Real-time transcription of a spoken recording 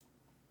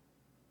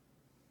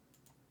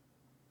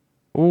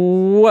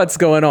What's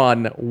going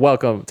on?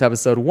 Welcome to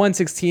episode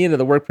 116 of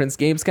the Workprint's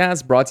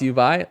Gamescast, brought to you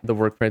by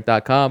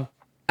theworkprint.com.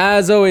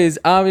 As always,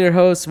 I'm your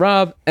host,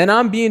 Rob, and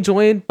I'm being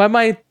joined by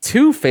my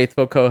two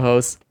faithful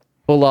co-hosts,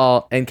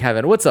 Bilal and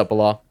Kevin. What's up,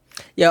 Bilal?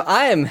 Yo,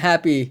 I am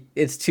happy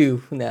it's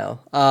two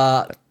now.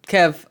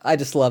 Kev, I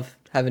just love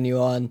having you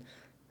on.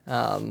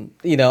 I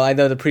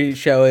know the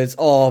pre-show is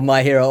all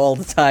My Hero all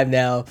the time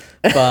now,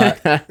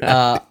 but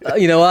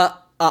you know what?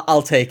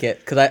 I'll take it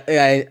because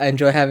I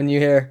enjoy having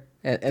you here.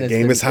 And the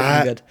game is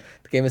hot. Good.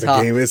 The game is hot.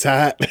 The game is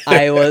hot.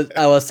 I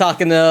was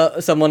talking to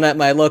someone at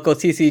my local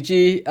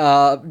TCG.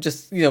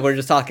 We're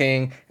just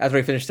talking after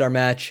we finished our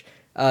match.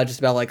 Just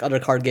about like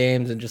undercard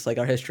games and just like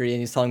our history, and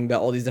he's telling me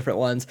about all these different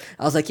ones.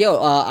 I was like, "Yo,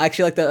 I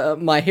actually like the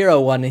My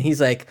Hero one," and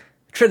he's like,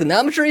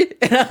 "Trigonometry,"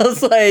 and I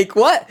was like,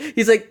 "What?"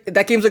 He's like,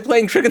 "That game's like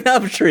playing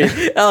trigonometry."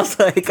 And I was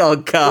like, "Oh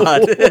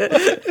God!"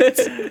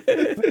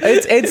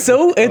 It's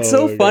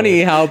so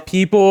funny how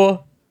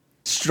people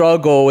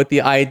struggle with the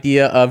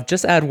idea of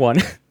just add one,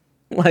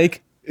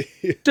 like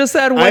just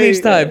add one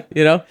each time.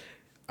 You know,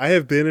 I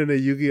have been in a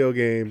Yu-Gi-Oh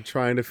game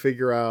trying to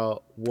figure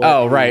out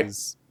what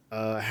is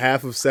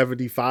half of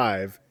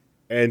 75,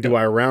 and do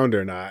I round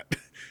or not?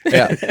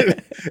 Yeah.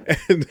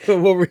 And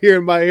over here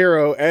in My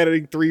Hero,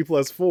 adding 3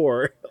 plus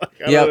 4,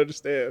 I don't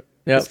understand.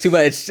 It's too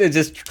much. It's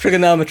just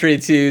trigonometry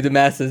to the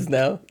masses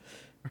now.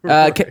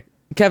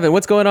 Kevin,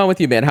 what's going on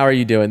with you, man? How are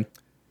you doing?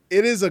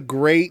 It is a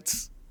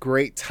great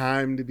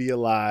time to be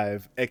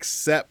alive,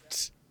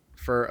 except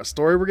for a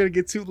story we're gonna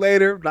get to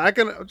later. Not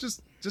gonna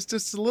just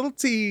a little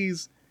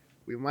tease.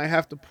 We might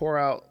have to pour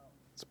out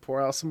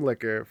some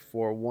liquor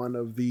for one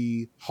of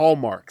the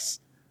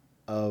hallmarks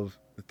of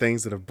the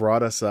things that have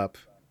brought us up.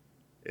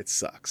 It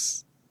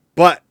sucks,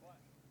 but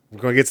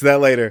we're gonna get to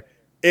that later.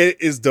 It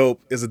is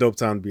dope. It's a dope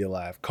time to be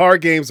alive. Card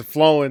games are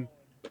flowing.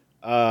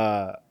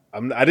 I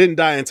didn't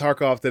die in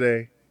Tarkov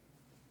today.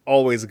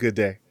 Always a good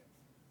day.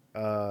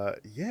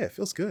 It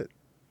feels good.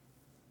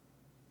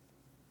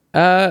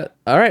 All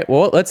right.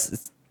 Well,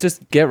 let's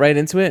just get right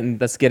into it,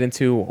 and let's get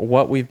into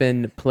what we've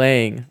been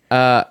playing.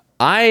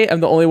 I am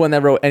the only one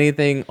that wrote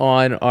anything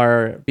on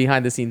our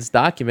behind the scenes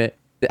document.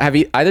 Have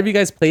either of you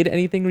guys played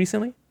anything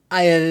recently?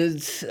 I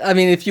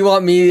mean, if you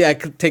want me, I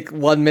could take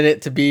 1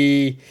 minute to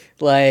be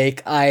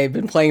like, I've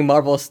been playing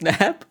Marvel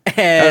Snap,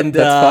 and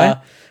that's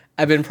fine.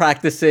 I've been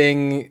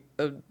practicing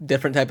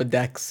different type of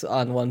decks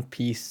on One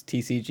Piece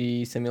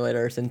TCG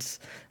Simulator since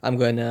I'm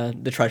going to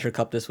the Treasure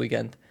Cup this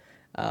weekend.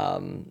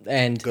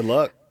 And good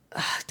luck.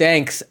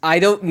 Thanks. I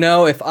don't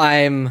know if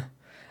I'm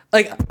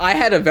like, I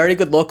had a very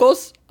good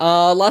locals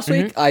last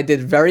week. I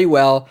did very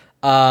well.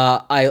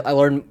 I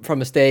learned from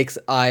mistakes.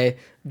 I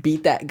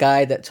beat that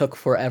guy that took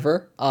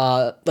forever.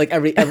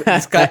 Every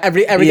this guy,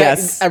 every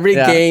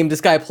game this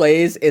guy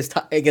plays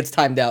it gets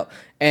timed out.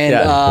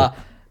 And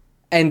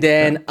and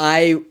then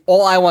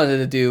all I wanted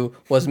to do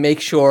was make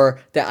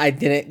sure that I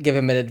didn't give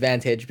him an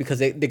advantage because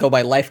they go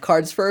by life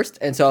cards first.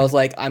 And so I was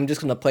like, I'm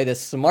just gonna play this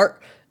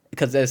smart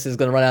because this is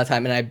gonna run out of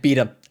time. And I beat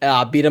him.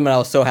 And I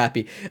was so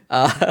happy.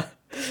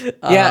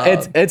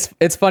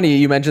 It's funny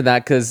you mentioned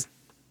that because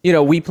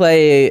we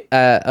play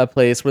at a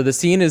place where the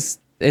scene is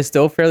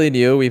still fairly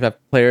new. We have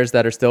players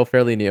that are still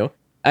fairly new.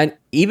 And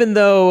even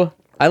though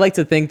I like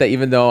to think that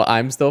even though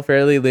I'm still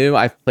fairly new,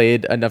 I've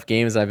played enough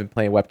games. I've been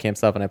playing webcam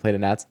stuff and I played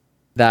in Nats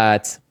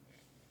and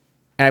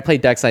I play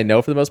decks I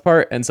know for the most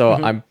part. And so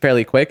I'm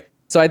fairly quick.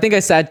 So I think I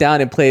sat down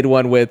and played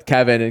one with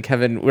Kevin,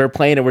 and we were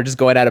playing and we're just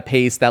going at a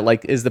pace that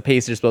like is the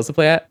pace you're supposed to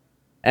play at.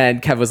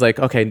 And Kev was like,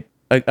 okay,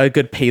 a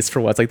good pace for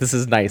once. Like, this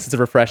is nice. It's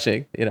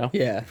refreshing,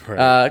 Yeah.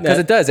 Because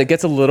it does. It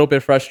gets a little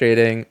bit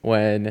frustrating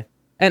when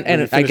I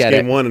get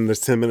game one and there's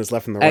 10 minutes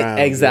left in the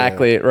round.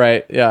 Exactly.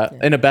 Right. Yeah.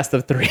 In a best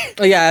of 3.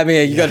 Yeah. I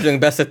mean, you guys are doing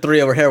best of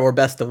 3 over here. We're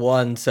best of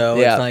 1. So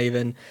it's not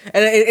even,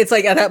 and it's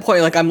like at that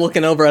point, like I'm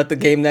looking over at the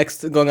game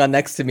going on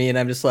next to me, and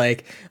I'm just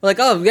like,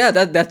 oh yeah,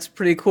 that's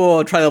pretty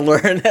cool. Try to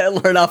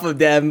learn off of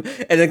them,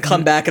 and then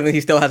come back, and then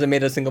he still hasn't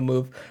made a single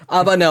move.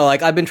 But no,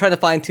 like I've been trying to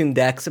fine tune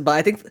decks,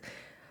 but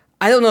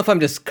I don't know if I'm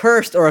just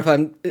cursed or if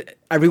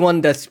everyone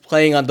that's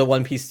playing on the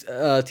One Piece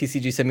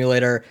TCG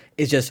Simulator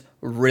is just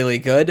really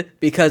good,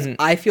 because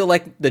I feel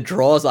like the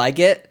draws I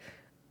get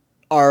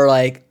are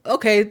like,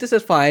 okay, this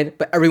is fine,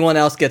 but everyone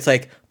else gets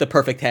like the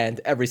perfect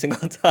hand every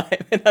single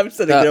time, and I'm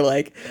sitting there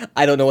like,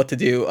 I don't know what to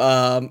do.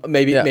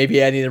 Maybe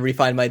I need to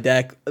refine my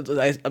deck.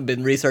 I've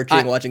been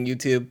researching, watching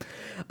YouTube.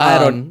 I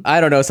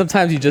don't know.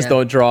 Sometimes you just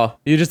don't draw.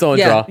 You just don't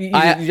draw.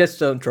 You just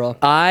don't draw.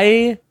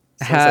 I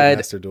had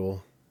Master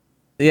Duel.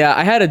 Yeah,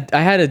 I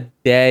had a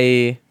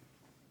day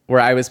where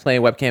I was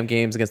playing webcam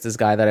games against this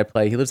guy that I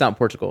play. He lives out in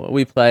Portugal.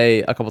 We play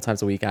a couple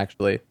times a week,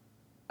 actually.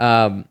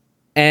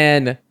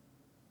 And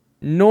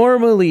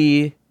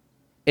normally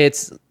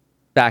it's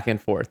back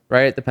and forth,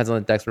 right? It depends on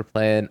the decks we're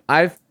playing.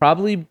 I've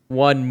probably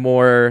won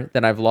more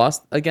than I've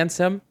lost against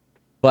him,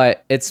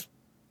 but it's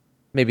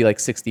maybe like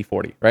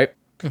 60-40, right?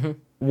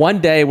 One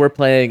day we're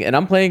playing, and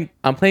I'm playing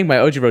my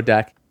Ojiro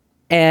deck,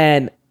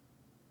 and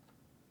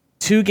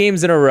 2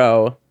 games in a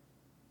row,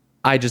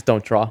 I just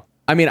don't draw.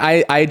 I mean,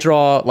 I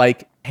draw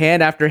like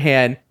hand after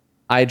hand.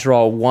 I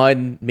draw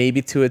 1,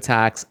 maybe 2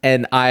 attacks,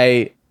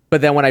 but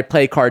then when I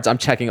play cards, I'm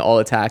checking all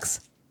attacks.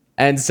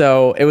 And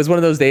so it was one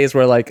of those days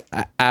where like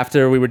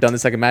after we were done the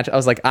second match, I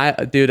was like, I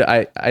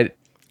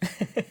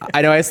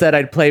know I said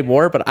I'd play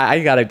more, but I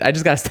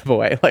just gotta step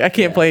away. Like I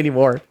can't play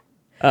anymore.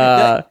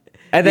 And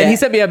then he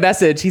sent me a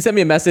message. He sent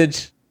me a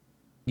message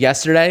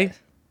yesterday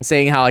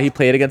saying how he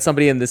played against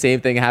somebody and the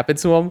same thing happened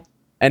to him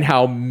and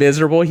how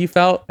miserable he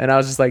felt. And I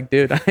was just like,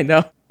 dude, I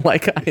know.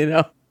 Like, I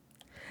know.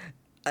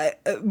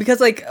 Because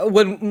like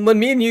when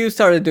me and you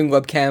started doing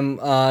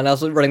webcam and I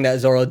was running that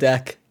Zoro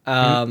deck,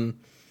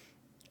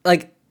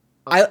 like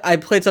I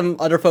played some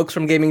other folks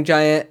from Gaming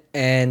Giant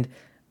and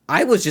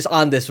I was just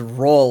on this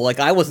roll. Like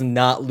I was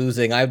not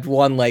losing. I've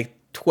won like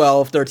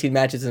 12, 13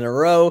 matches in a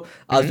row.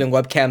 I was doing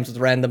webcams with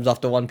randoms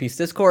off the One Piece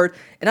Discord,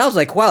 and I was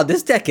like, wow,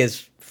 this deck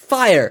is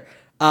fire.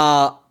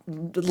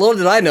 Little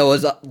did I know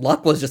was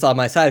luck was just on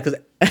my side because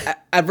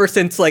ever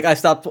since like I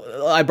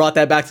brought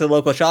that back to the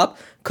local shop,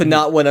 could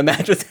not win a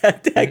match with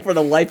that deck for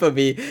the life of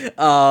me.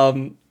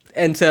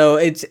 And so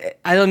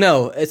I don't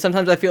know.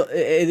 Sometimes I feel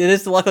it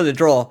is the luck of the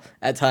draw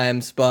at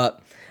times,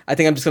 but I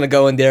think I'm just gonna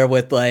go in there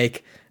with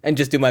like and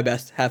just do my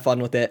best, have fun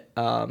with it,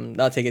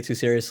 not take it too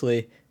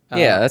seriously.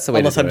 Yeah, that's the way.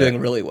 Unless to do I'm it.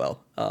 doing really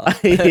well.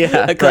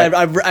 Yeah, because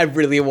I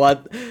really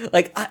want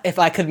like if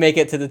I could make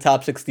it to the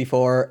top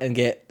 64 and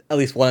get at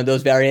least one of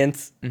those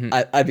variants,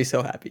 I'd be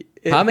so happy.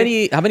 How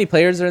many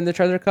players are in the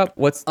Treasure Cup?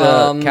 What's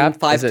the cap?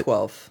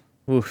 5-12.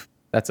 Oof,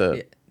 that's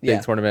a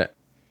big tournament.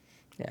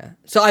 Yeah.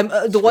 So I'm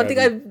the one thing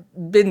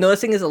I've been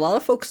noticing is a lot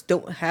of folks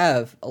don't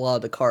have a lot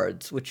of the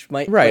cards, which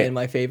might play in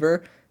my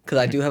favor because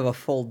I do have a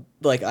full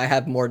I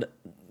have more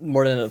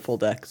than a full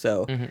deck.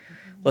 So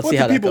let's see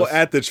how that goes. People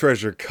at the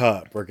Treasure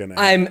Cup are gonna.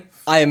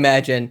 I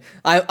imagine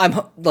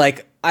I'm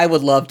like I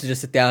would love to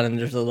just sit down and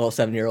there's a little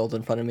 7-year-old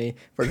in front of me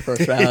for the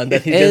first round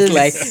and he's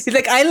like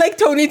I like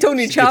Tony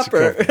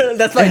Chopper.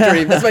 That's my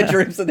dream. That's my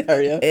dream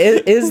scenario.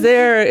 Is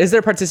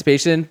there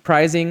participation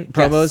prizing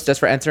promos just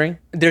for entering?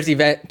 There's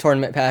event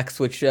tournament packs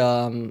which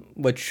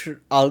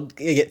I'll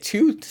get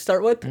 2 to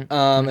start with,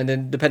 and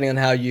then depending on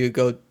how you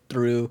go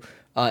through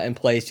and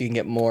place, you can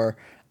get more.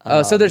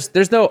 So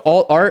there's no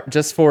alt art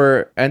just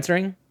for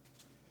entering?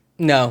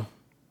 No.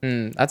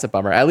 That's a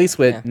bummer. At least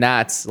with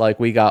Nats,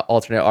 like we got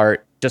alternate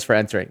art just for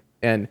entering,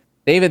 and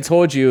they even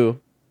told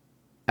you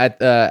at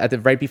the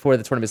right before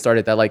the tournament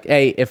started that like,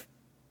 hey, if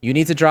you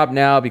need to drop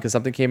now because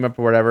something came up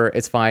or whatever,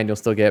 it's fine. You'll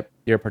still get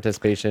your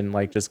participation.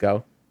 Like, just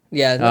go.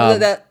 Yeah,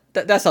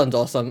 that sounds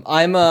awesome.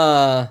 I'm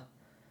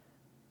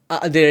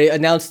they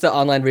announced the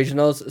online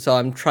regionals, so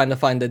I'm trying to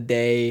find the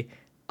day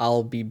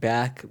I'll be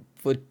back.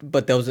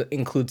 But those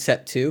include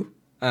set 2.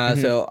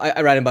 So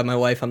I ran it by my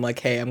wife. I'm like,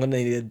 hey, I'm going to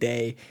need a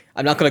day.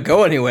 I'm not going to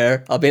go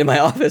anywhere. I'll be in my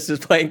office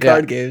just playing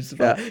card games.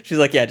 But she's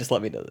like, yeah, just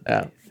let me know the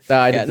day.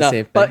 I did the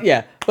same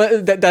thing.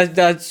 But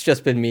that's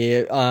just been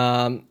me.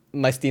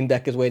 My Steam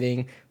Deck is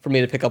waiting for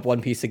me to pick up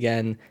One Piece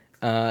again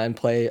and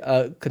play,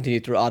 continue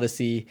through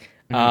Odyssey.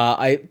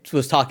 I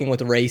was talking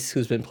with Race,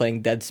 who's been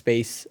playing Dead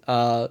Space,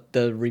 the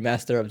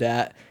remaster of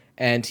that.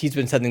 And he's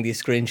been sending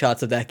these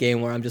screenshots of that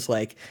game where I'm just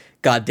like,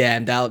 God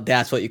damn,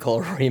 that's what you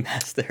call a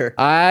remaster.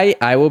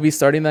 I will be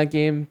starting that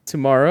game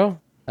tomorrow,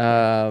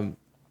 but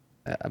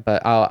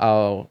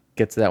I'll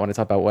get to that when I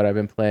talk about what I've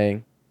been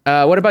playing.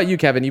 What about you,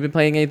 Kevin? You been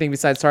playing anything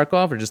besides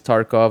Tarkov, or just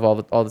Tarkov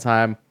all the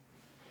time?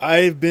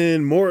 I've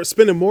been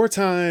spending more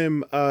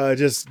time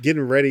just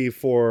getting ready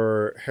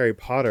for Harry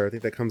Potter. I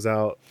think that comes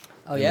out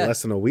in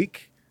less than a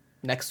week.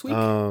 Next week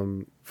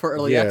for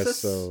early access.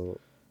 So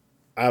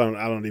I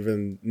don't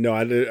even know.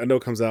 I know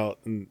it comes out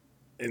in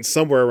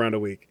somewhere around a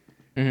week.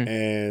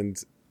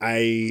 And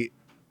I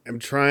am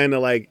trying to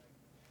like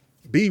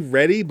be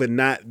ready but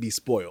not be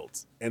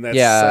spoiled, and that's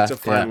such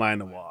a fine line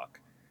to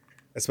walk,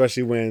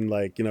 especially when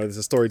like it's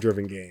a story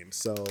driven game.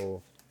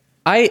 So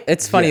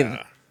it's funny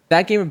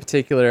that game in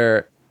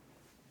particular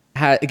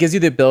it gives you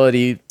the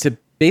ability to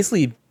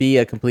basically be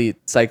a complete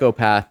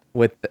psychopath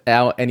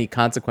without any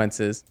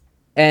consequences.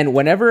 And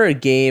whenever a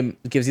game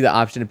gives you the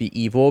option to be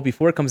evil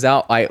before it comes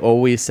out, I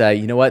always say,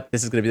 you know what,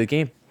 this is gonna be the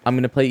game. I'm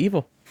gonna play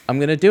evil. I'm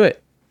gonna do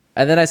it.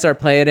 And then I start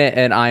playing it,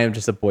 and I am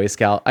just a Boy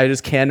Scout. I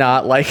just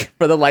cannot, like,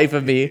 for the life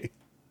of me,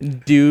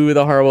 do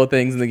the horrible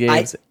things in the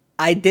games.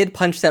 I did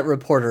punch that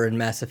reporter in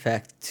Mass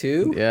Effect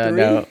 2. Yeah, 3.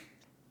 no.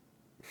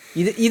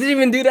 You didn't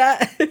even do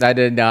that? I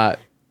did not.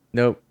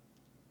 Nope.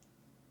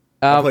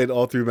 I played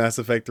all through Mass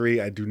Effect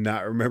 3. I do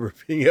not remember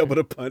being able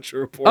to punch a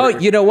reporter. Oh,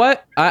 you know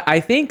what?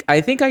 I think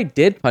I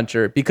did punch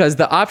her because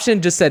the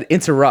option just said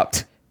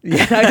interrupt.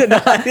 Yeah,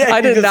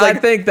 I did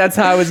not think that's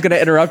how I was going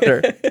to interrupt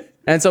her.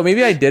 And so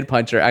maybe I did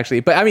punch her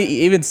actually, but I mean,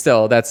 even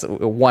still, that's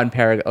one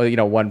paragraph,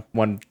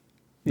 one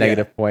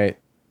negative point.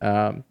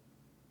 And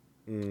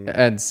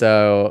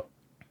so,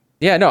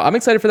 yeah, no, I'm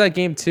excited for that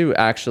game too.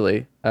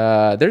 Actually,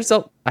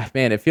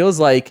 it feels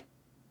like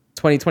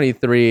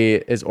 2023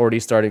 is already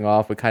starting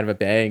off with kind of a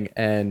bang,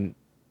 and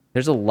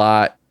there's a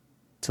lot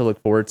to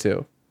look forward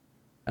to.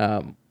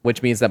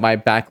 Which means that my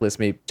backlist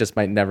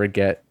might never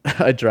get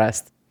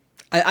addressed.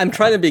 I'm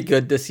trying to be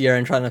good this year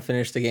and trying to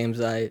finish the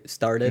games I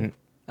started.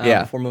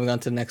 before moving on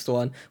to the next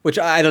one, which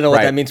I don't know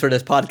what that means for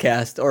this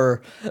podcast,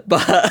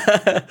 but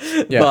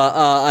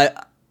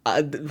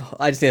I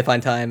just need to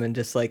find time and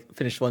just like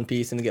finish One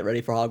Piece and get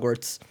ready for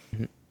Hogwarts.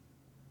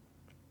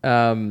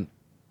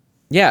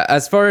 Yeah,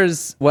 as far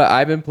as what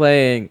I've been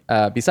playing,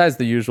 besides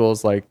the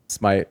usuals like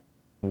Smite,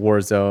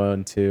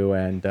 Warzone 2,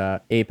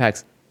 and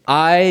Apex,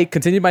 I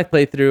continued my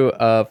playthrough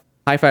of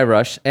Hi-Fi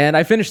Rush, and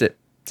I finished it.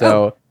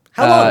 So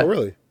how long?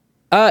 Really?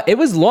 It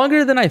was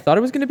longer than I thought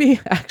it was going to be,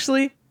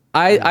 actually.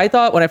 I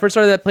thought when I first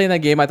started playing that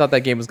game, I thought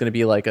that game was going to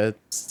be like a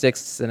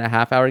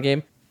 6.5 hour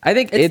game. I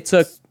think it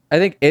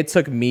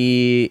took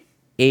me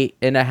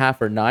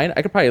 8.5 or 9.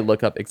 I could probably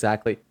look up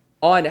exactly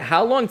on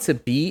how long to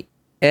beat.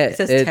 It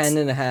says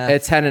 10.5.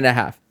 It's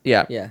 10.5.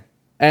 Yeah. Yeah.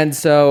 And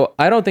so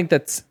I don't think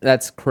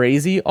that's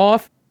crazy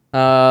off.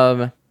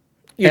 You're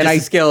just a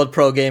skilled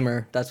pro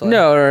gamer. That's why.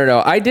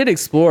 No. I did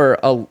explore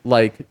a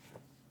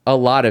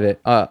lot of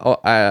it.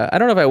 I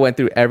don't know if I went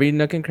through every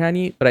nook and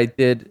cranny, but I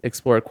did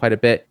explore quite a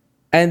bit.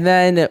 And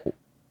then,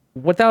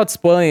 without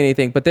spoiling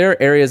anything, but there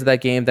are areas of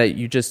that game that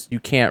you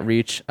can't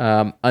reach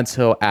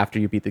until after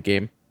you beat the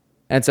game,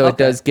 and so it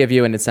does give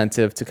you an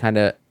incentive to kind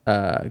of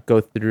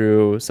go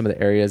through some of the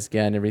areas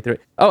again and read through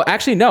it. Oh,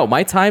 actually, no.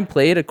 My time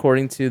played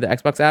according to the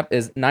Xbox app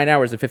is 9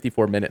 hours and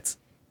 54 minutes.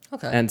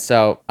 Okay. And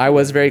so I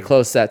was very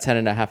close to that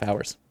 10.5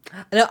 hours.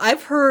 Now,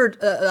 I've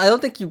heard, I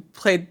don't think you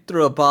played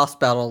through a boss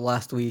battle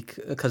last week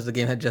because the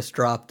game had just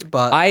dropped,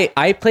 but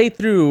I played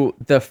through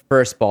the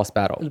first boss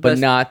battle,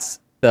 but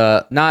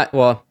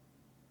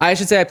I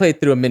should say I played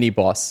through a mini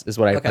boss is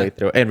what I played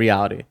through in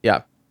reality.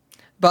 Yeah.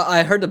 But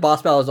I heard the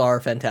boss battles are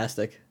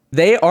fantastic.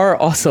 They are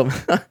awesome.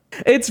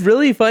 It's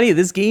really funny.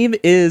 This game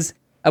is,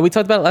 we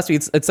talked about it last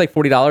week. It's like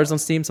 $40 on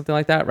Steam, something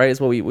like that, right?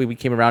 Is what we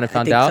came around and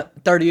found out.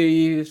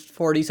 30,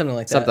 40, something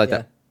like that. Something like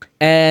that.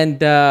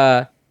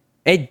 And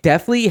it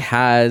definitely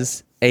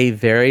has a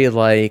very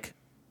like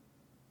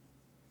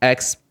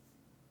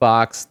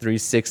Xbox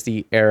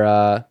 360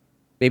 era,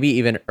 maybe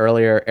even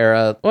earlier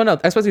era. Well, no,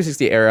 Xbox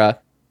 360 era,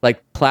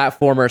 like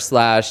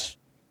platformer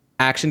 /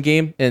 action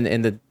game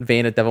in the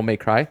vein of Devil May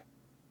Cry.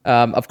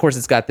 Of course,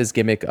 it's got this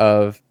gimmick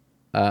of,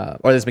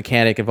 or this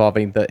mechanic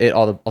involving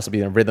also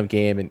being a rhythm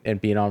game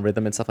and being on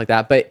rhythm and stuff like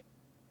that. But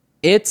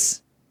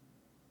it's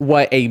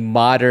what a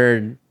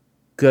modern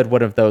good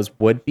one of those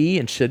would be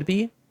and should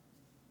be.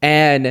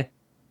 And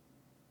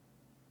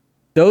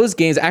those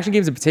games, action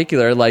games in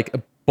particular, like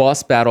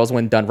boss battles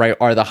when done right,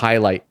 are the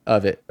highlight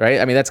of it, right?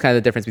 I mean, that's kind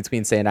of the difference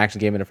between, say, an action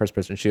game and a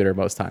first-person shooter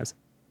most times,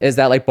 is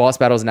that like boss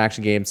battles in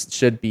action games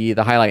should be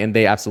the highlight, and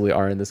they absolutely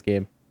are in this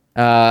game.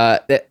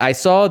 I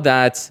saw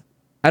that,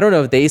 I don't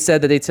know if they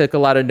said that they took a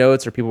lot of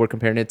notes or people were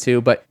comparing it to,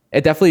 but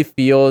it definitely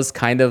feels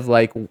kind of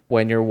like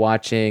when you're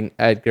watching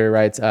Edgar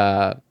Wright's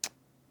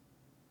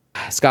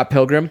Scott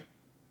Pilgrim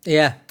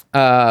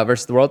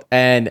versus the World,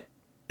 and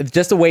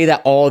just the way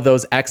that all of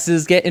those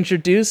X's get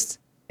introduced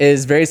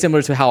is very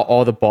similar to how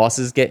all the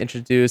bosses get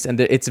introduced, and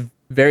it's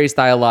very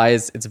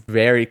stylized, it's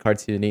very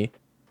cartoony,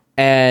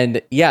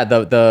 and yeah,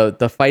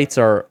 the fights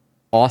are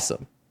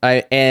awesome.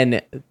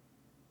 And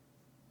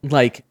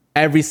like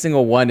every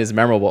single one is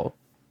memorable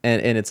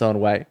in its own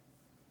way.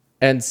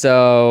 And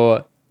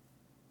so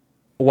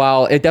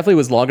while it definitely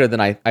was longer than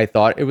I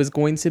thought it was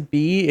going to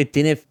be, it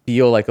didn't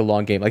feel like a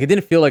long game. Like, it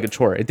didn't feel like a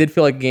chore. It did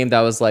feel like a game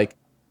that was like,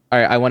 all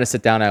right, I want to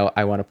sit down.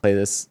 I want to play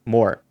this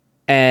more.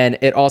 And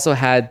it also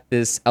had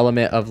this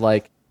element of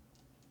like,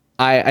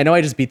 I know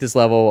I just beat this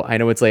level. I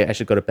know it's late. I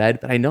should go to bed,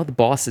 but I know the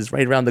boss is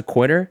right around the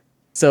corner.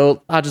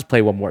 So I'll just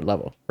play one more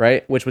level,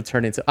 right? Which would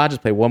turn into, I'll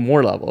just play one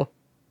more level.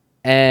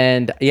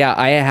 And yeah,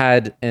 I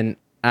had an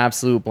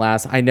absolute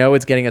blast. I know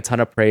it's getting a ton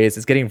of praise.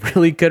 It's getting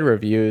really good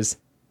reviews.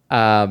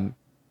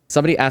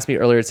 Somebody asked me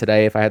earlier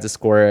today if I had to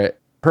score it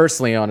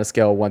personally on a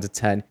scale of 1 to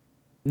 10,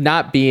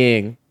 not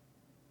being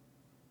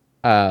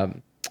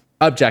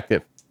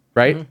objective,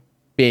 right? Mm-hmm.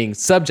 Being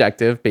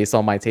subjective based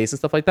on my taste and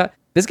stuff like that.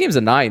 This game's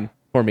a 9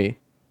 for me.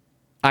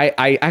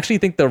 I actually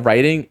think the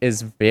writing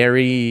is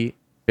very,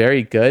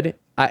 very good.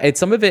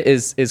 Some of it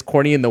is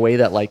corny in the way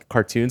that like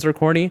cartoons are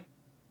corny.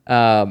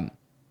 And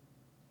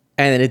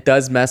it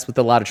does mess with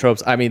a lot of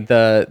tropes. I mean,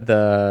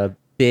 the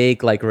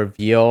big like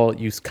reveal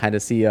you kind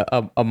of see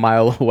a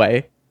mile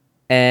away.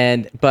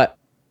 But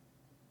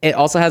it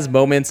also has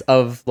moments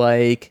of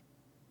like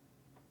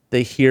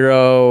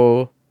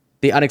the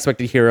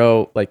unexpected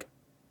hero, like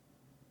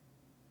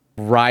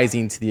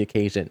rising to the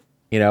occasion,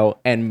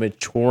 and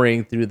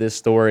maturing through this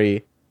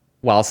story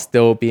while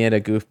still being a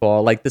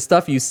goofball. Like the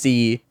stuff you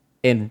see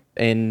in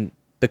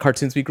the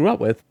cartoons we grew up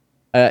with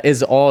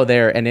is all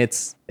there, and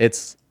it's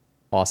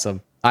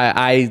awesome.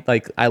 I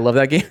love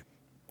that game.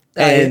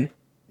 And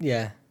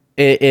yeah,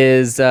 it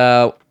is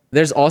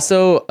there's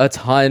also a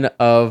ton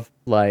of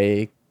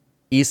like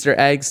Easter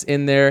eggs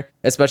in there,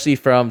 especially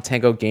from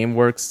Tango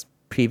Gameworks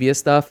previous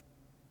stuff.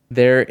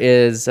 There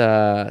is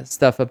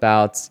stuff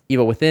about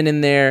Evil Within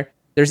in there.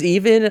 There's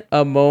even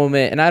a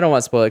moment, and I don't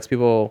want to spoil it because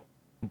people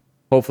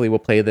hopefully will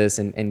play this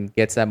and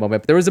get to that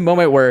moment, but there was a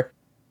moment where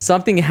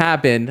something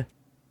happened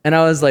and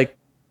I was like,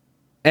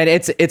 and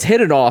it's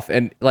hidden off,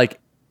 and like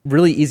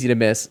really easy to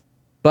miss.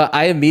 But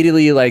I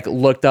immediately like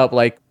looked up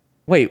like,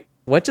 wait,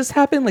 what just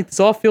happened? Like this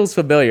all feels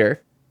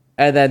familiar,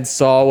 and then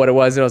saw what it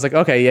was, and I was like,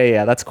 okay,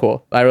 yeah, that's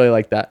cool. I really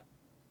like that.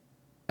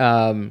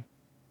 And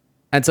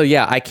so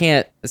yeah, I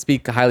can't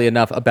speak highly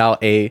enough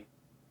about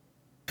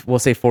we'll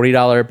say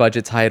 $40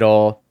 budget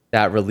title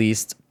that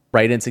released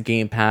right into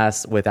Game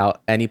Pass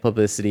without any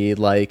publicity.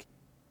 Like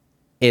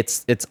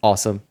it's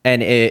awesome,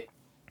 and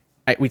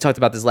we talked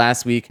about this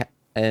last week,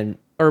 or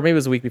maybe it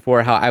was a week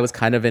before, how I was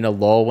kind of in a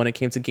lull when it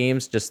came to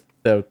games. Just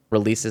the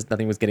releases,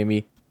 nothing was getting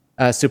me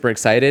super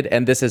excited,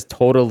 and this has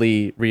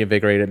totally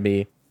reinvigorated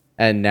me.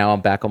 And now I'm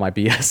back on my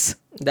BS.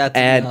 That's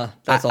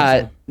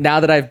awesome.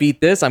 Now that I've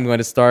beat this, I'm going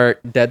to start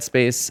Dead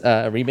Space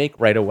remake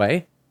right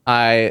away.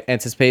 I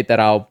anticipate that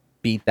I'll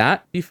beat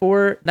that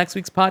before next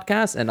week's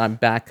podcast, and I'm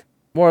back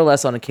more or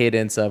less on a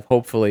cadence of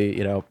hopefully,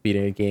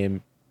 beating a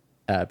game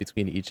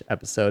between each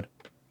episode.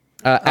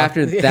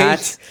 After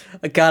that,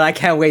 God, I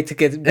can't wait to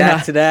get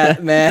back to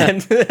that,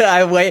 man.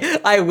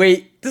 I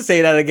wait to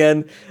say that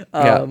again.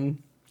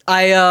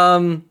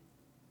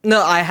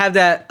 No, I have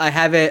that. I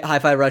have it.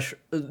 Hi-Fi Rush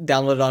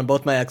downloaded on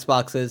both my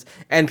Xboxes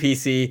and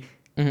PC.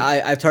 Mm-hmm.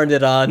 I've turned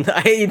it on.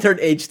 I even turned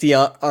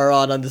HDR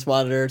on this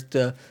monitor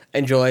to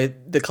enjoy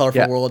the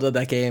colorful world of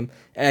that game.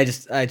 And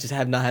I just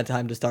have not had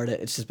time to start it.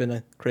 It's just been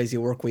a crazy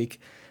work week.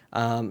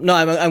 No,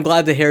 I'm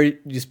glad to hear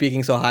you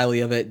speaking so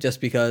highly of it,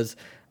 just because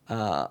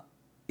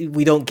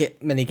we don't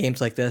get many games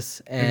like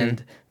this,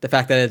 and the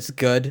fact that it's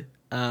good.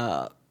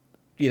 I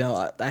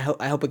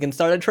hope it can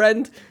start a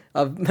trend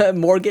of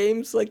more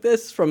games like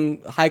this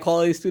from high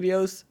quality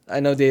studios. I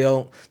know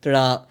they're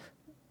not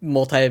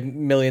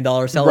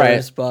multi-million-dollar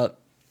sellers, but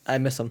I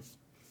miss them.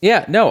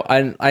 Yeah, no,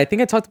 I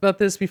think I talked about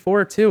this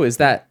before too, is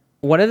that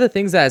one of the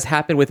things that has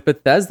happened with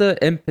Bethesda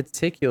in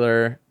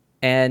particular,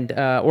 and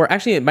or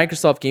actually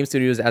Microsoft Game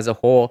Studios as a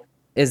whole,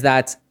 is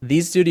that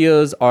these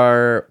studios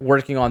are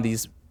working on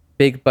these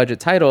big budget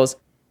titles,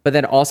 but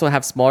then also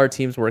have smaller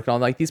teams working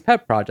on like these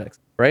pet projects,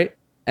 right?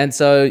 And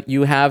so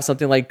you have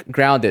something like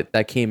Grounded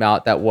that came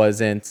out that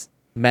wasn't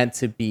meant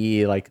to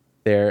be like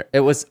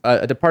it was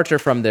a departure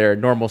from their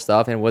normal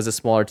stuff, and was a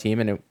smaller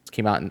team, and it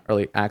came out in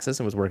early access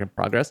and was work in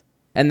progress.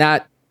 And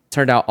that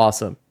turned out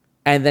awesome.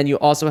 And then you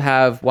also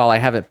have, while I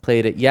haven't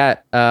played it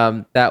yet,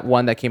 that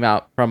one that came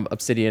out from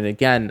Obsidian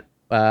again,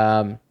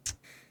 Pentiment?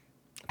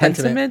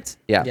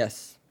 Yeah.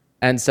 Yes.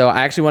 And so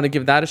I actually want to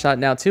give that a shot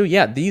now too.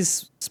 Yeah,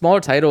 these smaller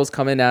titles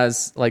come in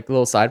as like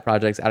little side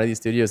projects out of these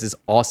studios is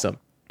awesome.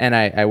 And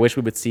I wish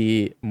we would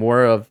see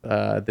more of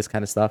this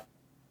kind of stuff.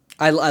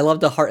 I love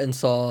the heart and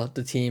soul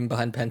the team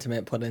behind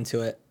Pentiment put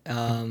into it.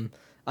 I'm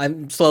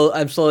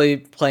slowly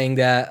playing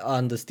that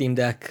on the Steam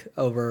Deck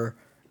over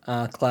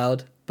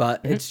cloud,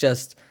 but it's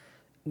just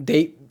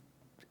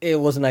it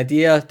was an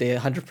idea. They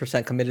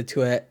 100% committed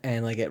to it,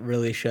 and like it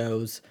really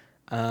shows.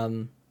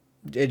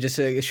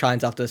 It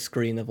shines off the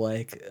screen of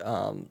like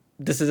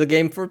this is a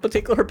game for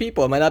particular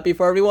people. It might not be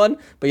for everyone,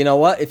 but you know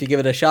what? If you give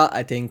it a shot,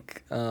 I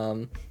think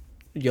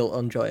you'll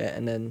enjoy it.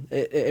 And then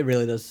it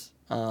really does.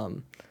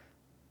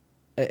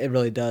 It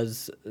really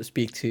does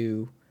speak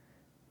to,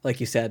 like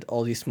you said,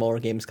 all these smaller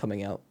games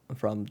coming out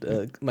from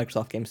the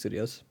Microsoft Game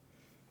Studios.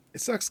 It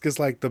sucks because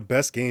like the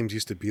best games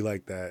used to be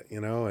like that,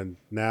 and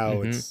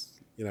now it's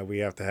we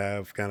have to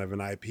have kind of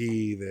an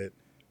IP that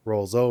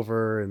rolls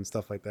over and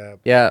stuff like that.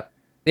 Yeah.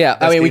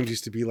 I mean, games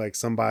used to be like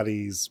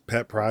somebody's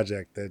pet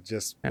project that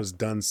just was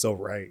done so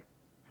right.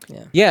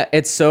 Yeah,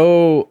 it's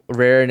so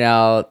rare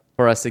now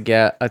for us to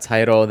get a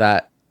title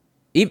that,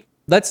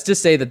 let's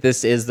just say that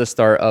this is the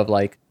start of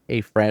like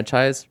a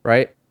franchise,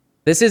 right?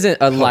 This isn't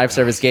a live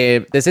service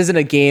game. This isn't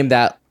a game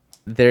that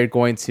they're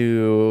going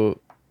to,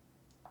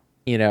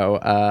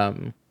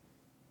 it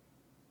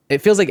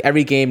feels like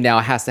every game now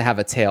has to have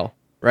a tail,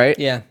 right?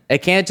 Yeah.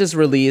 It can't just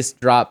release,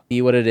 drop,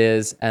 be what it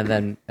is,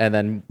 and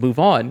then move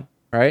on,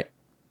 right?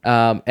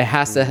 It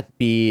has to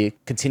be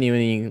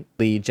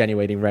continually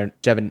generating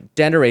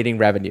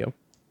revenue,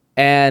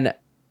 and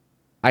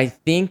I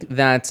think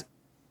that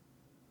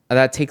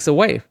takes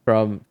away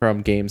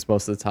from games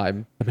most of the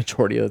time, the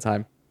majority of the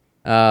time,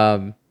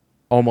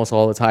 almost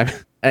all the time.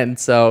 And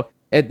so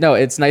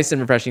it's nice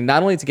and refreshing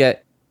not only to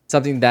get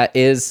something that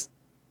is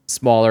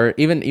smaller,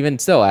 even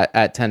still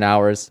at 10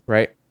 hours,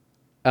 right?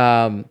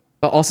 But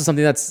also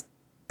something that's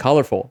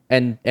colorful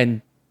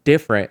and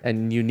different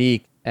and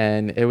unique.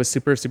 And it was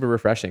super, super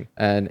refreshing.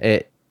 And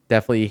it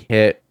definitely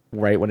hit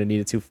right when it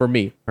needed to for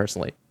me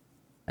personally.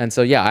 And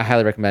so, yeah, I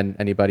highly recommend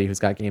anybody who's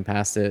got Game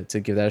Pass to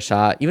give that a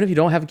shot. Even if you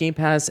don't have a Game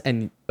Pass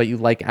but you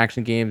like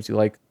action games, you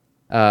like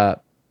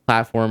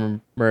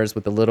platformers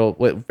with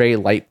very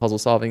light puzzle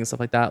solving and stuff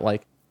like that.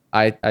 Like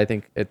I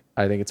think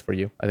it's for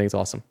you. I think it's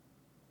awesome.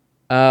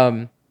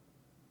 All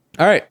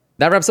right,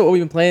 that wraps up what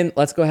we've been playing.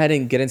 Let's go ahead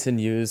and get into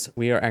news.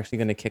 We are actually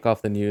going to kick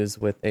off the news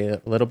with a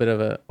little bit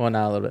of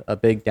a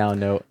big down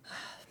note.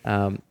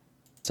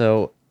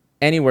 So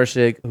Annie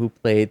Werschig, who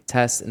played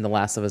Tess in the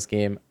Last of Us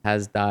game,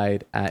 has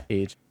died at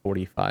age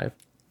 45.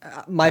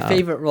 My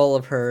favorite role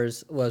of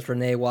hers was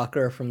Renee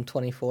Walker from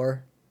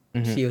 24.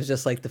 She was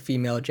just like the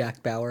female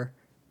Jack Bauer.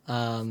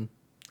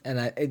 And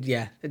it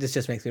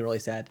just makes me really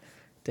sad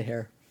to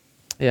hear.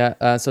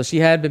 Yeah. So she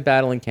had been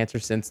battling cancer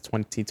since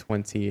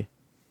 2020.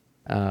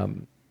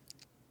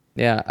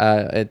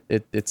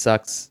 It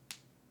sucks.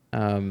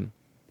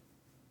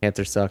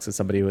 Cancer sucks as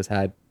somebody who has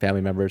had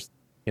family members,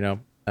 who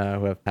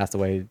have passed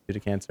away due to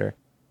cancer.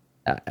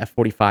 At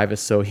 45 is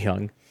so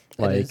young.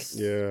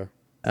 Yeah.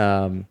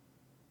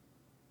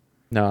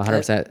 No,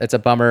 100%. It's a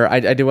bummer.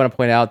 I do want to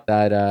point out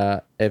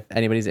that if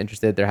anybody's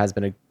interested, there has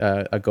been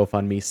a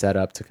GoFundMe set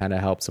up to kind of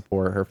help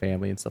support her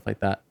family and stuff like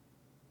that.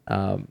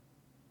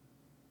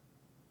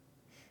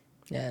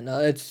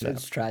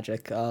 It's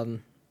tragic.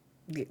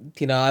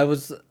 I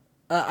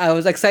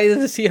was excited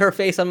to see her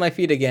face on my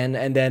feed again,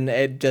 and then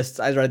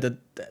I read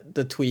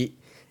the tweet,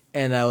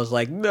 and I was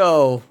like,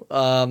 no.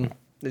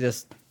 It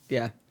just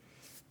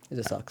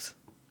sucks.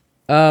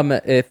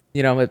 It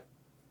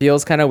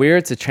feels kind of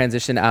weird to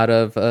transition out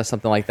of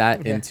something like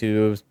that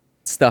into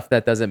stuff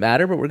that doesn't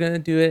matter, but we're going to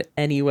do it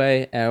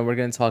anyway. And we're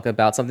going to talk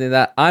about something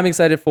that I'm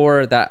excited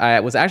for, that I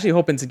was actually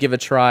hoping to give a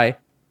try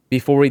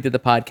before we did the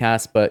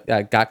podcast, but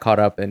got caught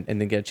up and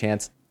didn't get a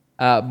chance.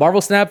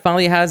 Marvel Snap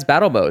finally has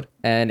battle mode,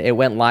 and it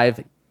went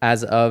live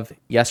as of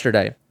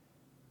yesterday.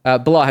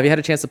 Bilal, have you had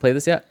a chance to play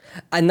this yet?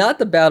 Not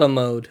the battle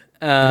mode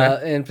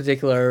in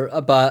particular,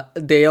 but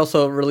they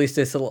also released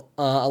this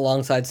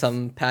alongside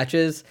some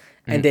patches,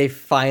 and they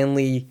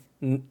finally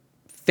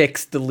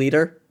fixed the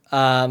leader,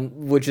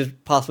 which is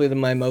possibly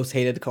my most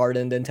hated card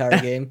in the entire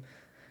game.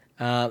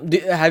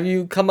 Have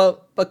you come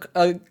up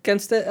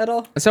against it at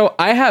all? So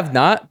I have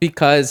not,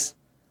 because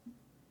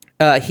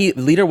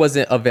leader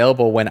wasn't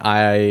available when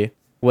I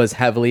was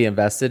heavily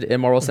invested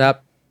in Marvel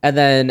Snap. And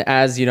then,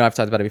 as you know, I've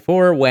talked about it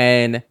before,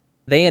 when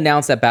they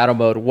announced that battle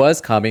mode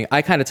was coming,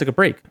 I kind of took a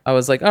break. I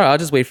was like, oh, I'll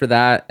just wait for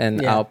that,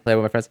 and I'll play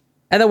with my friends.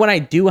 And then when I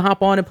do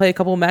hop on and play a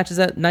couple of matches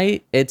at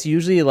night, it's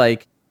usually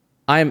like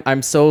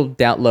I'm so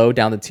low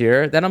down the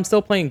tier that I'm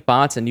still playing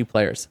bots and new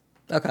players.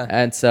 Okay.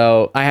 And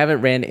so I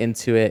haven't ran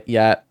into it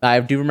yet. I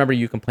do remember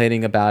you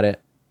complaining about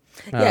it.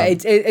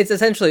 It's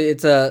essentially,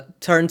 it's a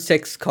turn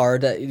 6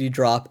 card that you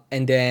drop,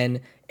 and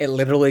then it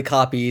literally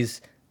copies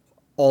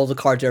all the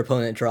cards your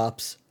opponent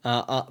drops,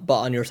 but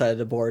on your side of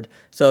the board.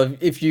 So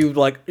if you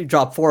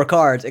drop 4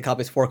 cards, it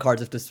copies 4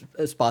 cards if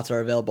the spots are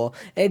available.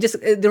 And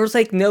there was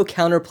no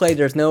counterplay.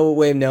 There's no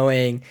way of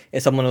knowing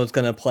if someone was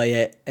going to play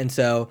it, and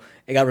so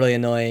it got really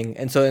annoying.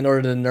 And so in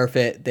order to nerf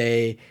it,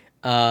 they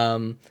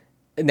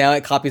now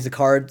it copies the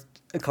cards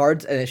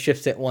and it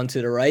shifts it one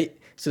to the right,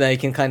 so now you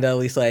can kind of at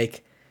least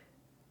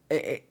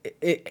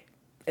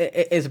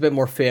it's a bit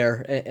more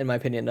fair in my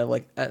opinion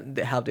of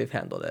how they've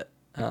handled it.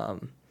 I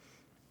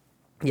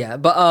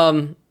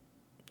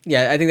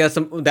think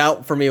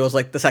that for me was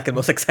the second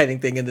most exciting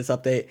thing in this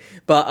update.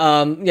 But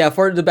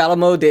for the battle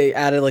mode, they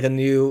added a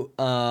new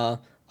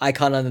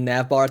icon on the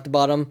nav bar at the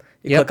bottom.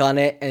 You click on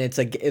it, and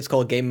it's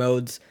called game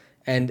modes,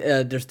 and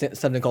there's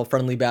something called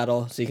friendly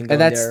battle, so you can go in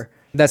there.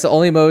 That's the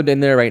only mode in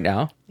there right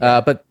now.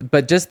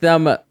 But just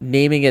them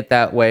naming it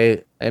that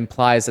way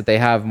implies that they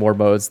have more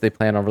modes they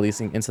plan on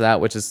releasing into that,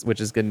 which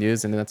is good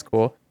news, and that's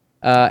cool.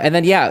 And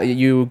then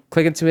you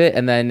click into it,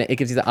 and then it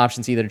gives you the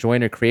option to either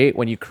join or create.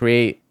 When you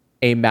create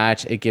a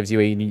match, it gives you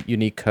a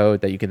unique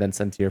code that you can then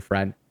send to your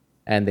friend,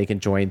 and they can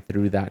join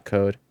through that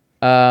code.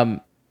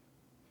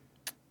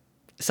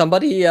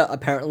 Somebody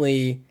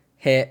apparently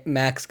hit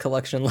max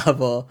collection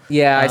level.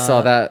 Yeah, I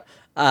saw that.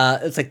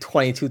 It's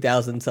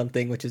 22,000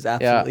 something, which is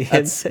absolutely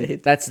insane.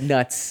 That's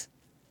nuts.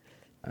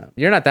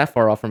 You're not that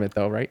far off from it,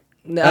 though, right?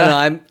 No,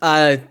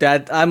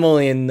 I'm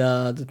only in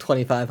the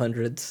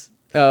 2,500s.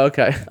 Oh,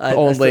 okay.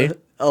 Only.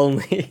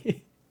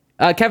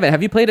 Kevin,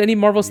 have you played any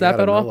Marvel Snap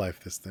at all?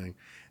 Life this thing.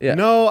 Yeah.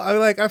 No,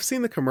 I've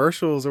seen the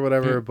commercials or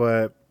whatever,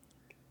 but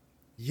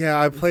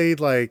I played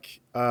you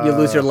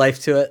lose your life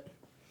to it.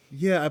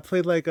 Yeah, I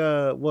played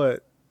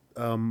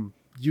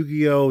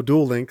Yu-Gi-Oh!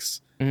 Duel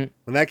Links. When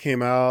that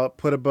came out,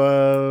 put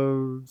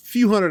a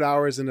few hundred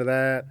hours into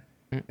that,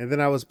 and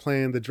then I was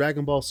playing the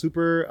Dragon Ball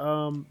Super,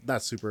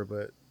 not Super,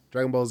 but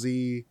Dragon Ball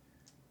Z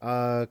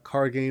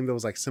card game that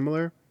was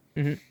similar.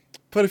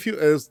 Put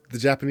it was the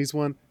Japanese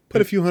one.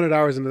 Put a few hundred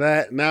hours into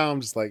that. Now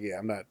I'm just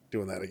I'm not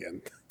doing that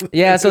again.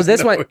 Yeah, so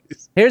this one,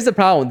 here's the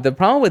problem. The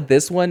problem with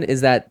this one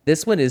is that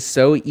this one is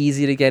so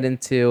easy to get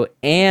into,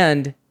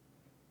 and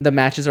the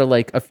matches are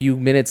a few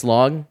minutes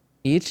long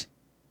each.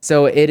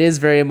 So it is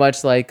very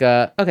much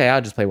okay,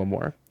 I'll just play one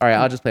more. All right,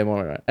 I'll just play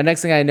one more. And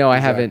next thing I know, I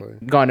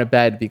haven't gone to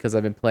bed because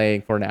I've been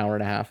playing for an hour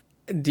and a half.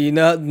 Do you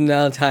know the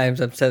amount of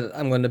times I've said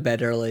I'm going to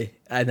bed early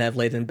and I've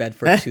laid in bed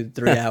for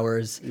 2-3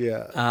 hours?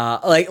 Yeah.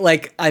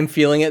 I'm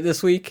feeling it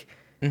this week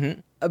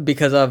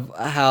because of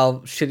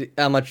how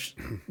much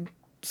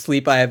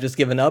sleep I have just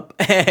given up.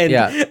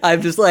 And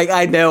I'm just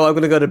I know I'm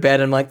going to go to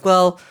bed. And I'm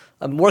well,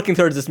 I'm working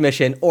towards this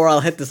mission, or I'll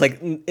hit this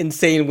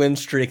insane win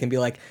streak and be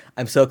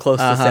I'm so close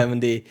to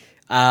 70.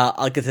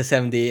 I'll get to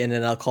 70 and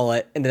then I'll call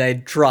it. And then I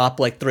drop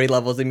 3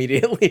 levels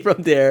immediately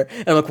from there.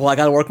 And I'm well, I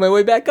got to work my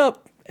way back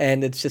up.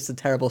 And it's just a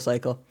terrible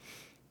cycle.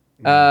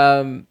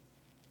 Yeah.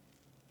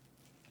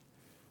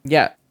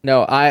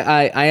 No,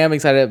 I am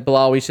excited.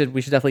 Bilal, we should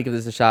definitely give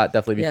this a shot.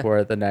 Definitely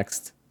before the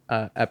next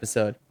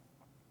episode.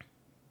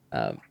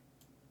 All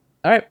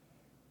right,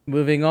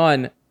 moving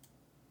on.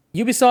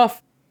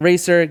 Ubisoft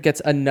Racer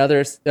gets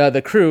another.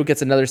 The Crew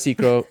gets another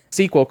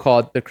sequel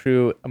called The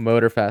Crew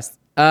Motorfest.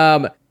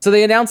 So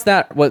they announced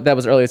that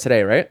was earlier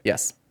today, right?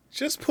 Yes.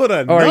 Just put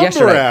a Or number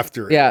yesterday.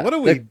 after it. Yeah, What are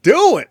we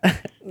doing?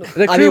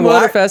 The Crew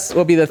Motorfest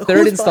will be the third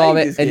Who's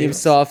installment buying in these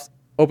games? Ubisoft's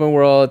open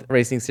world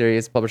racing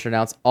series, publisher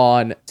announced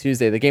on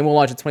Tuesday. The game will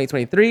launch in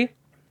 2023.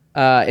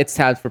 It's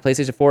tabbed for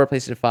PlayStation 4,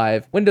 PlayStation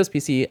 5, Windows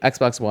PC,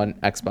 Xbox One,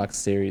 Xbox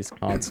Series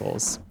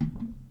consoles.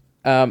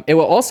 It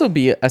will also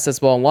be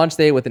accessible on launch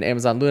day with an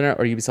Amazon Luna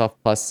or Ubisoft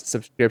Plus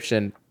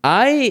subscription.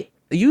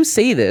 You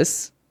say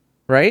this,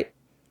 right?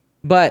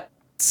 But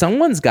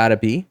someone's got to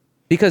be,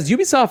 because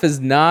Ubisoft is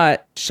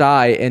not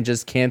shy in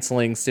just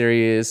canceling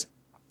series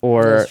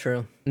or That's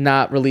true.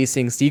 not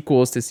releasing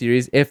sequels to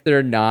series if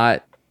they're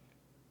not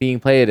being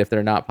played, if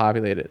they're not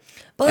populated.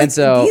 But like, and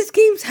so these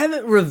games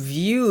haven't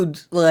reviewed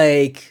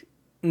like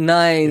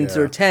 9s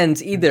or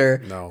 10s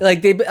either. No.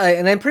 Like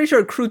and I'm pretty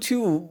sure Crew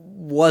 2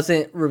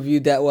 wasn't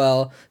reviewed that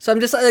well. So I'm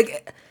just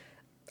like,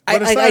 I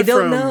aside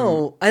don't from-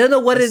 know. I don't know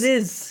what it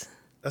is.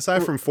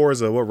 Aside from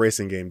Forza, what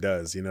racing game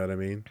does? You know what I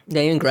mean?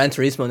 Yeah, even Gran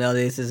Turismo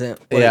nowadays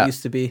isn't what Yeah. it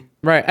used to be.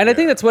 right, and I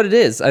think that's what it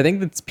is. I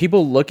think it's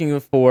people looking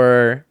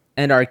for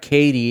an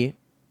arcadey,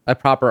 a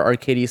proper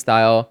arcadey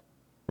style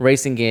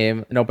racing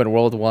game, an open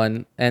world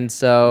one, and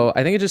so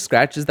I think it just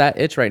scratches that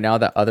itch right now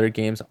that other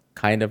games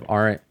kind of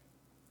aren't.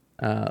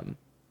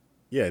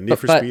 Yeah, Need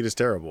for but- Speed is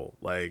terrible.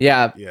 Like,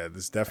 Yeah.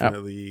 this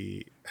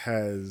definitely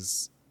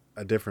has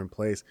a different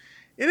place.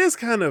 It is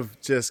kind of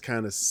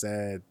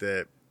sad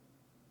that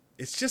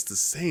it's just the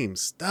same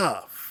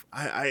stuff.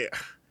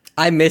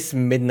 I miss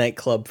Midnight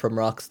Club from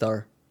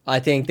Rockstar. I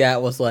think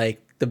that was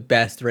like the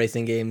best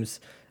racing games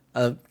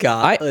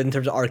got in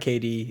terms of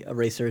arcadey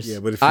racers. Yeah,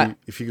 but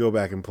if you go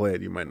back and play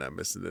it, you might not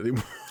miss it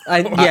anymore.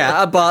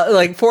 But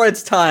like for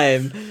its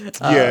time,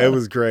 Yeah, it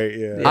was great.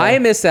 Yeah. I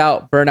miss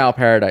out Burnout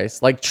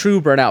Paradise, like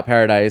true Burnout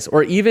Paradise,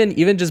 or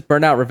even just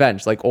Burnout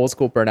Revenge, like old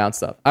school Burnout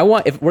stuff.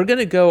 If we're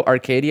gonna go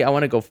arcadey, I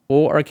want to go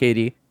full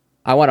arcadey.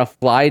 I want to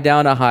fly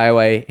down a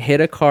highway,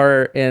 hit a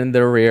car in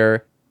the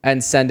rear,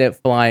 and send it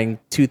flying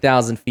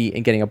 2,000 feet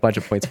and getting a bunch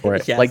of points for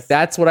it. Yes. Like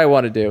that's what I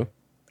want to do.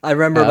 I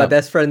remember my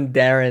best friend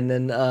Darren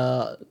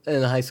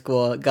in high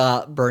school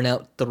got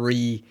Burnout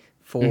 3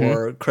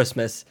 for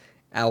Christmas.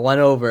 I went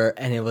over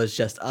and it was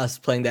just us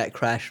playing that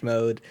crash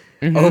mode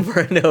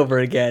over and over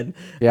again.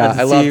 Yeah, To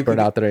I see love if we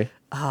Burnout 3.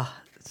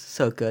 It's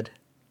so good.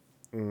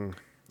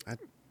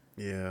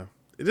 Yeah.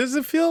 Does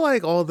it feel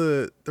like all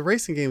the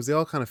racing games, they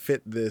all kind of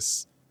fit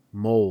this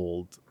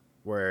mold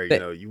where,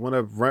 you want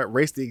to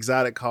race the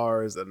exotic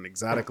cars at an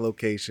exotic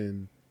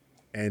location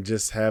and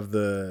just have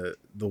the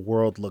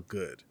world look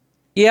good?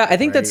 Yeah, I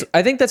think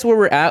that's where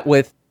we're at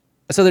with.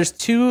 So there's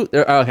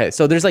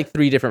so there's like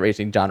 3 different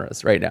racing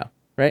genres right now,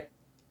 right?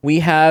 We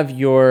have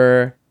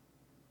your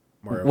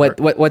Mario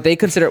Kart. what they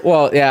consider.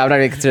 Well, yeah, I'm not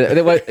gonna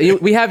consider.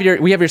 We have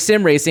your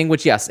sim racing,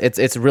 which yes,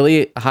 it's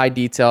really high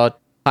detailed,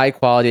 high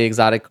quality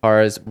exotic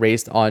cars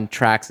raced on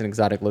tracks and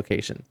exotic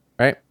locations,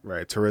 right?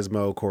 Right.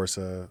 Turismo,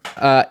 Corsa.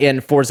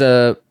 In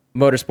Forza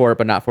Motorsport,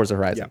 but not Forza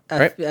Horizon,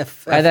 right?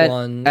 And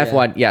then F1.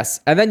 F1,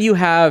 yes. And then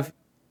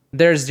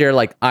there's your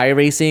like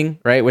iRacing,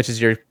 right, which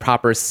is your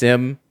proper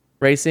sim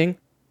racing.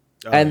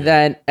 And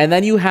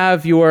then you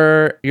have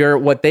your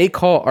what they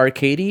call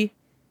arcadey,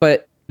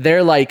 but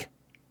they're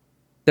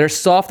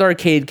soft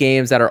arcade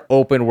games that are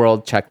open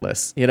world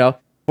checklists,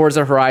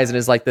 Forza Horizon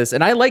is like this,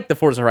 and I like the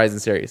Forza Horizon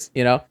series,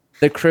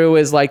 The Crew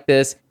is like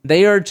this.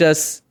 They are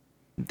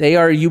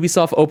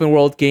Ubisoft open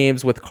world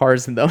games with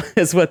cars in them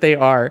is what they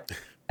are.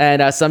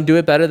 And some do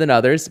it better than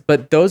others,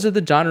 but those are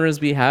the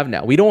genres we have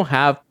now. We don't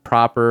have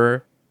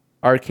proper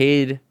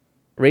arcade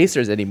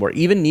racers anymore.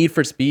 Even Need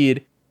for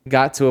Speed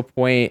got to a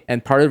point,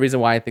 and part of the reason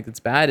why I think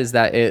it's bad is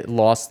that it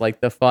lost like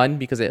the fun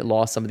because it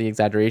lost some of the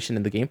exaggeration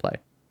in the gameplay,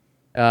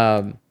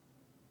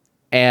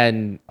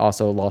 and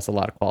also lost a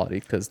lot of quality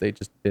because they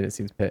just didn't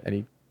seem to put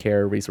any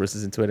care or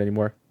resources into it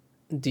anymore.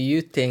 Do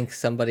you think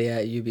somebody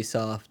at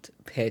Ubisoft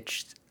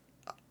pitched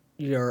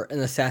you're an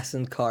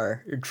assassin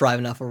car, you're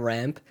driving off a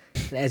ramp,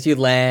 and as you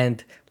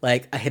land,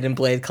 like a hidden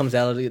blade comes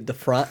out of the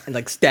front and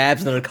like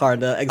stabs another car in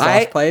the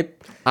exhaust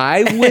pipe?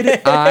 I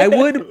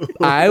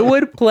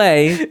would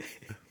play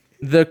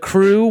the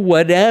Crew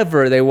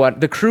whatever they want,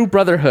 the Crew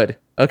Brotherhood,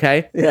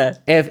 okay? Yeah.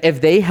 If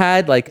they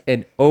had like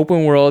an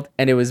open world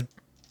and it was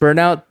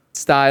Burnout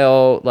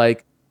style,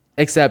 like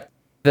except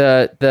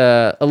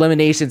the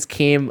eliminations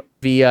came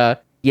via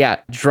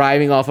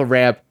driving off a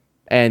ramp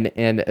and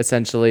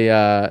essentially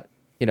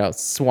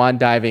swan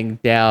diving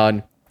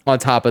down on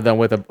top of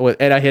them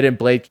and a hidden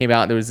blade came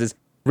out and there was this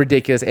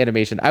ridiculous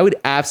animation. I would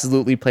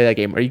absolutely play that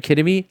game. Are you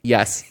kidding me?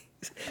 Yes.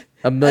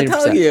 1,000,000%. I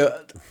tell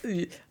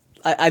you,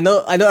 I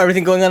know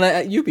everything going on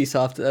at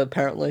Ubisoft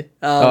apparently.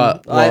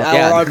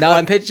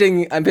 I'm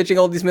pitching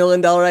all these $1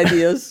 million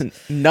ideas.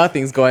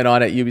 Nothing's going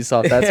on at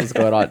Ubisoft. That's what's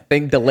going on.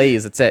 Thing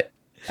delays. That's it.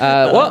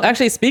 Well,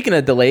 actually, speaking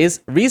of delays,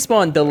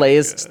 Respawn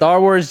delays Star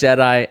Wars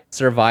Jedi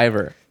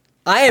Survivor.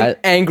 I am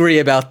angry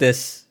about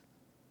this,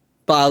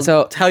 but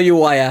I'll tell you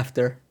why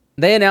after.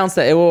 They announced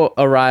that it will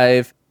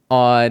arrive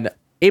on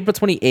April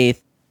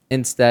 28th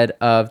instead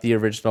of the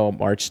original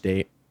March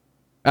date.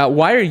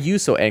 Why are you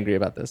so angry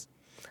about this?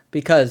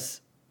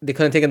 Because they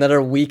couldn't take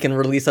another week and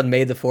release on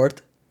May the 4th.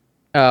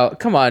 Oh,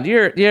 come on.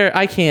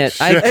 I can't.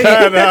 I'm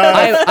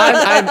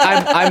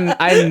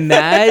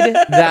mad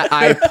that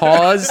I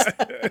paused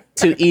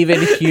to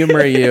even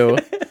humor you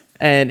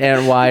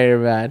and why you're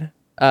mad.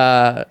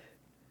 But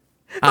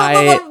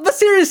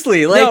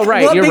seriously, like, no,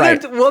 right,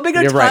 what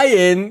bigger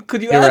tie-in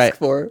could you ask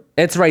for?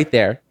 It's right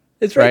there.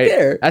 It's right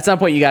there. At some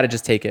point, you got to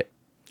just take it.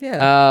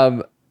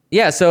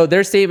 Yeah. So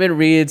their statement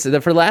reads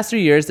that for the last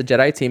 3 years, the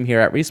Jedi team here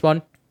at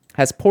Respawn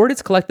has poured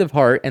its collective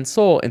heart and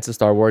soul into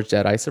Star Wars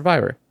Jedi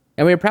Survivor.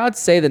 And we are proud to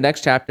say the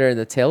next chapter in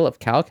the tale of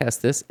Cal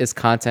Kestis is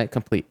content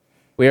complete.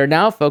 We are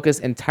now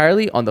focused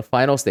entirely on the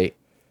final state,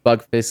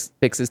 bug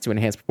fixes to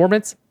enhance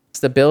performance,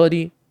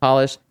 stability,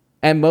 polish,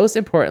 and most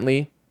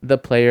importantly, the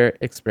player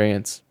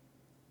experience.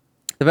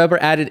 The developer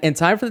added, in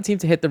time for the team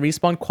to hit the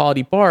Respawn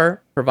quality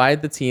bar,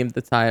 provide the team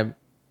the time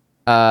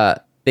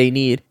they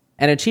need,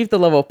 and achieve the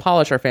level of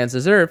polish our fans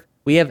deserve,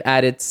 we have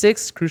added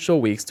 6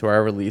 crucial weeks to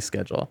our release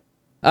schedule.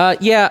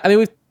 That's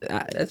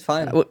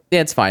fine.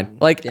 It's fine.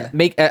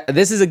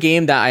 This is a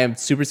game that I am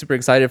super, super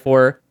excited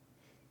for.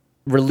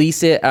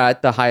 Release it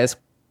at the highest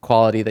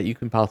quality that you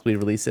can possibly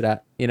release it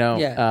at.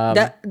 Yeah.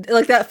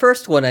 That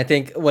first one, I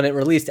think when it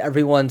released,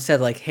 everyone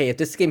said like, "Hey, if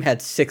this game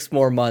had 6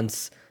 more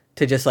months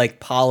to just like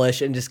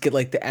polish and just get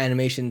like the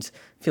animations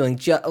feeling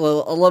a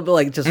little bit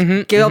like just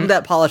give them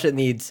that polish it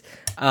needs,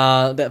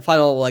 that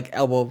final like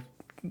elbow."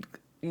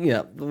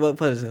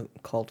 What is it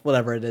called?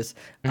 Whatever it is.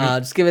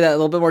 Just give it that a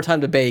little bit more time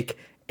to bake.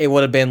 It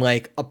would have been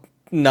like a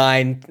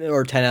 9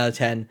 or 10 out of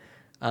 10.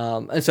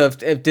 And so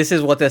if this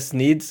is what this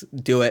needs,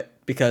 do it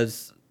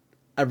because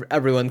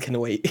everyone can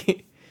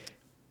wait.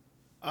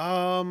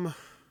 I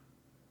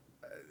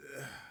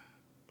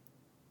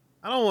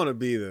don't want to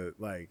be the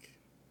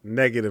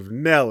negative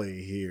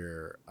Nelly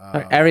here.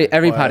 Every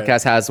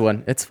podcast has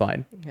one. It's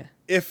fine. Yeah.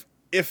 If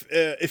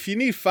you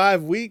need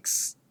 5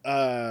 weeks,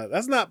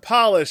 that's not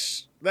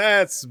polish.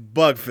 That's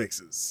bug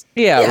fixes.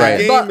 Yeah, right.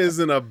 The game is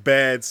in a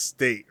bad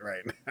state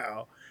right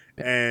now,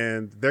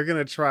 and they're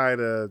gonna try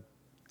to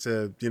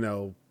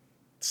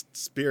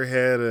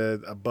spearhead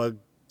a bug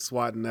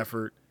swatting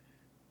effort.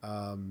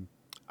 I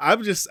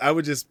would just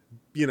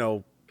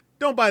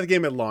don't buy the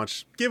game at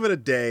launch. Give it a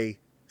day,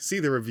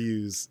 see the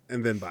reviews,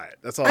 and then buy it.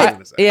 That's all I'm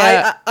gonna say.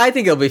 Yeah, I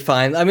think it'll be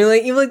fine. I mean,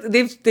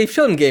 they've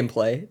shown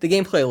gameplay. The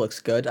gameplay looks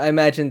good. I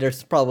imagine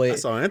there's probably I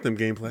saw Anthem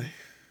gameplay.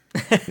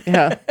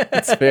 Yeah,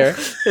 that's fair.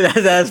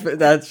 That's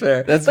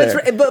fair. That's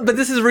fair. But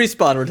this is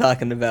Respawn we're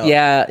talking about.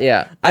 Yeah.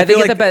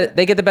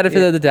 They get the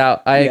benefit of the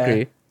doubt. I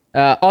agree.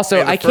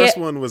 Also, the first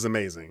one was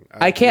amazing.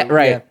 I can't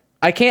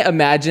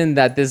imagine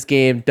that this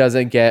game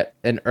doesn't get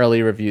an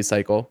early review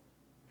cycle.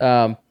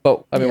 But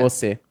I mean, we'll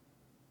see.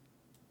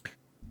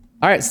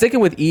 All right, sticking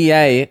with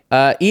EA.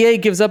 EA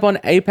gives up on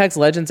Apex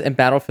Legends and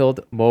Battlefield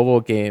mobile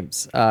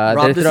games.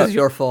 Rob, this is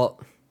your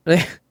fault.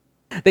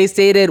 They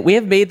stated, "We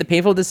have made the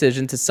painful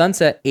decision to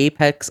sunset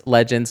Apex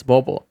Legends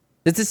Mobile.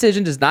 This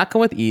decision does not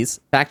come with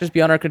ease. Factors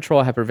beyond our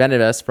control have prevented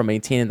us from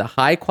maintaining the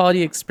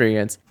high-quality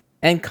experience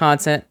and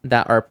content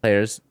that our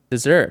players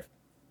deserve."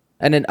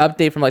 And an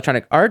update from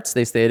Electronic Arts,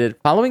 they stated,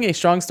 "Following a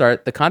strong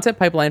start, the content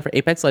pipeline for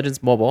Apex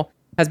Legends Mobile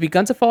has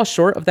begun to fall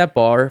short of that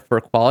bar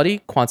for quality,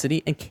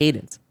 quantity, and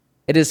cadence.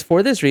 It is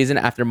for this reason,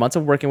 after months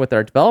of working with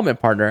our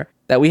development partner,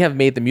 that we have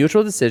made the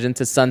mutual decision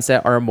to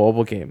sunset our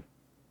mobile game.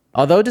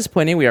 Although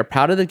disappointing, we are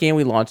proud of the game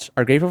we launched,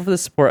 are grateful for the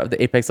support of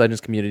the Apex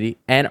Legends community,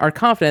 and are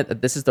confident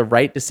that this is the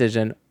right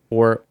decision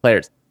for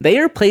players." They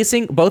are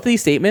placing, both of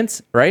these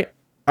statements, right,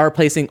 are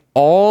placing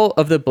all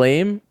of the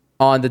blame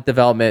on the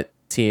development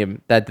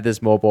team that did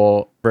this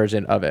mobile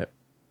version of it.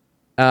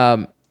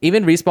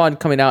 Even Respawn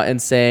coming out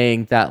and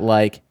saying that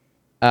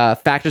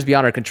factors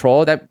beyond our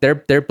control, that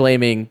they're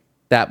blaming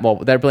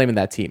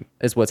that team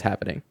is what's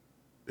happening.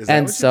 Is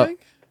that what you think?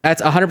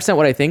 That's 100%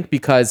 what I think,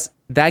 because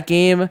that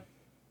game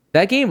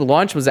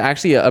launch was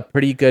actually a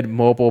pretty good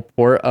mobile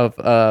port of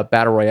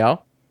Battle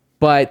Royale,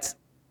 but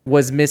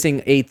was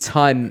missing a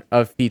ton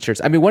of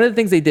features. I mean, one of the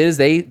things they did is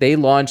they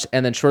launched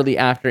and then shortly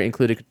after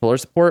included controller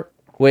support,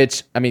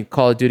 which, I mean,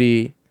 Call of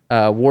Duty,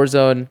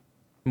 Warzone,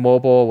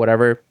 mobile,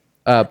 whatever.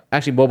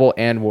 Actually, mobile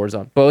and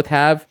Warzone both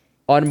have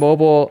on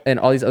mobile, and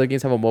all these other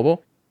games have on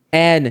mobile.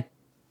 And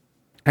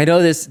I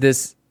know this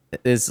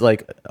is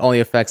only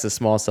affects a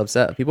small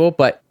subset of people,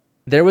 but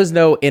there was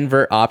no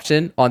invert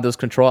option on those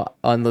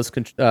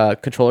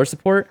controller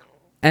support,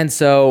 and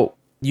so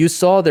you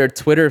saw their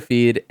Twitter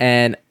feed,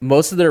 and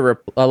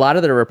a lot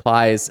of their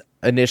replies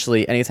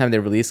initially, anytime they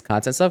released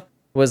content stuff,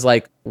 was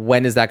like,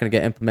 when is that going to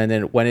get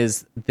implemented? When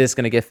is this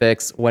going to get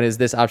fixed? When is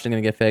this option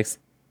going to get fixed?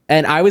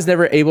 And I was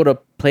never able to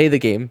play the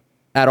game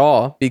at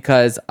all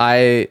because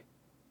I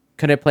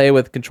couldn't play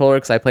with controller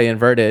because I play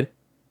inverted,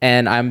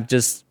 and I'm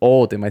just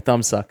old and my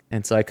thumbs suck,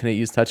 and so I couldn't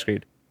use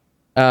touchscreen.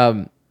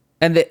 And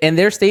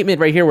their statement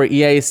right here, where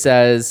EA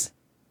says,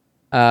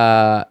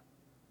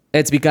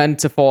 it's begun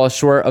to fall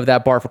short of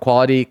that bar for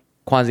quality,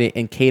 quantity,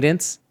 and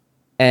cadence.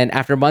 And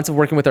after months of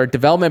working with our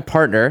development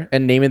partner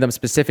and naming them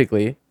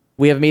specifically,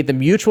 we have made the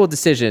mutual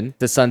decision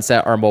to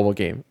sunset our mobile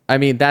game. I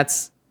mean,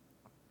 that's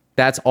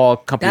all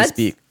companies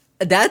speak.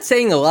 That's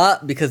saying a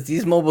lot because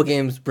these mobile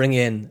games bring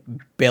in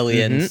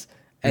billions.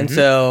 And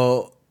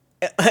so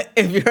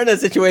if you're in a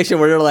situation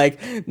where you're like,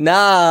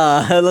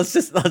 nah, let's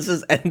just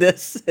end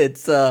this.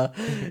 It's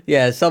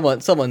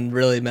someone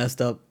really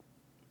messed up.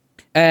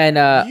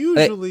 And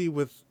usually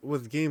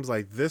with games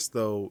like this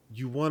though,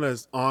 you want to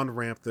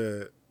on-ramp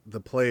the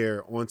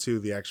player onto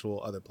the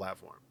actual other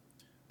platform.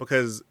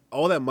 Because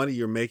all that money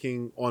you're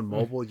making on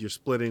mobile, you're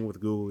splitting with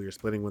Google, you're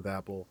splitting with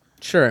Apple.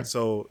 Sure. And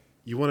so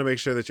you want to make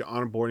sure that you're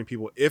onboarding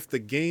people. If the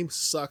game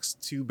sucks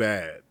too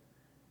bad,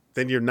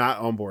 then you're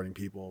not onboarding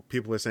people.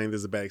 People are saying this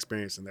is a bad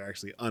experience and they're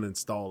actually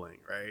uninstalling,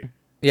 right?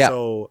 Yeah.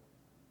 So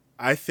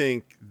I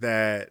think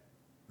that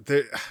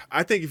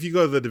if you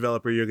go to the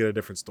developer, you'll get a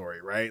different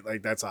story, right?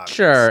 Like that's obvious.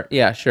 Sure.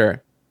 Yeah,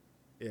 sure.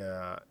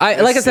 Yeah.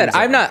 Like I said,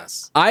 I'm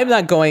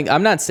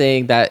not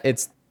saying that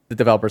it's the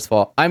developer's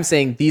fault. I'm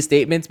saying these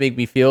statements make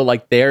me feel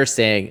like they're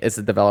saying it's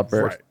the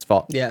developer's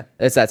fault. Yeah.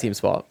 It's that team's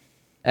fault.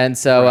 And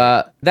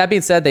so that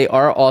being said, they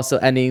are also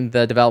ending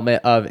the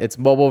development of its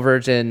mobile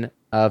version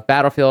of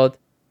Battlefield,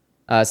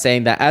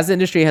 saying that as the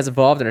industry has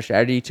evolved and our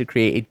strategy to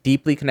create a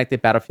deeply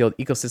connected Battlefield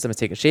ecosystem has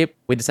taken shape,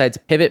 we decided to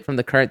pivot from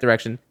the current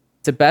direction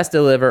to best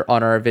deliver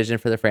on our vision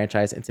for the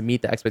franchise and to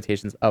meet the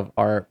expectations of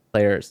our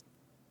players.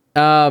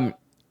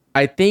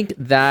 I think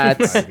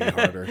that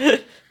harder.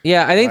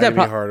 Yeah, I think that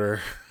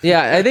harder.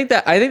 Yeah, I think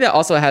that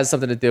also has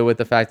something to do with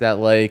the fact that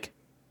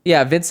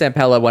Vince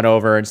Zampella went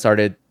over and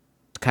started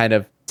kind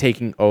of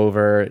taking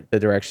over the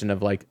direction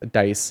of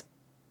DICE.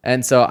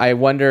 And so I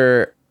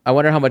wonder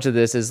how much of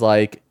this is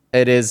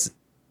it is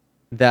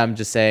them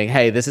just saying,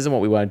 "Hey, this isn't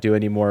what we want to do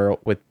anymore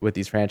with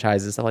these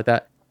franchises and stuff like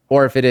that."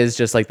 Or if it is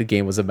just the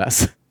game was a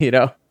mess,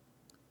 Yeah,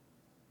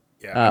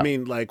 I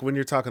mean, when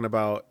you're talking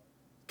about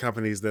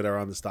companies that are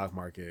on the stock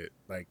market,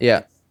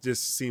 it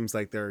just seems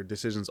like their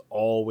decisions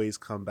always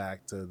come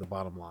back to the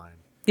bottom line.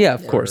 Yeah,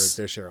 of course.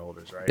 Their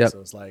shareholders, right? Yep. So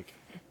it's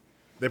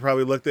they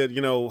probably looked at,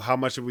 how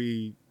much are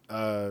we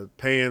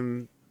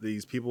paying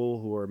these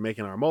people who are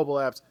making our mobile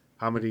apps?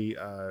 How many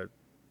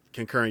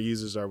concurrent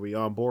users are we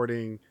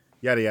onboarding?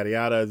 Yada, yada,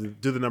 yada.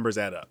 Do the numbers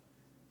add up?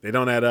 They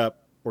don't add up.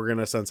 We're going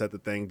to sunset the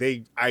thing.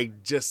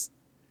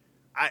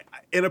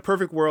 In a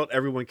perfect world,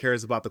 everyone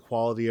cares about the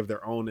quality of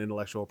their own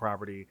intellectual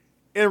property.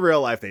 In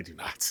real life, they do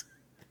not.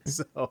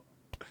 So,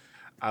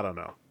 I don't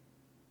know.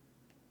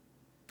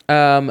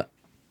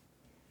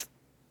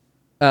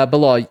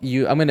 Bilal,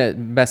 I'm going to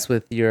mess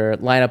with your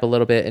lineup a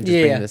little bit and just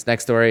bring in this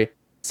next story.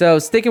 So,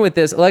 sticking with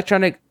this,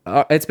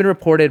 it's been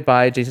reported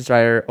by Jason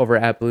Schreier over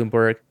at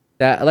Bloomberg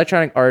that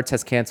Electronic Arts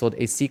has canceled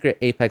a secret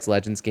Apex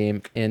Legends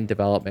game in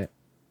development.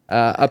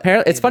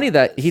 Apparently, it's funny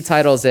that he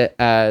titles it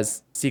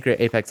as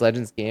Secret Apex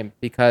Legends game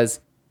because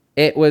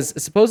it was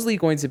supposedly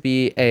going to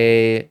be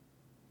a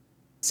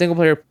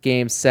single-player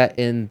game set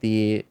in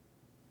the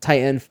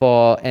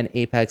Titanfall and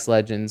Apex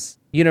Legends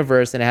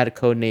universe, and it had a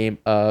code name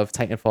of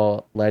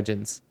Titanfall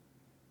Legends.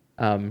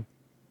 But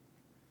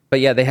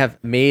yeah, they have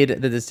made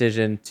the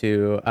decision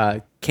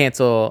to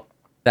cancel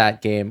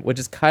that game, which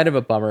is kind of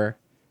a bummer.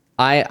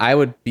 I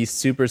would be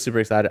super, super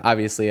excited.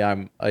 Obviously,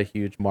 I'm a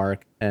huge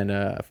mark and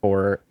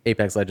for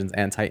Apex Legends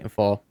and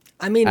Titanfall.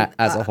 I mean,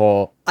 as a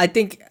whole, I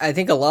think a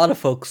lot of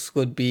folks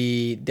would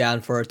be down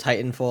for a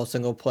Titanfall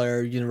single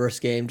player universe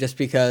game just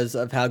because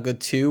of how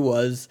good 2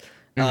 was.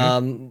 In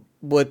terms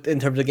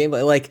of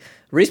gameplay,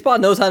 Respawn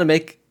knows how to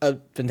make a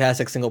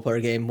fantastic single player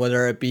game,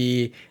 whether it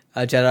be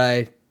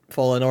Jedi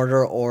Fallen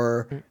Order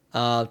or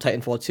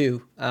Titanfall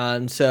 2,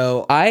 and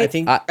so I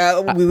think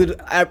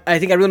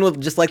everyone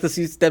would just like to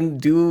see them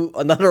do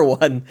another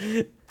one.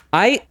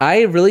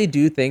 I really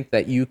do think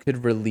that you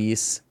could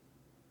release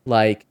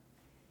you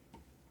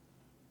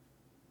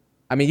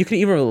could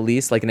even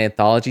release an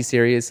anthology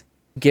series,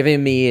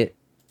 giving me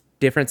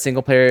different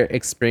single player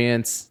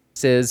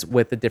experiences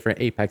with the different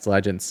Apex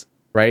Legends,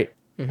 right?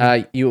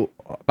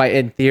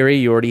 In theory,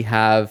 you already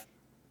have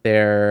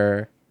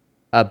their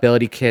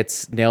ability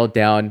kits nailed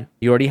down.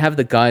 You already have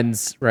the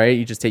guns, right?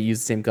 You just use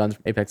the same guns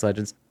from Apex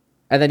Legends.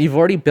 And then you've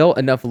already built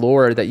enough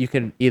lore that you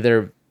can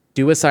either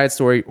do a side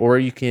story or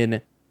you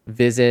can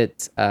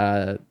visit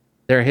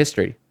their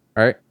history,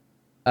 right?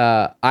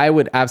 I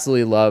would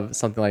absolutely love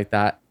something like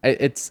that.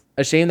 It's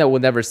a shame that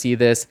we'll never see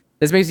this.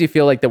 This makes me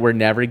feel like that we're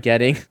never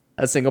getting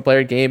a single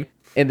player game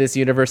in this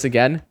universe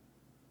again.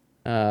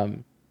 But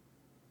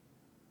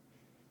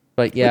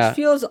yeah. Which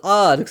feels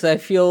odd because I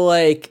feel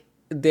like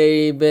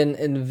they've been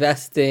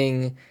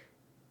investing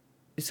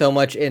so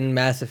much in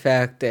Mass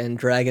Effect and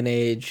Dragon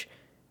Age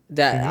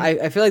that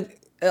I feel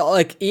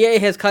like EA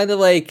has kind of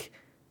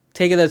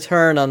taken a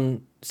turn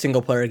on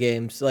single player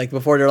games.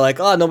 Before they're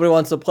oh, nobody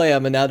wants to play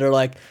them, and now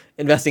they're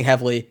investing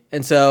heavily.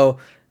 And so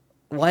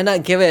why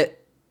not give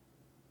it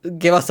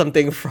give us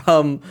something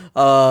from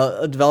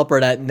a developer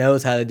that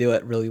knows how to do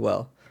it really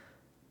well.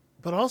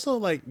 But also,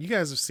 like, you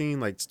guys have seen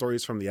like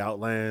stories from the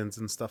Outlands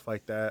and stuff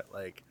like that.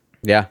 Like,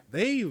 Yeah.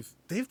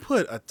 they've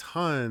put a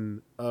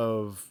ton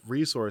of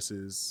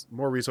resources,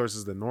 more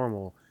resources than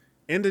normal,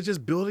 into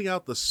just building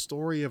out the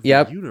story of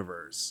the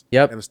universe.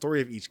 Yep. And the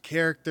story of each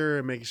character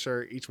and making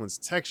sure each one's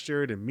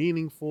textured and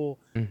meaningful.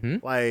 Mm-hmm.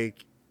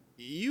 Like,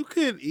 you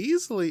could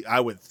easily, I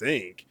would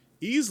think,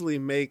 easily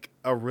make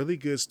a really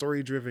good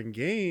story-driven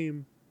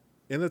game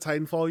in the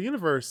Titanfall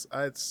universe.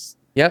 It's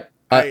Yep.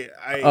 I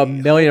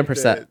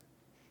 1,000,000%.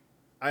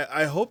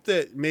 I hope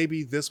that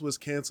maybe this was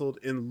canceled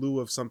in lieu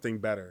of something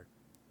better.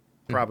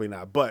 Probably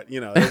not, but it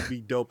would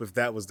be dope if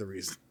that was the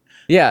reason.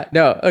 Yeah,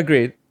 no,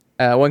 agreed.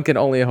 One can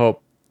only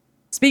hope.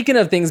 Speaking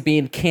of things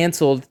being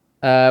canceled,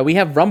 we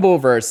have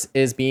Rumbleverse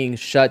is being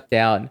shut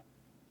down.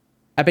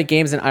 Epic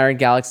Games and Iron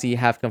Galaxy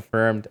have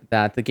confirmed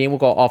that the game will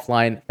go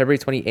offline February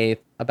 28th,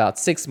 about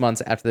 6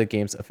 months after the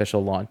game's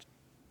official launch.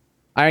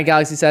 Iron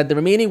Galaxy said, the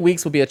remaining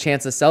weeks will be a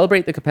chance to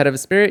celebrate the competitive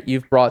spirit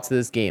you've brought to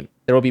this game.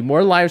 There will be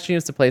more live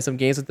streams to play some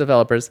games with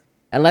developers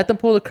and let them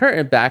pull the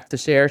curtain back to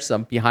share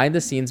some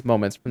behind-the-scenes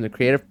moments from the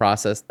creative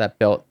process that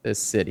built this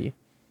city.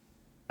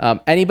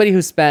 Anybody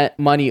who spent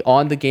money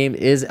on the game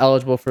is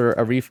eligible for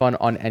a refund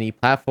on any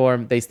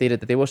platform. They stated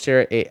that they will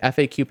share a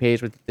FAQ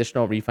page with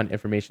additional refund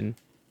information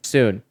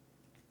soon.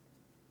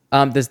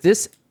 Does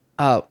this...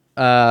 all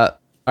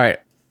right.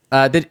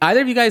 Did either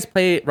of you guys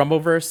play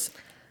Rumbleverse?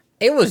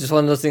 It was just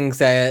one of those things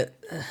that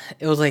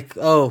it was like,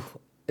 oh,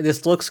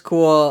 this looks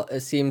cool. It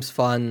seems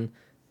fun,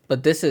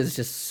 but this is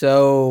just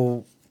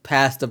so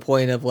past the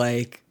point of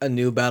like a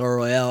new battle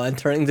royale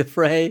entering the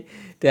fray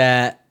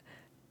that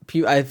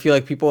I feel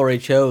like people already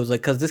chose, like,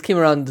 because this came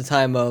around the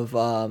time of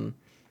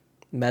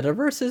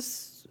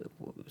metaverses.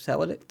 Is that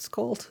what it's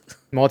called?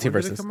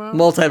 Multiverses.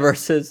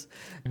 Multiverses.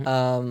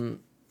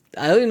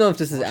 I don't even know if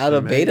this is out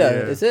of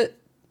beta. Is it?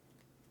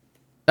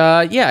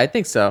 Yeah, I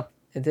think so.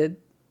 It did.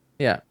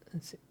 Yeah.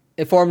 Let's see.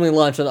 It formally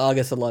launched on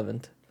August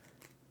 11th.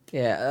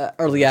 Yeah,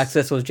 early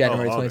access was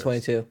January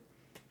 2022.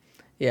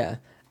 Yeah.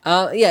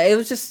 Yeah, it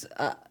was just...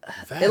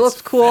 it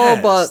looked cool,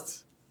 fast. but...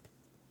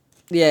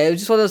 Yeah, it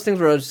was just one of those things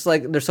where it was just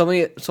like, there's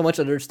so much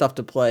other stuff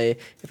to play.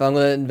 If I'm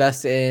going to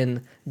invest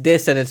in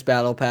this and its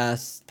battle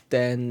pass,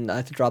 then I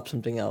have to drop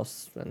something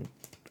else, and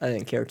I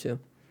didn't care to.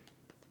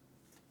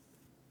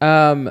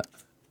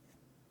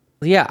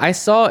 Yeah, I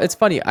saw... It's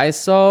funny.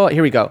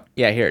 Here we go.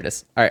 Yeah, here it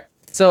is. All right.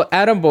 So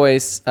Adam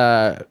Boyce...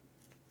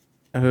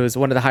 who's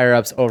one of the higher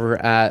ups over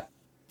at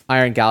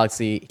Iron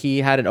Galaxy, he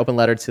had an open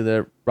letter to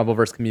the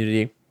Rumbleverse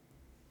community.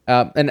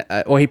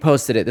 He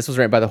posted it. This was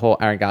written by the whole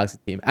Iron Galaxy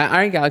team. At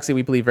Iron Galaxy,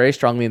 we believe very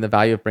strongly in the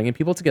value of bringing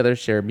people together to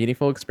share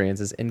meaningful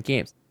experiences in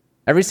games.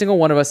 Every single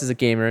one of us is a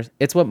gamer.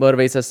 It's what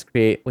motivates us to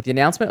create. With the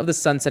announcement of the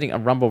sunsetting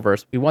of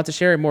Rumbleverse, we want to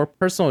share a more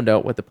personal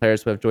note with the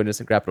players who have joined us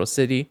in Capital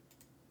City.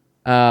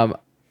 All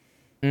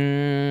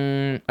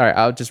right,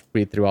 I'll just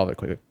read through all of it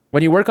quickly.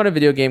 When you work on a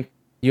video game,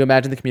 you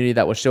imagine the community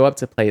that will show up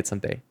to play it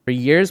someday. For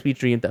years, we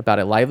dreamed about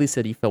a lively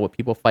city filled with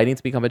people fighting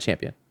to become a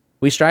champion.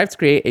 We strive to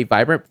create a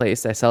vibrant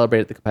place that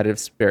celebrated the competitive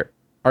spirit.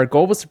 Our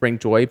goal was to bring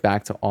joy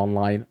back to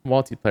online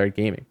multiplayer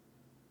gaming.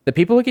 The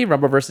people who gave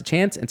Rumbleverse a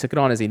chance and took it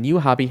on as a new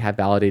hobby have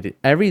validated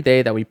every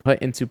day that we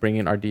put into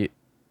bringing our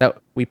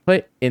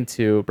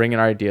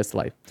ideas to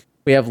life.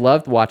 We have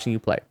loved watching you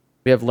play.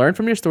 We have learned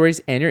from your stories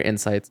and your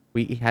insights.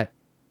 We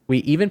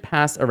even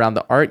passed around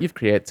the art you've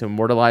created to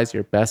immortalize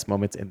your best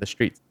moments in the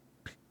streets.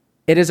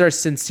 It is our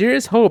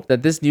sincerest hope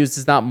that this news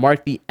does not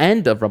mark the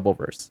end of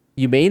Rumbleverse.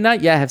 You may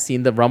not yet have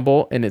seen the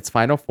Rumble in its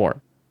final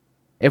form.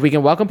 If we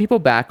can welcome people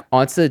back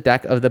onto the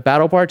deck of the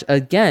Battle Barge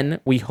again,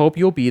 we hope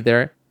you'll be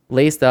there,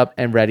 laced up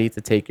and ready to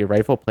take your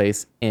rightful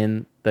place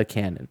in the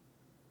canon.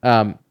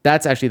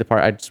 That's actually the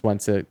part I just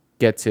want to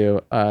get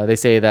to. They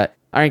say that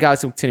Iron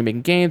Galaxy will continue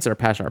making games that are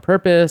passionate or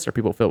purpose, or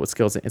people filled with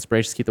skills and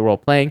inspiration to keep the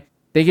world playing.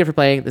 Thank you for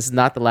playing. This is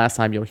not the last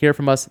time you'll hear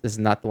from us. This is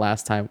not the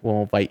last time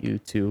we'll invite you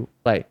to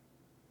play.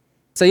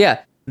 So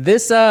yeah,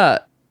 this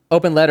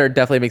open letter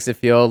definitely makes it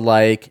feel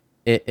like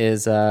it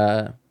is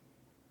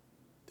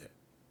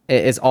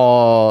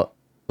all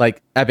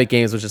like Epic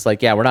Games was just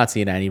like, yeah, we're not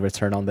seeing any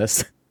return on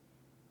this.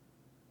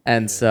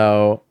 And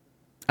so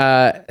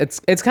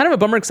it's kind of a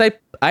bummer because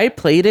I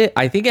played it.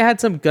 I think it had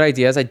some good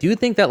ideas. I do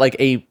think that like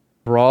a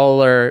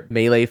brawler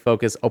melee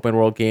focused open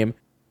world game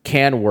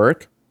can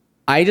work.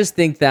 I just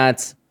think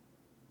that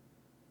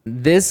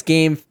this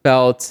game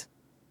felt...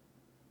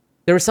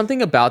 There was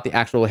something about the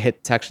actual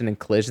hit detection and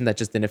collision that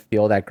just didn't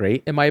feel that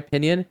great, in my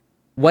opinion.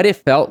 What it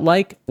felt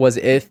like was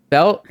those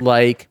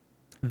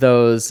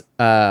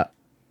N64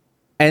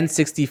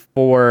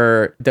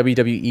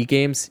 WWE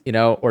games,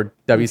 or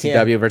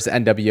WCW versus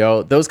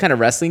NWO, those kind of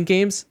wrestling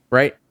games,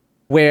 right?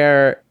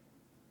 Where,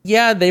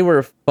 yeah, they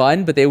were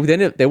fun, but they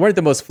weren't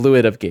the most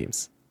fluid of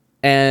games.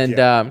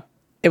 And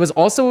it was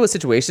also a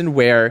situation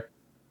where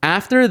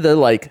after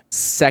the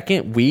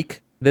second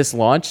week this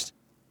launched,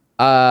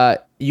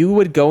 you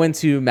would go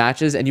into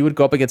matches and you would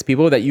go up against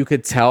people that you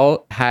could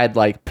tell had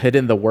put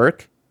in the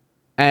work,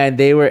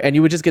 and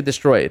you would just get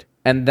destroyed,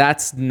 and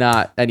that's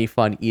not any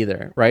fun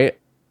either, right?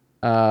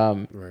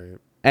 Right.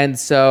 And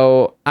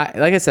so,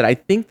 like I said, I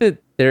think that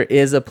there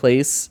is a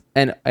place,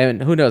 and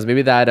who knows,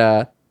 maybe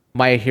that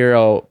My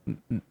Hero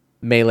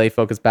melee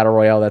focused battle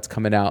royale that's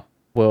coming out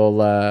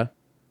will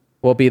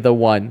be the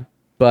one.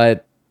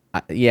 But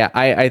yeah,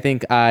 I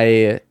think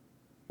I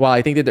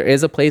think that there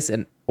is a place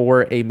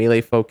for a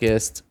melee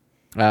focused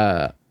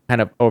kind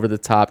of over the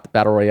top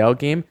battle royale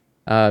game.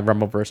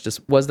 Rumbleverse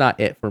just was not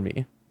it for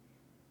me.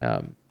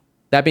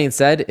 That being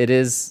said,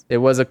 it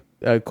was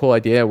a cool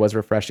idea. It was a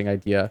refreshing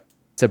idea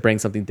to bring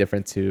something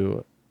different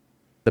to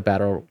the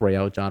battle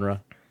royale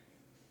genre.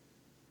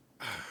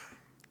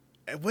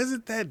 It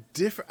wasn't that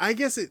different. I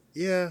guess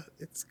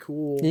it's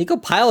cool. You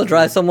could pile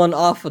drive someone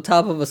off the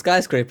top of a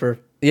skyscraper.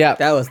 Yeah,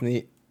 that was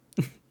neat.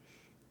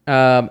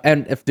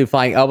 And if do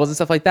flying elbows and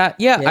stuff like that.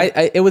 Yeah,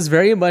 I it was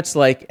very much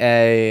like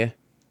a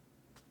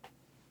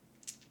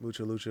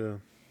Lucha.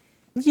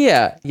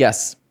 Yeah.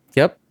 Yes.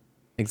 Yep.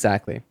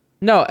 Exactly.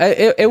 No,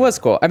 it was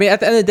cool. I mean, at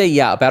the end of the day,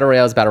 yeah, battle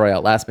royale is battle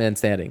royale, last man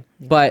standing.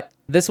 But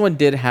this one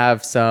did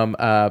have some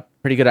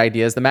pretty good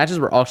ideas. The matches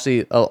were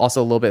actually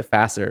also a little bit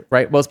faster,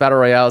 right? Most battle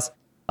royales,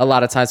 a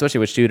lot of times, especially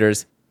with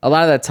shooters, a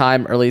lot of that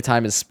time, early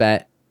time, is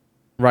spent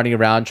running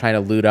around trying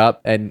to loot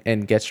up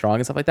and get strong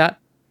and stuff like that.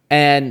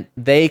 And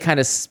they kind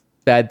of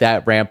sped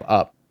that ramp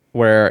up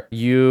where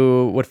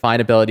you would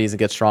find abilities and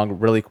get strong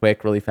really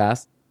quick, really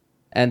fast.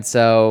 And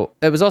so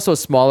it was also a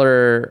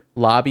smaller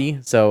lobby,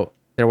 so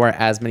there weren't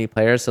as many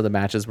players, so the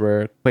matches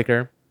were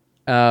quicker.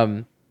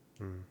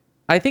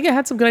 I think it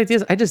had some good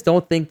ideas. I just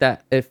don't think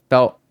that it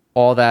felt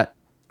all that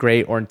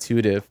great or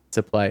intuitive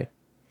to play.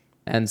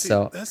 And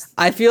so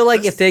I feel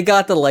like if they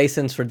got the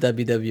license for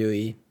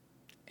WWE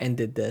and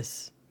did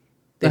this,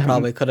 they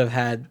probably could have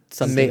had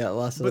something that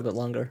lasted a little bit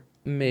longer.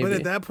 Maybe. But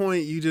at that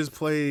point, you just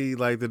play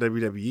like the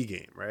WWE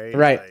game, right?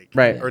 Right,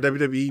 right. Or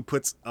WWE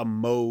puts a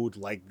mode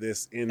like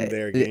this in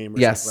their game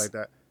or something like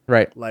that.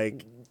 Right.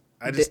 Like,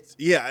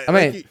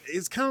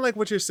 it's kind of like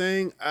what you're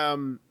saying.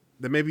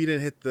 That maybe you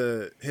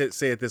didn't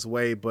say it this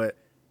way, but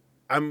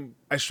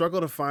I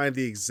struggle to find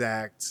the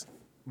exact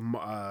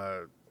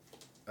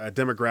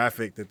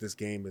demographic that this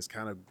game is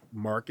kind of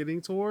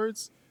marketing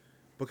towards,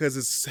 because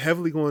it's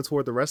heavily going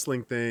toward the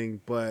wrestling thing,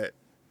 but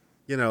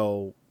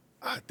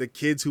the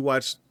kids who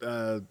watch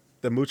the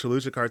Mucha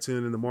Lucha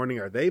cartoon in the morning,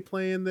 are they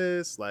playing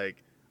this?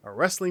 Like, are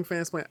wrestling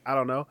fans playing? I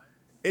don't know.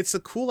 It's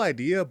a cool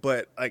idea,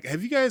 but like,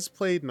 have you guys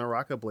played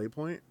Naraka Blade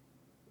Point?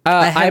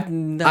 I have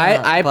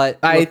not.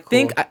 I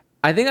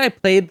think I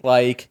played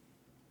like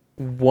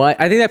one.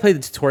 I think I played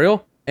the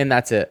tutorial, and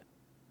that's it.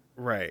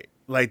 Right.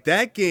 Like,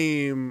 that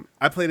game,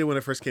 I played it when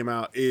it first came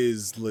out,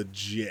 is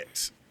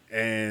legit.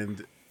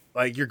 And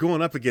like, you're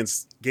going up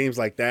against games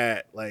like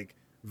that, like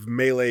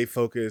melee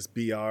focused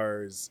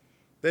BRs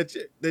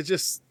they're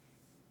just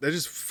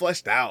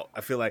fleshed out.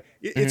 I feel like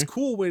it's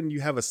cool when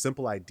you have a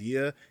simple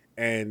idea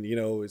and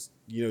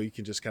you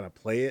can just kind of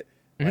play it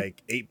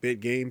like 8-bit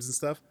games and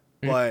stuff.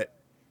 But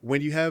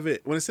when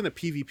it's in a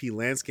PvP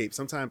landscape,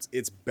 sometimes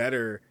it's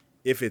better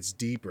if it's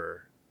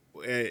deeper.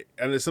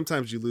 And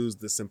sometimes you lose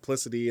the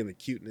simplicity and the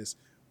cuteness,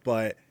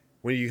 but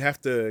when you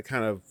have to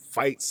kind of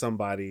fight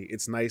somebody,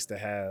 it's nice to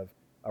have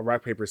a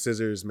rock paper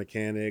scissors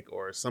mechanic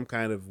or some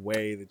kind of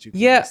way that you can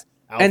just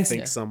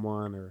outthink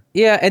someone.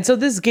 And so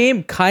this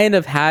game kind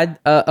of had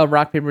a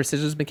rock paper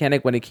scissors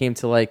mechanic when it came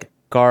to like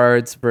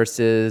guards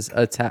versus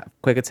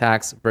quick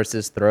attacks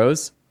versus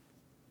throws,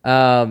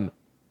 and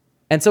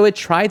so it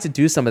tried to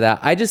do some of that.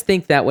 I just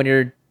think that when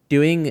you're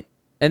doing,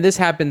 and this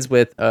happens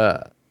with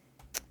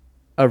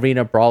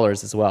arena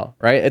brawlers as well,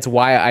 right? It's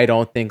why I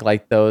don't think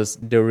like those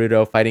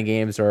Naruto fighting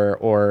games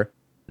or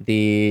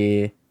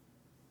the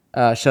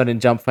Shonen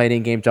Jump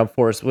fighting game Jump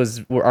Force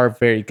are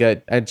very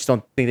good. I just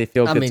don't think they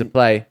feel good to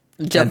play.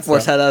 Jump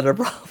Force had other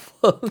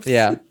problems.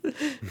 Yeah.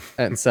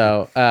 And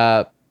so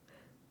but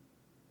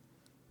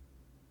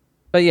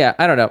yeah,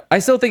 I don't know. I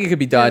still think it could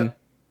be done,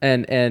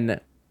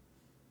 and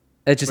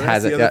it just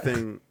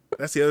hasn't.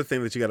 That's the other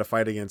thing that you got to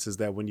fight against, is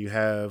that when you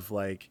have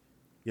like,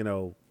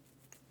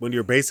 when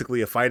you're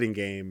basically a fighting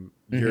game,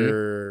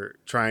 you're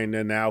trying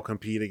to now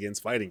compete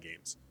against fighting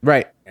games.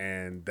 Right.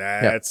 And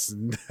that's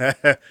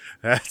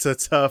that's a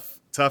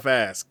tough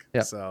ask.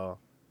 Yep. So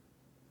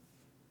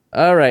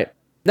all right.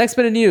 Next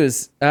bit of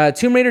news.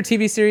 Tomb Raider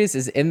TV series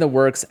is in the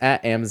works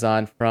at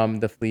Amazon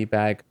from the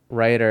Fleabag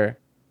writer.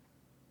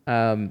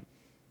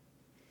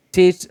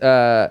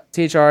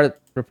 THR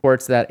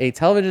reports that a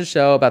television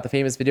show about the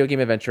famous video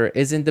game adventurer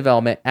is in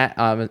development at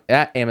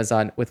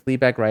Amazon, with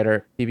Fleabag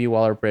writer Phoebe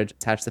Waller-Bridge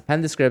attached to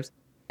pen the scripts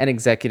and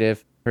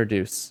executive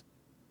produce.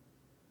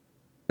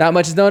 Not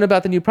much is known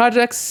about the new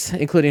projects,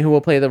 including who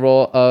will play the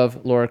role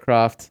of Lara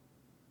Croft.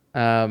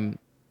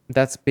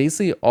 That's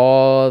basically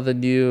all the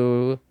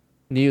new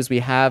news we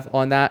have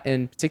on that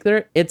in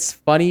particular. It's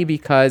funny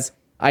because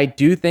I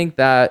do think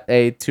that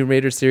a Tomb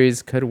Raider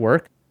series could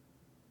work.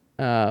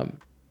 And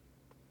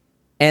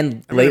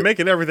they're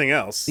making everything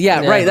else.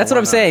 Yeah, right. That's what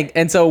I'm saying.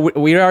 And so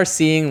we are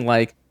seeing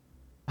like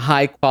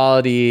high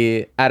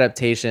quality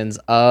adaptations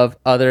of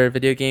other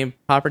video game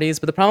properties,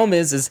 but the problem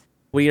is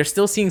we are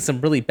still seeing some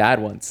really bad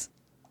ones.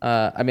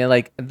 I mean,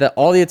 like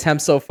all the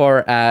attempts so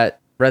far at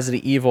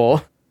Resident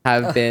Evil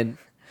have been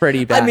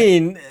pretty bad. I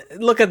mean,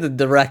 look at the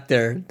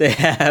director they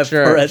have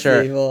Sure, for Resident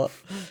sure. Evil.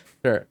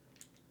 Sure.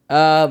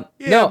 Yeah,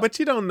 No, but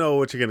you don't know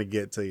what you're gonna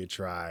get till you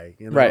try,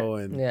 you know. Right.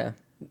 And Yeah.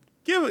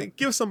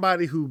 give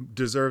somebody who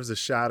deserves a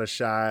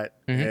shot,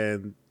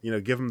 and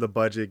give him the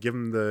budget, give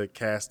him the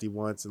cast he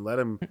wants, and let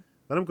him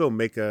go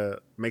make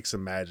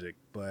some magic.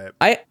 But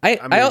I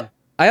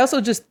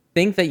also just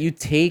think that you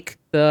take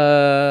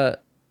the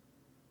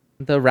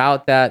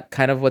route that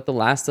kind of what The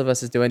Last of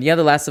Us is doing. Yeah,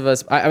 The Last of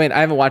Us. I mean,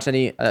 I haven't watched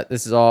any.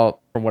 This is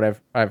all from what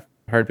I've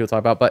heard people talk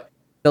about, but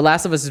The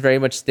Last of Us is very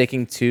much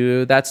sticking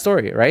to that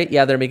story, right?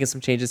 Yeah, they're making some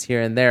changes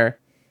here and there,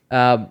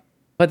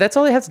 but that's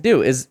all they have to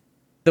do. Is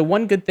the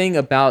one good thing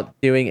about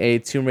doing a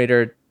Tomb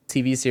Raider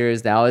TV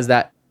series now is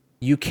that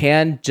you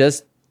can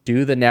just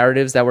do the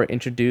narratives that were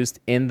introduced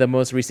in the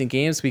most recent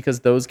games, because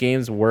those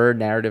games were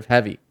narrative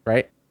heavy,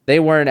 right? They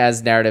weren't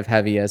as narrative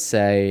heavy as,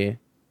 say,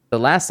 The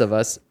Last of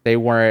Us. They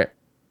weren't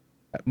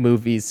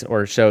movies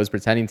or shows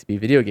pretending to be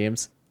video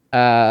games,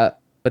 but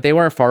they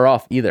weren't far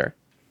off either.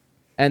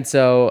 And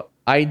so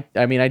I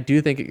mean, I do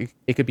think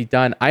it could be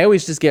done. I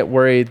always just get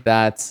worried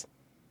that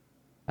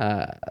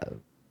that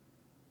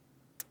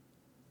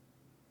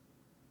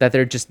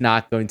they're just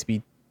not going to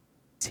be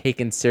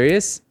taken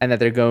serious, and that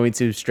they're going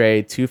to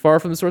stray too far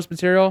from the source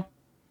material,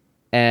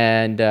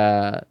 and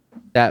that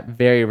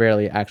very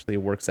rarely actually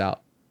works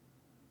out.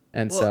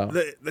 And so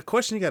the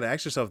question you got to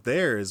ask yourself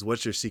there is,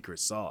 what's your secret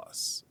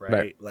sauce,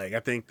 right? Like, I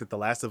think that The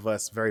Last of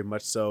Us very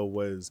much so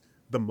was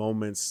the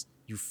moments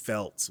you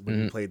felt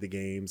when you played the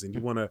games, and you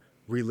want to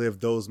relive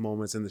those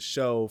moments in the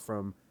show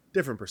from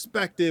different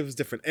perspectives,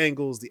 different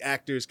angles. The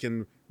actors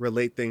can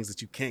relate things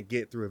that you can't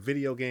get through a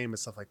video game and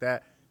stuff like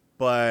that.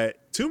 But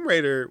Tomb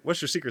Raider,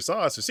 what's your secret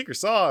sauce? Your secret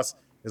sauce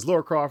is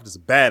Lara Croft is a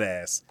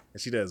badass,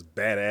 and she does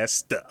badass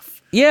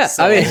stuff. Yeah,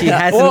 So, I mean, she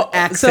has an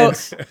accent.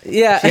 So,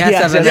 yeah, She has to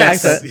have an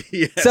accent.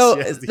 Yes, So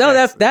she has the no,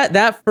 accent.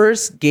 that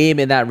first game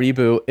in that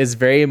reboot is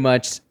very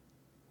much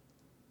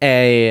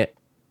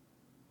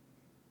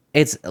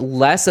it's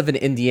less of an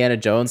Indiana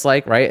Jones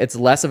like, right? It's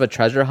less of a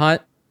treasure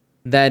hunt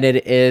than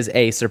it is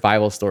a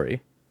survival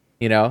story,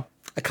 you know?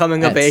 A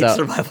coming of age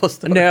survival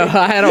story. No,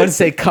 I don't want to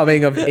say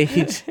coming of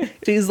age.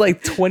 She's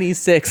like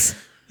 26.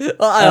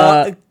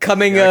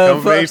 Coming Come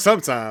of of age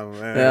sometime,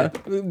 man.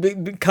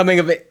 Yeah. coming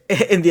of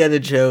Indiana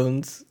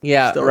Jones.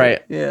 Yeah, story.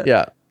 right. Yeah.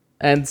 Yeah.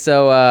 And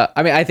so,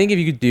 I mean, I think if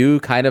you could do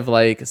kind of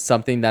like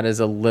something that is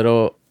a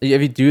little,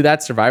 if you do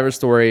that survivor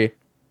story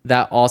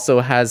that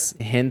also has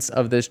hints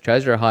of this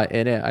treasure hunt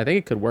in it, I think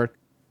it could work.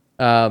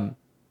 But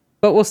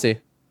we'll see.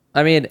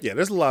 I mean, Yeah,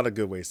 there's a lot of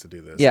good ways to do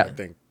this. Yeah. I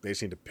think they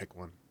just need to pick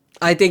one.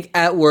 I think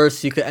at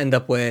worst you could end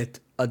up with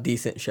a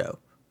decent show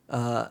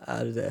out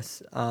of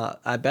this.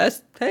 At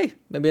best, hey,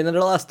 maybe another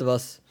Last of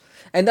Us.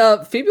 And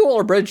Phoebe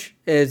Waller-Bridge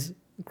is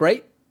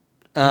great.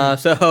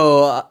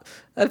 So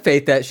I have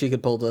faith that she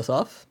could pull this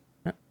off.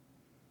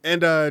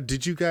 And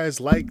did you guys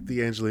like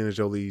the Angelina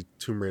Jolie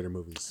Tomb Raider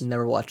movies?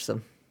 Never watched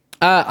them.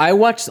 I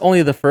watched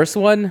only the first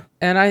one,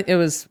 and it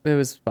was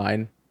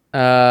fine.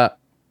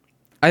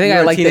 I think You're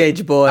I a liked teenage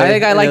it. boy, I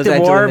think I and it liked was it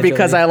more Angelina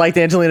because Jolie. I liked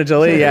Angelina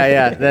Jolie.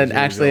 Yeah. Then Angelina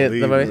actually, Jolie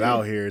the was movie.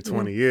 out here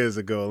 20 years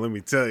ago. Let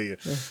me tell you.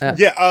 Yeah.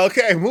 Yeah.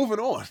 Okay. Moving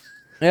on.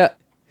 Yeah.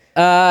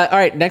 All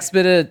right. Next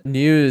bit of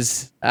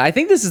news. I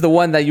think this is the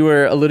one that you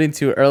were alluding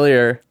to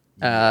earlier.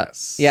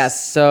 Yes.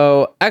 Yes.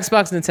 So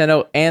Xbox,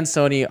 Nintendo, and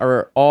Sony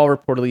are all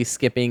reportedly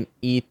skipping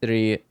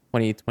E3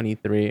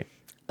 2023.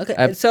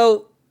 Okay,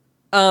 so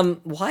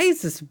why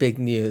is this big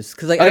news?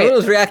 Because everyone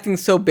was reacting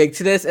so big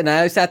to this, and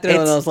I sat there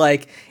and I was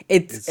like,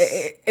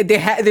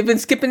 they've been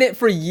skipping it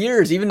for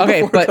years, even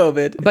before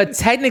COVID. But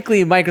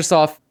technically,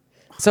 Microsoft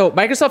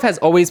has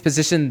always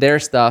positioned their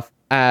stuff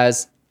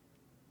as,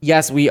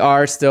 yes, we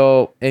are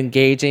still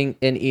engaging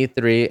in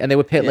E3, and they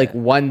would put like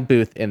one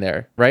booth in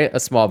there, right? A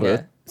small booth.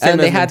 Yeah. Same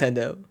And as they had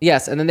Nintendo.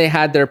 Yes, and then they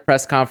had their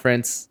press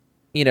conference,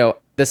 the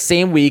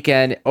same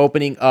weekend,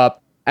 opening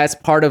up as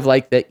part of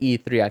like the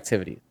E3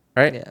 activity,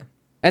 right? Yeah.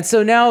 And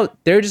so now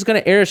they're just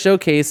going to air a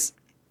showcase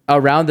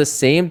around the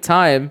same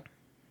time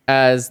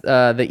as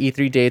the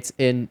E3 dates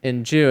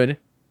in June,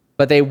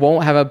 but they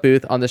won't have a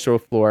booth on the show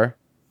floor.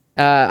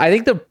 I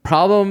think the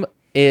problem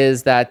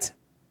is that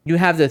you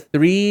have the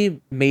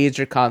three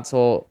major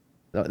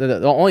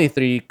the only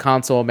three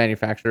console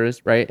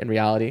manufacturers, right, in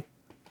reality.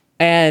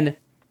 And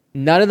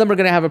none of them are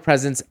going to have a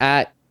presence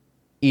at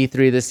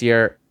E3 this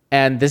year.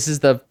 And this is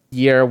the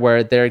year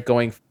where they're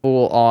going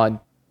full on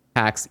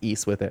PAX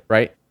East with it,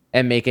 right?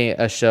 And making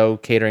a show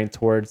catering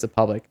towards the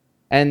public.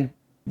 And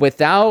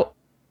without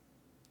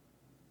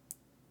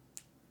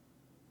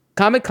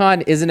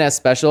Comic-Con isn't as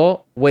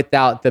special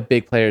without the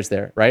big players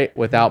there, right?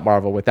 Without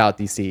Marvel, without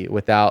DC,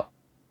 without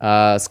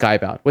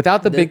Skybound.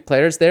 Without the big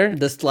players there.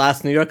 This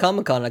last New York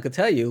Comic Con, I could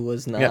tell you,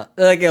 was not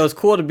like, it was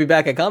cool to be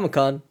back at Comic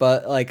Con,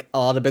 but like a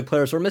lot of big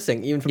players were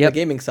missing, even from the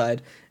gaming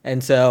side,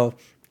 and so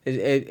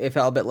it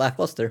felt a bit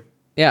lackluster.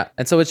 Yeah,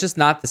 and so it's just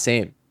not the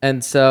same.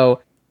 And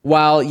so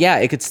while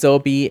it could still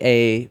be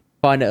a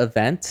fun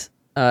event,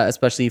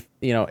 especially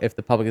if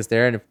the public is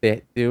there and if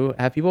they do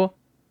have people,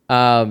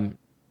 um,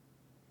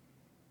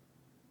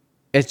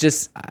 it's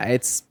just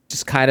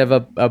kind of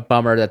a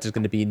bummer that there's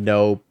going to be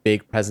no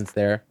big presence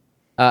there.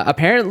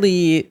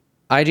 Apparently,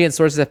 IGN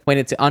sources have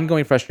pointed to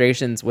ongoing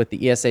frustrations with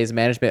the ESA's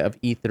management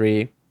of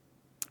E3,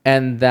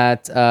 and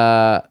that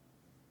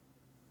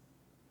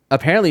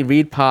apparently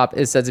ReedPop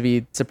is said to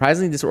be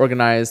surprisingly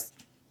disorganized,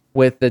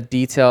 with the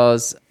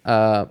details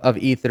of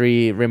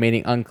E3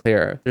 remaining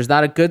unclear. There's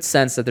not a good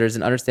sense that there's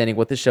an understanding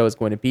what the show is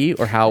going to be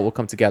or how it will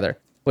come together,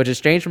 which is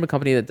strange from a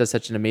company that does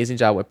such an amazing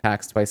job with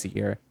PAX twice a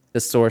year,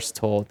 the source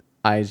told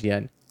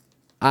IGN.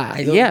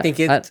 I don't think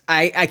it's.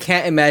 I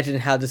can't imagine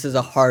how this is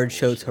a hard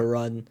show to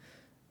run.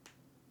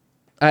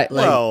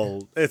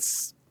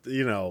 It's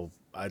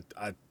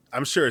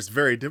I'm sure it's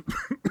very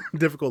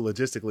difficult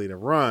logistically to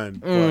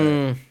run,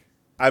 but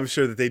I'm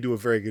sure that they do a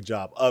very good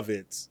job of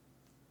it.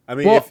 I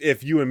mean,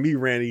 if you and me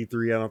ran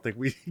E3, I don't think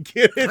we can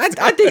get it.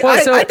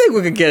 I think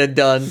we can get it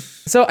done.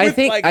 So I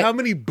think how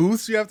many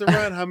booths you have to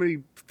run, how many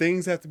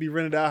things have to be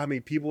rented out, how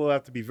many people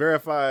have to be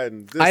verified,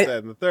 and that,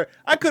 and the third.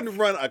 I couldn't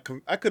run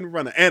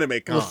an anime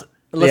con.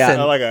 Listen,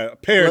 like a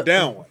pared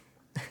down one.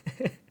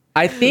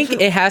 I think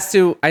it has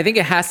to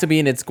be,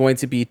 and it's going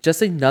to be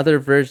just another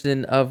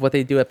version of what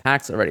they do at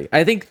PAX already.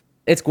 I think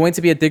it's going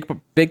to be a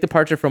big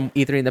departure from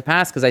E3 in the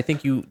past, because I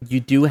think you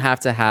do have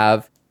to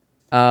have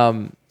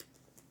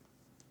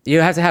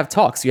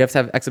talks. You have to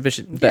have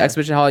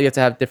exhibition hall. You have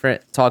to have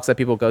different talks that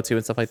people go to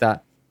and stuff like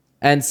that.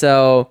 And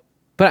so,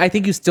 but I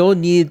think you still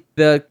need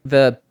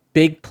the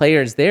big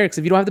players there, because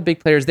if you don't have the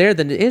big players there,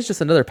 then it is just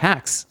another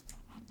PAX.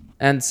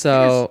 And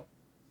so,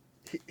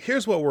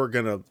 here's what we're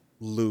gonna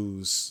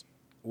lose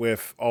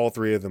with all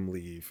three of them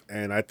leave.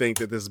 And I think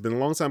that this has been a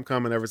long time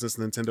coming, ever since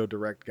Nintendo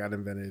Direct got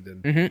invented,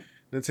 and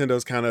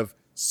Nintendo's kind of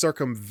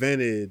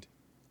circumvented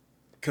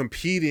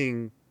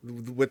competing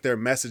with their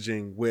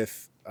messaging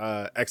with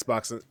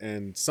Xbox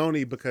and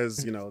Sony,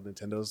 because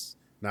Nintendo's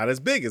not as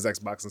big as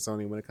Xbox and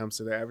Sony when it comes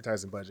to their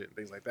advertising budget and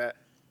things like that.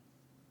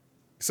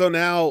 So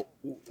now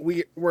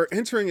we're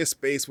entering a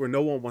space where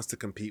no one wants to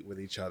compete with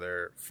each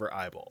other for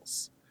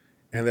eyeballs.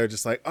 And they're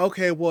just like,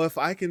 okay, well, if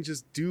I can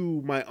just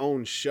do my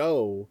own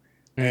show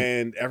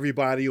and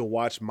everybody will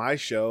watch my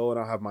show and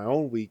I'll have my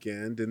own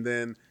weekend, and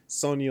then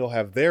Sony will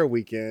have their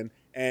weekend.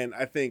 And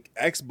I think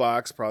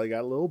Xbox probably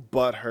got a little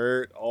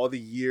butthurt all the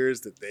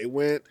years that they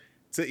went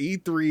to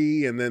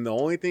E3, and then the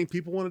only thing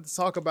people wanted to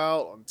talk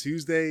about on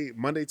Tuesday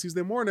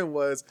morning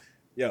was,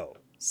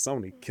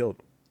 Sony killed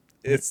them.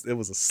 It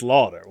was a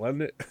slaughter,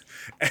 wasn't it?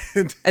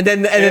 and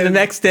then the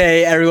next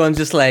day, everyone's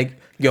just like,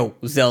 "Yo,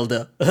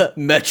 Zelda,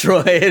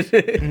 Metroid."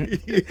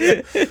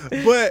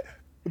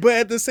 but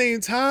at the same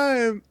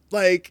time,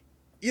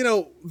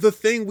 the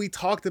thing we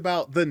talked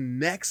about, the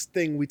next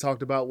thing we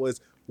talked about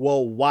was,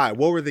 well, why?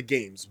 What were the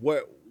games?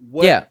 What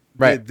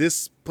did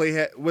this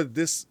what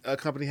this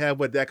company have?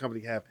 What that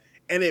company have?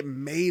 And it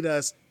made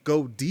us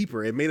go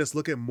deeper. It made us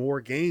look at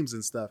more games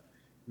and stuff.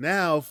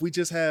 Now, if we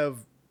just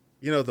have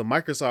the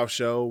Microsoft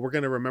show, we're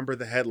going to remember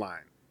the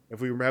headline. If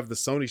we have the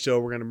Sony show,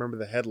 we're going to remember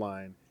the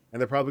headline. And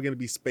they're probably going to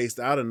be spaced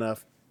out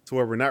enough to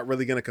where we're not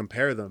really going to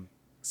compare them.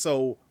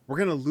 So we're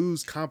going to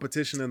lose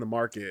competition in the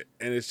market.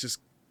 And it's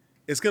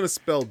going to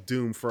spell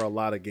doom for a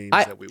lot of games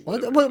that we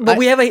want. But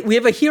we have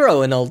a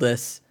hero in all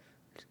this.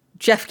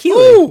 Jeff Keighley.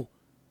 Ooh!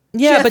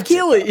 Yeah, Jeff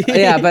Keighley.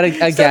 Yeah, but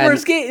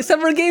again,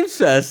 Summer Games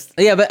Fest.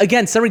 Yeah, but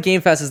again, Summer Game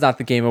Fest is not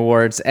the Game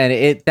Awards,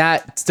 and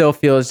that still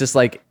feels just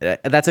like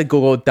that's a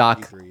Google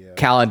Doc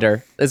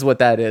calendar, is what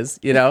that is,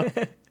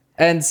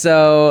 And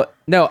so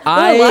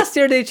last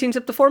year they changed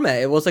up the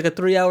format. It was like a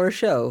 3-hour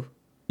show.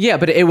 Yeah,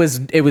 but it was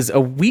a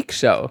week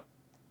show.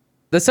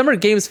 The Summer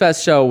Games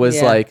Fest show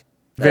was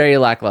very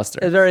lackluster.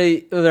 It was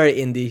very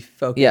indie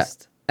focused. Yeah,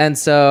 and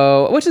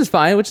so which is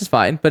fine,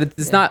 but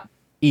it's not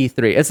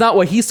E3. It's not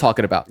what he's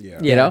talking about. Yeah.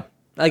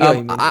 I get what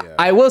you mean.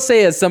 I will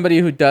say, as somebody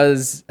who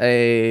does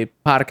a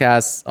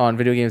podcast on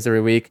video games every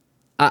week,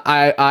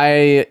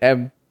 I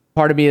am.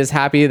 Part of me is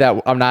happy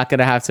that I'm not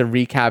gonna have to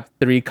recap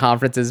 3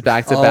 conferences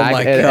back to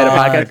back in a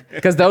podcast,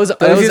 because those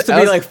used to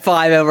be like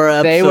 5-hour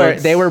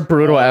episodes. They were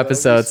brutal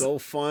episodes. So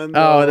fun.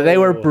 Though. Oh, they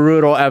were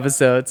brutal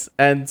episodes,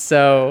 and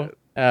so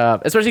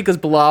especially because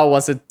Bilal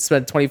wants to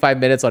spend 25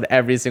 minutes on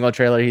every single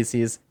trailer he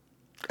sees.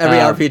 Every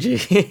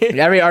RPG.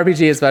 Every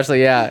RPG,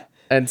 especially, yeah.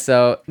 And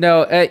so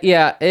I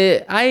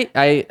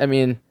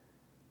mean,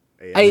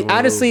 I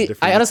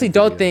honestly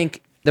don't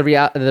think the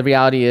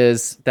reality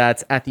is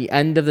that at the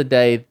end of the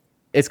day,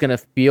 it's gonna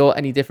feel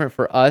any different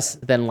for us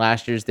than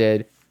last year's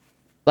did.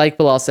 Like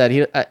Bilal said,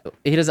 he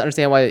doesn't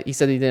understand why. He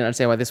said he didn't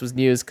understand why this was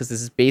news, because this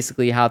is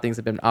basically how things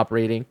have been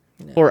operating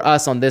for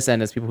us on this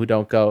end as people who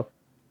don't go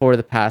for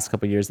the past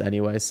couple of years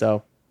anyway.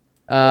 So,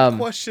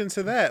 question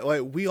to that: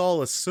 we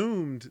all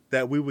assumed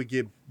that we would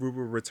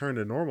return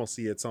to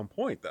normalcy at some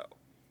point, though.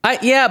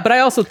 But I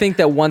also think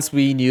that once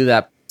we knew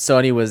that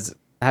Sony was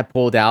had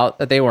pulled out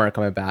that they weren't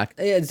coming back.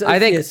 Yeah, I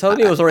think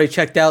Sony was already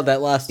checked out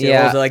that last year.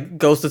 Yeah. Was it like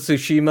Ghost of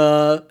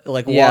Tsushima,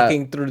 like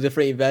walking through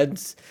different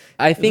events?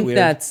 I think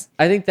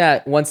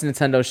that once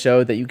Nintendo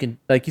showed that you can,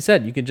 like you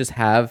said, you can just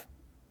have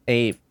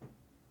a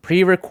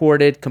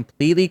pre-recorded,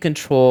 completely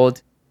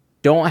controlled,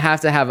 don't have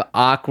to have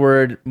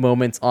awkward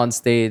moments on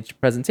stage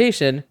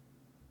presentation.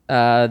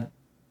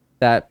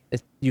 That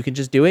you can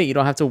just do it. You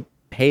don't have to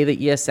pay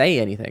the ESA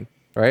anything,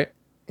 right?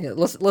 Yeah,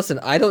 listen.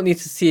 I don't need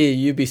to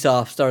see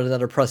Ubisoft start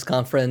another press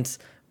conference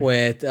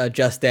with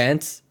Just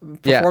Dance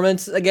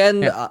performance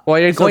again. Yeah. Well,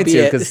 you're going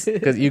to because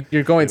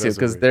you're going to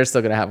because they're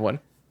still gonna have one.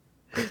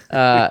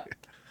 All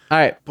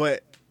right,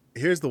 but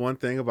here's the one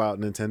thing about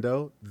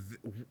Nintendo: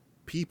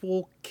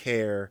 people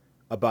care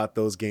about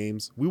those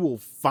games. We will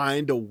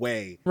find a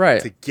way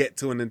to get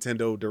to a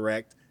Nintendo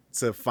Direct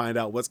to find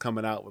out what's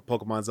coming out with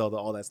Pokemon, Zelda,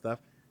 all that stuff.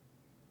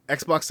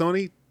 Xbox,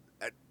 Sony,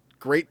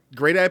 great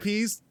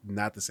IPs,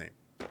 not the same.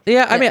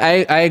 Yeah, I mean,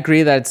 I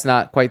agree that it's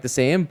not quite the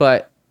same,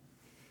 but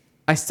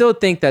I still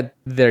think that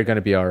they're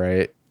gonna be all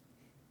right.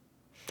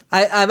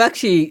 I'm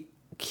actually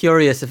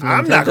curious if Nintendo...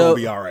 I'm not gonna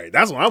be all right.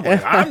 That's what I'm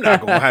like. I'm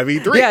not gonna have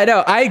E3. Yeah, no,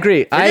 I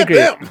agree.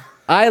 Them.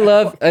 I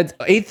love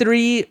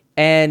E3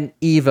 and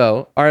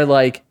Evo are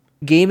like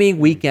gaming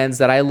weekends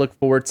that I look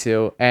forward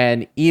to,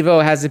 and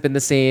Evo hasn't been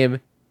the same.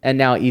 And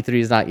now E3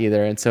 is not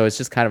either, and so it's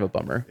just kind of a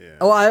bummer. Yeah.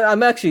 Oh, I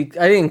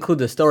didn't include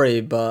the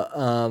story, but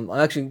I'm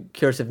actually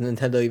curious if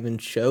Nintendo even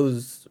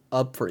shows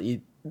up for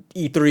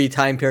E3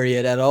 time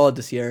period at all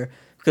this year,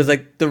 because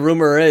like the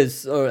rumor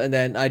is, and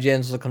then IGN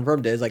also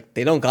confirmed it, is like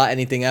they don't got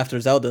anything after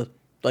Zelda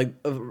like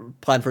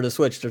planned for the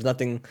Switch. There's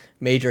nothing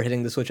major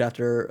hitting the Switch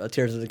after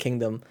Tears of the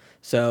Kingdom.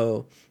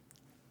 So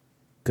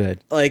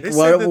good. Like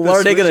what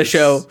are they gonna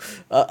show?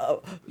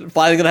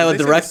 Finally gonna have a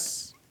direct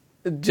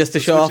just to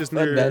show off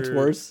Advance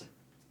Wars.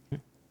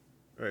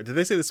 Right. Did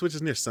they say the Switch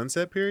is near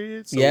sunset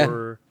periods? Yeah.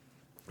 Or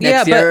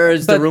next year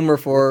is the rumor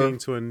for looking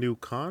to a new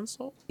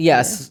console.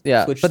 Yes,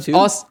 yeah. Switch but 2?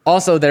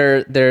 also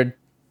they're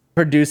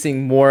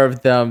producing more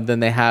of them than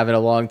they have in a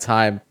long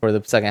time for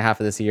the second half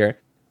of this year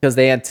because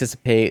they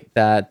anticipate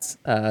that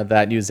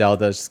that new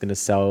Zelda is just going to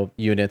sell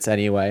units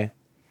anyway,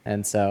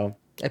 and so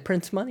it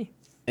prints money.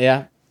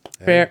 Yeah,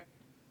 fair.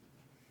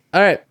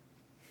 All right.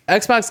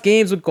 Xbox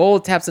Games with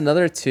Gold taps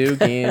another 2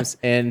 games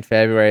in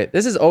February.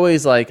 This is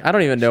always like, I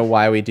don't even know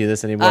why we do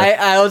this anymore.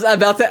 I was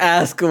about to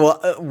ask,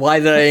 why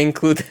did I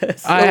include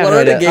this? What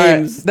are the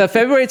games? Right. The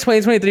February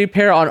 2023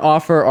 pair on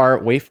offer are,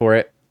 wait for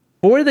it,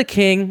 For the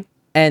King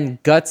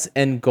and Guts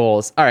and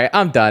Goals. All right,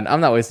 I'm done.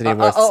 I'm not wasting any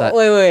more time.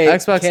 Wait.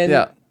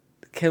 Xbox,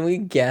 can we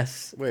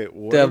guess the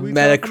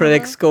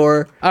Metacritic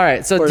score? All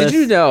right, so did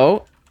you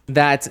know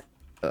that,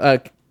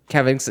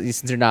 Kevin,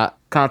 since you're not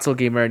console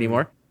gamer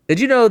anymore, did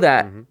you know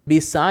that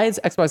besides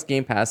Xbox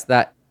Game Pass,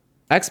 that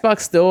Xbox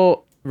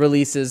still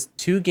releases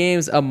 2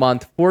 games a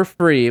month for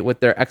free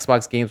with their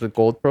Xbox Games with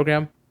Gold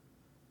program?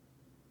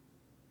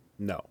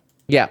 No.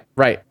 Yeah,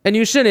 right. And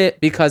you shouldn't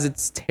because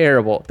it's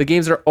terrible. The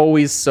games are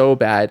always so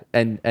bad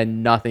and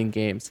nothing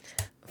games.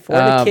 For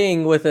the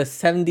King with a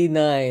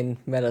 79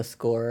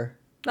 Metascore.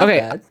 Not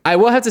bad. I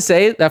will have to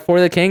say that For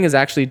the King is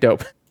actually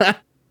dope.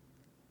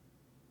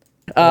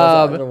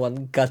 Another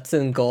one, Guts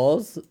and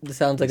Goals. This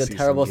sounds like a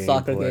terrible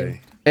soccer game.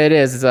 It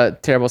is. It's a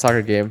terrible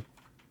soccer game.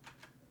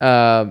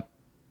 Oh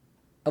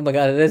my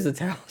god, it is a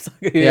terrible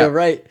soccer game. Yeah. You're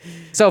right.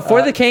 So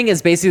For the King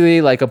is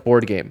basically like a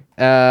board game.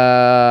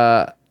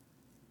 For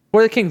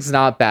the King's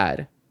not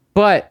bad,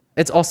 but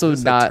it's also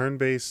not a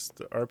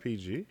turn-based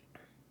RPG.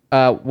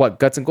 What,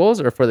 Guts and Goals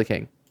or For the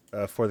King?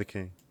 For the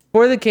King.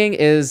 For the King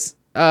is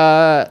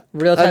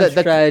real-time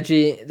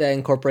strategy that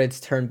incorporates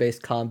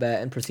turn-based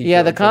combat and procedural.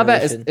 Yeah, the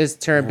combat is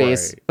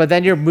turn-based, but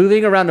then you're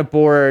moving around a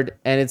board,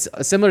 and it's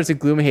similar to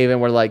Gloomhaven,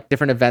 where like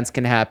different events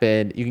can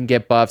happen. You can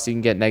get buffs, you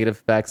can get negative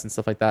effects, and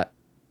stuff like that.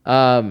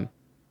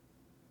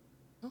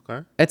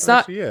 Okay, it's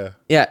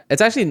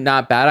it's actually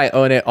not bad. I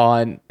own it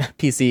on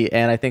PC,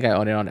 and I think I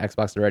own it on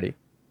Xbox already.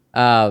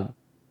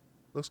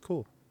 Looks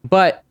cool,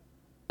 but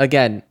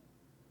again,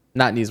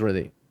 not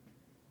newsworthy.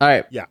 All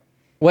right. Yeah.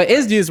 What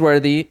is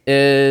newsworthy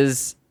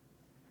is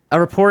a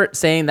report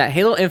saying that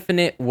Halo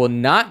Infinite will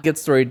not get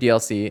story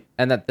DLC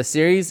and that the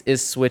series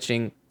is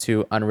switching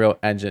to Unreal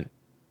Engine.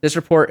 This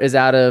report is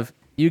out of,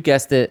 you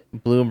guessed it,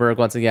 Bloomberg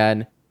once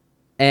again.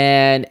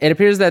 And it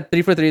appears that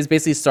 343 is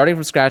basically starting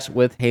from scratch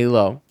with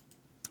Halo.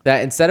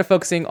 That instead of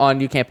focusing on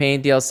new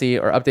campaign DLC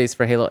or updates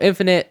for Halo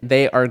Infinite,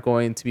 they are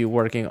going to be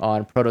working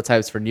on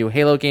prototypes for new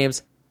Halo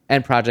games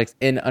and projects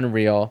in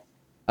Unreal.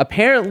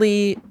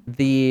 Apparently,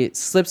 the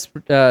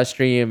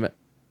Slipstream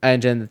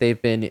engine that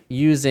they've been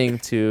using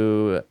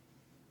to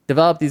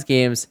develop these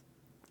games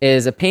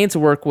is a pain to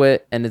work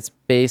with, and it's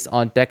based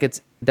on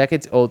decades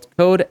old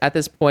code at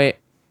this point,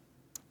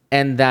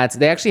 and that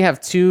they actually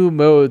have 2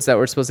 modes that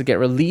were supposed to get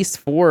released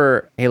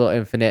for Halo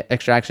Infinite,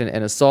 Extraction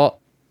and Assault,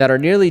 that are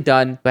nearly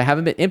done but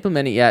haven't been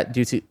implemented yet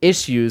due to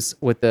issues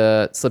with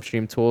the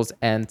Slipstream tools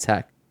and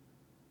tech.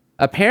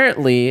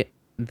 Apparently,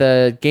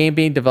 the game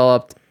being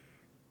developed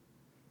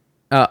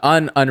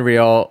on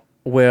Unreal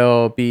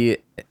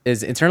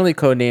is internally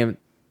codenamed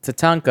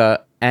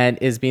Tatanka and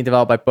is being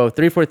developed by both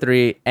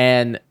 343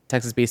 and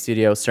Texas-based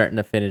studio Certain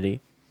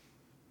Affinity.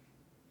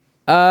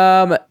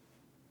 The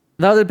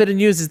other bit of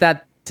news is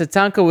that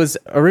Tatanka was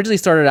originally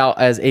started out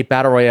as a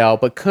battle royale,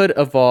 but could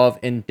evolve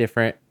in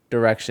different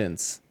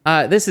directions.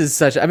 This is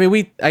such. I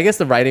mean, I guess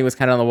the writing was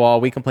kind of on the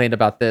wall. We complained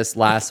about this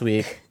last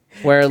week,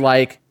 where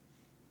like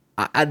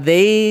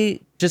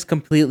they just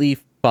completely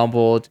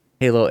fumbled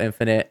Halo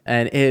Infinite,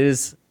 and it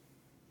is.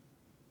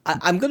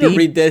 I'm gonna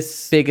read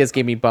this biggest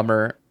gaming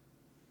bummer.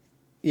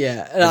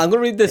 Yeah, and I'm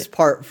gonna read this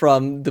part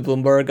from the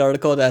Bloomberg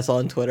article that I saw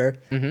on Twitter.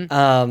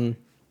 Mm-hmm.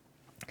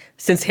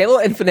 Since Halo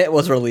Infinite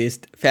was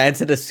released, fans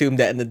had assumed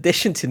that in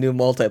addition to new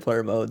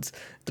multiplayer modes,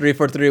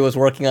 343 was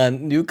working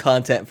on new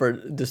content for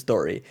the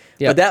story.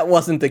 Yep. But that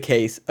wasn't the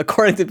case,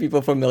 according to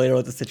people familiar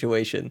with the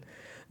situation.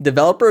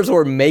 Developers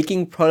were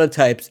making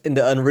prototypes in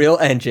the Unreal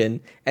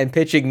Engine and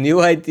pitching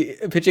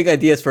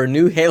ideas for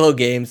new Halo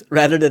games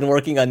rather than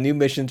working on new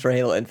missions for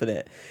Halo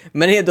Infinite.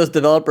 Many of those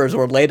developers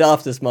were laid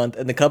off this month,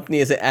 and the company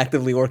isn't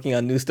actively working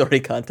on new story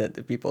content,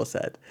 the people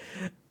said.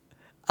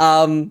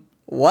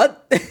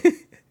 What?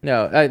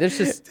 No, there's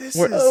just... This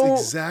is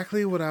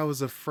exactly what I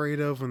was afraid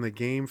of when the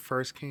game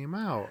first came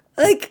out.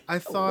 Like, I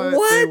thought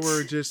what?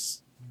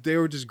 they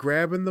were just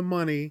grabbing the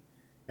money,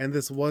 and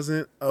this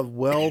wasn't a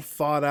well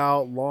thought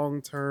out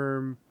long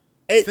term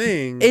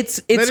thing. It's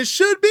that it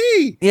should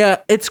be. Yeah,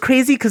 it's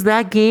crazy because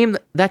that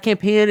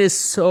campaign is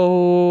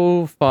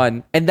so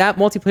fun, and that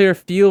multiplayer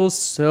feels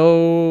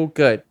so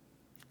good.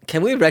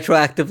 Can we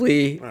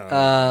retroactively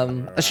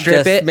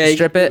strip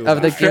it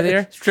of the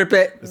game? Strip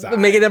it.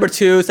 Make it number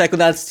 2.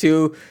 Psychonauts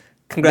 2.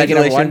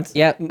 Congratulations.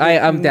 Yeah,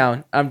 I'm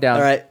down. All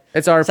right.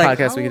 It's our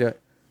podcast. We can do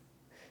it.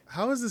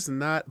 How is this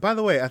not? By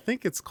the way, I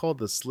think it's called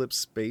the Slip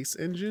Space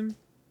Engine.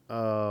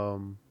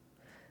 And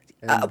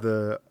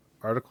the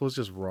article is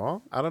just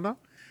wrong. I don't know.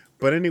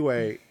 But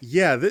anyway,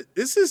 yeah,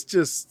 this is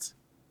just...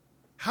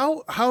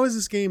 How is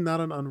this game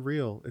not an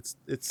Unreal? It's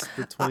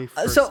the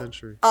 21st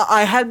century.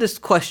 I had this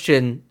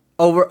question...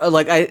 over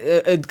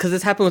because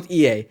this happened with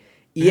EA.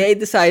 EA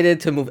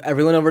decided to move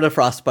everyone over to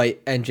Frostbite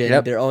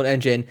engine, their own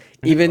engine,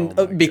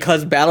 even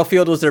because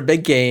Battlefield was their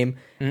big game,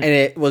 and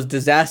it was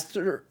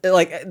disaster.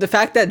 Like the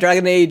fact that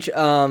Dragon Age,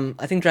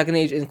 I think Dragon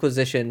Age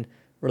Inquisition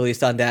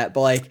released on that,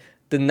 but like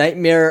the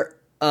nightmare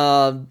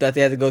that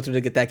they had to go through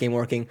to get that game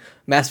working.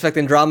 Mass Effect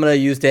Andromeda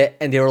used it,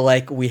 and they were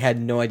like, we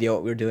had no idea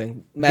what we were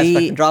doing. Mass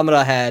Effect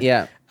Andromeda had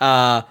a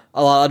lot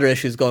of other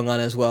issues going on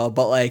as well,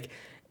 but like.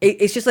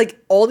 It's just like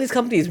all these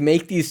companies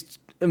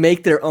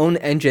make their own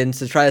engines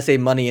to try to save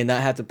money and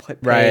not have to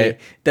pay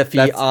the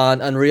fee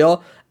on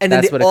Unreal, and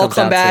then they all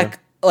come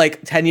back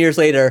like 10 years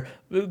later,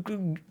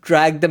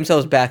 drag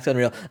themselves back to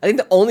Unreal. I think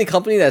the only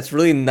company that's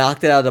really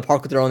knocked it out of the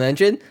park with their own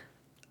engine,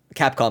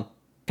 Capcom.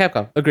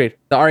 Agreed.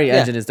 The RE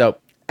engine is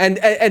dope.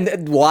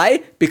 And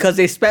why? Because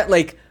they spent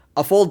like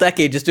a full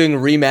decade just doing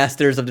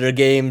remasters of their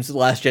games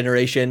last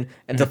generation,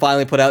 and to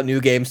finally put out new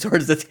games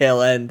towards the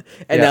tail end,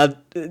 and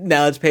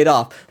now it's paid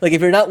off. Like if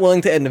you're not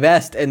willing to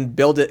invest and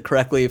build it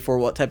correctly for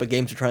what type of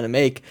games you're trying to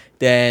make,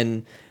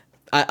 then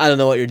I don't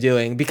know what you're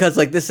doing, because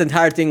like this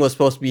entire thing was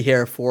supposed to be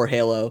here for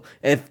Halo.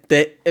 And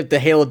if the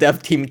Halo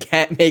dev team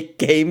can't make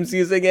games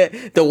using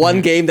it, the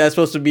one game that's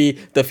supposed to be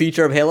the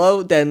future of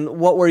Halo, then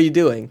what were you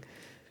doing?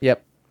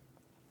 Yep.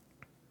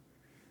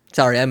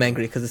 Sorry, I'm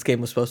angry because this game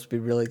was supposed to be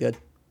really good.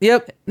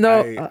 Yep.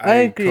 No, I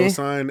agree.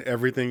 Co-sign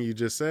everything you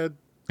just said.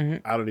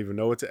 I don't even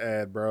know what to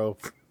add, bro.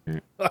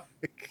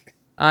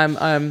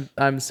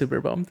 I'm super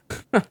bummed.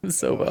 I'm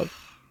so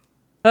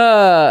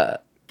bummed.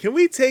 Can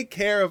we take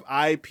care of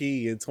IP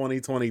in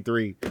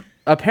 2023?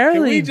 Apparently,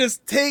 can we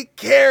just take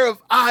care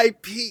of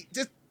IP?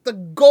 Just the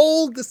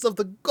goldest of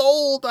the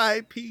gold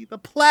IP, the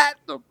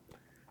platinum,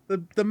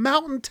 the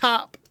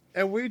mountaintop,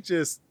 and we're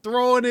just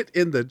throwing it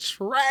in the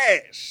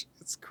trash.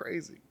 It's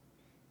crazy.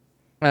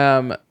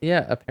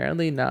 Yeah,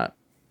 apparently not.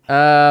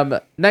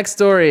 Next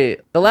story.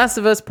 The Last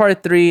of Us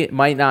Part 3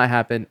 might not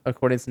happen,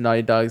 according to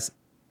Naughty Dog's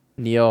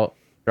Neil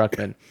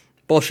Druckmann.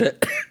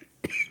 Bullshit.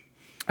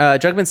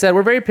 Druckmann said,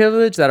 "We're very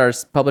privileged that our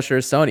publisher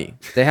is Sony.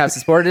 They have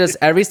supported us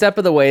every step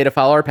of the way to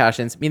follow our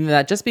passions, meaning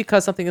that just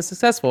because something is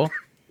successful,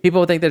 people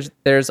will think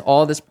there's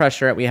all this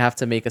pressure and we have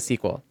to make a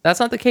sequel. That's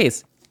not the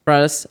case. For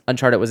us,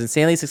 Uncharted was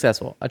insanely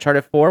successful.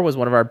 Uncharted 4 was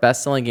one of our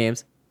best-selling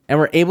games, and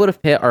we're able to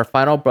put our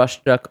final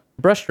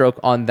brushstroke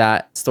on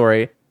that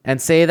story and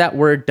say that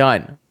we're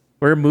done.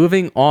 We're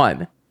moving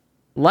on.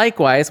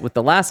 Likewise, with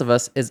The Last of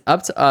Us, it's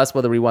up to us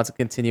whether we want to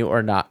continue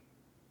or not.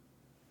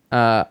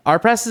 Our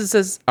process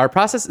is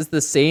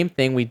the same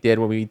thing we did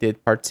when we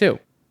did Part 2,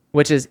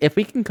 which is if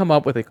we can come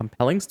up with a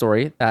compelling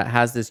story that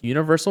has this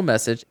universal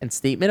message and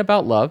statement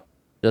about love,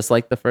 just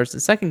like the first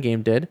and second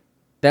game did,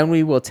 then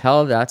we will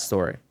tell that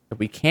story. If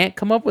we can't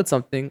come up with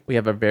something, we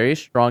have a very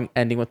strong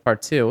ending with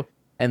Part 2,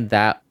 and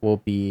that will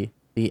be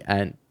the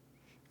end."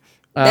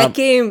 That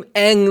game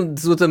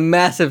ends with a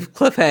massive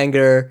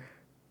cliffhanger,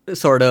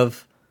 sort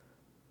of.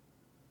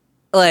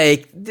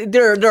 Like,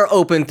 there are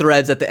open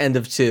threads at the end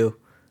of 2.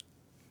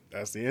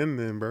 That's the end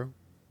then, bro.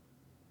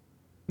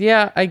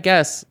 Yeah, I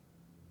guess.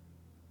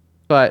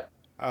 But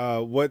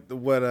What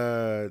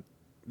 0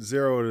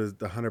 to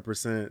the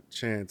 100%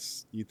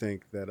 chance you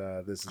think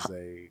that this is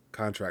a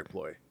contract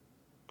ploy?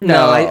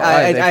 No,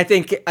 I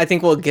think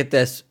we'll get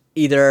this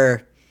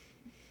either.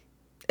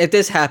 If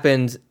this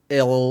happens,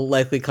 it'll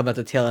likely come at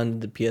the tail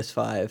end of the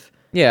PS5.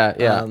 Yeah.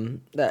 Yeah.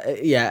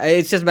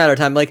 It's just a matter of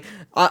time. Like,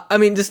 I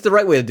mean, this is the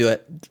right way to do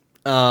it.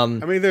 I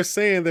mean, they're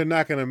saying they're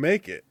not going to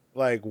make it.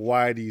 Like,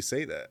 why do you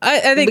say that?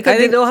 I think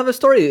they don't have a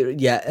story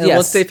yet, and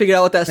once they figure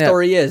out what that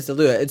story is, they'll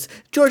do it. It's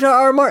George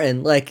R.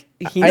 Martin. Like,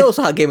 he knows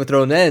how Game of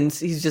Thrones ends.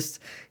 He's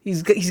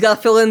got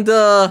to fill in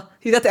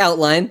he's got the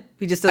outline.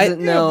 He just doesn't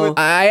know.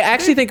 I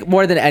actually think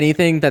more than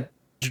anything that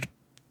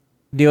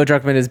Neil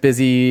Druckmann is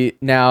busy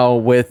now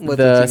with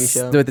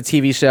the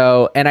TV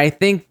show, and I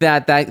think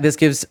that this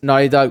gives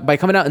Naughty Dog, by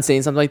coming out and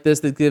saying something like this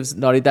gives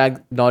Naughty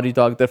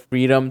Dog the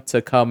freedom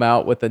to come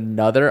out with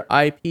another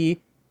IP.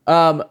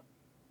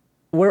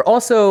 We're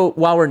also,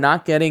 while we're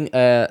not getting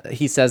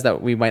he says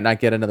that we might not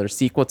get another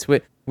sequel to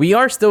it, we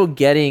are still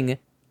getting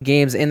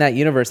games in that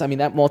universe. I mean,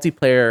 that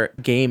multiplayer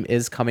game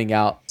is coming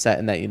out set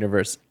in that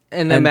universe.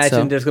 And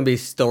imagine there's going to be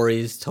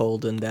stories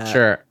told in that.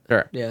 Sure.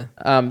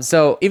 Yeah.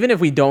 So even if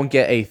we don't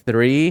get a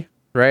 3,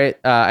 right,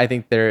 I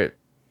think that's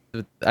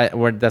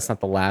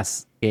not the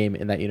last game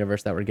in that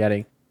universe that we're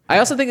getting. I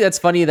also think that's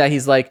funny that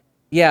he's like,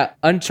 yeah,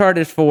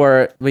 Uncharted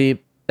 4,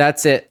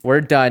 that's it, we're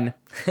done.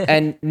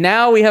 And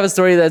now we have a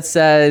story that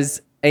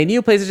says a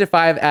new PlayStation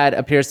 5 ad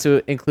appears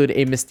to include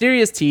a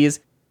mysterious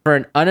tease for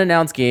an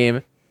unannounced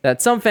game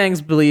that some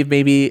fans believe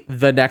may be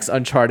the next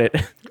Uncharted.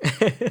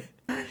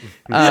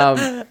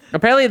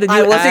 Apparently the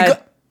new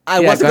ad... I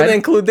wasn't going to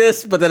include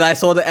this, but then I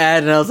saw the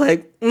ad and I was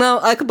like, no,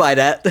 I could buy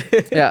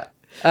that. Yeah.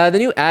 The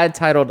new ad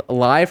titled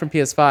Live from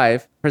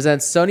PS5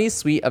 presents Sony's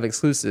suite of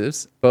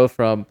exclusives, both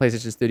from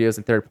PlayStation Studios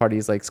and third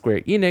parties like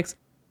Square Enix,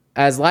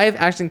 as live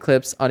action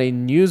clips on a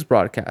news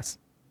broadcast.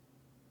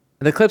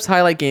 The clips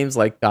highlight games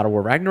like God of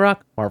War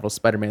Ragnarok, Marvel's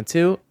Spider-Man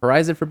 2,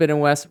 Horizon Forbidden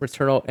West,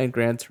 Returnal, and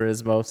Gran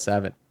Turismo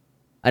 7.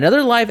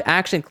 Another live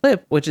action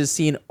clip, which is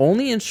seen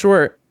only in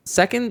short,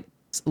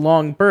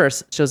 second-long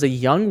bursts, shows a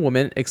young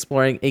woman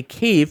exploring a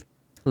cave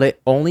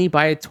lit only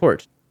by a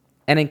torch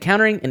and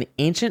encountering an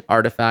ancient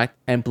artifact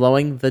and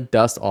blowing the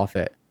dust off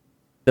it.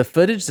 The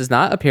footage does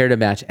not appear to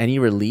match any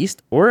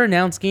released or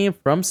announced game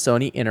from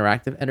Sony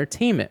Interactive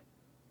Entertainment.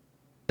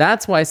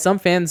 That's why some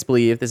fans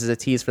believe this is a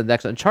tease for the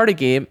next Uncharted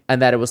game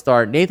and that it will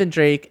star Nathan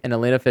Drake and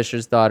Elena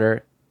Fisher's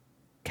daughter,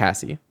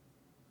 Cassie.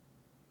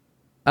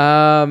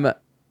 I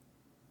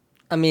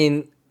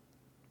mean,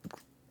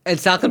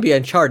 it's not going to be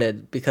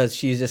Uncharted because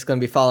she's just going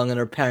to be following in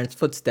her parents'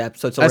 footsteps,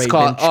 so it's already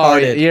been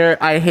charted.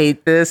 I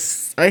hate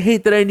this. I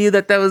hate that I knew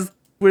that was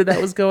where that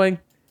was going.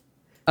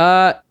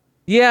 I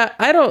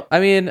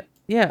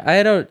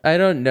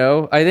don't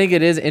know. I think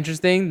it is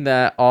interesting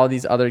that all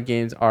these other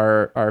games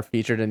are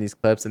featured in these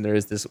clips, and there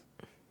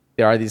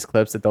are these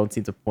clips that don't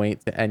seem to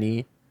point to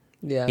any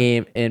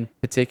game in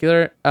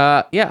particular.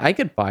 I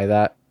could buy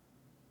that,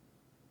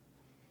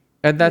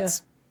 and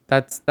that's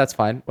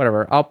fine.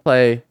 Whatever. I'll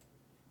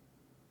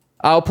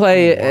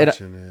play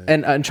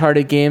an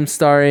Uncharted game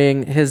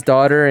starring his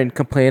daughter and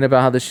complain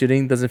about how the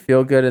shooting doesn't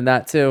feel good in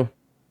that too.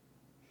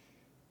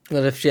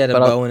 What if she had a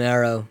bow and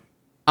arrow?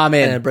 I'm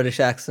in. And a British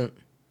accent.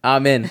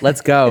 I'm in. Let's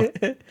go.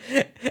 And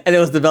it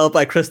was developed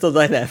by Crystal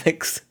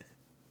Dynamics.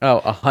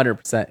 Oh,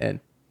 100%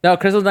 in. No,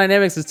 Crystal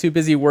Dynamics is too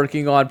busy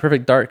working on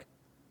Perfect Dark.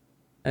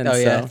 And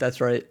yeah,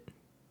 that's right.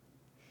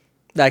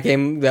 That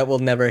game that we'll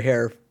never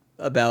hear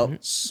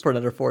about for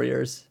another 4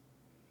 years.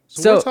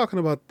 So we're talking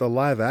about the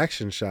live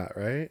action shot,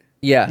 right?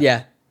 Yeah.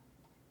 Yeah.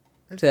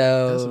 So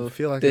it doesn't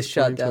feel like this it's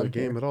shot to a down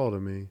game here. at all to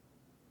me.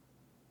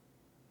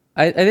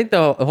 I think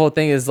the whole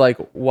thing is like,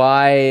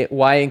 why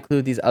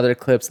include these other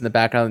clips in the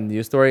background of the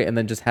news story and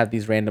then just have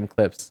these random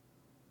clips?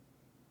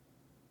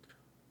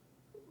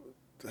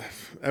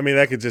 I mean,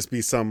 that could just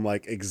be some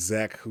like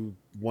exec who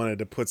wanted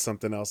to put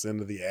something else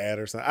into the ad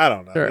or something. I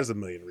don't know. Sure. There's a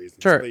million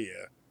reasons. Sure. But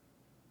yeah.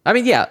 I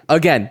mean, yeah.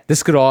 Again,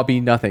 this could all be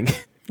nothing.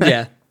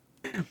 Yeah.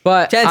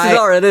 But chances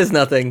are it is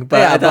nothing.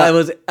 But I thought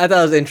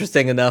it was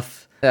interesting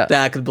enough that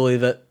I could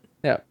believe it.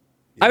 Yeah.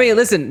 I mean,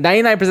 listen,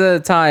 99% of the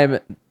time,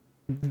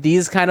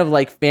 these kind of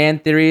like fan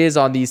theories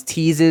on these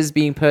teases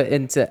being put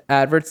into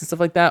adverts and stuff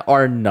like that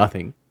are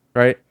nothing,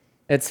 right?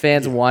 It's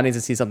fans wanting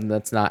to see something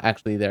that's not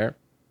actually there.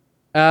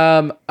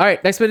 All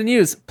right, next bit of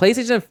news: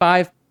 PlayStation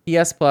 5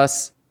 PS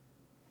Plus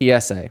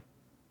PSA.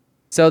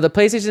 So the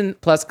PlayStation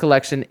Plus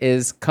collection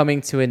is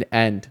coming to an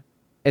end.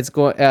 It's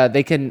going.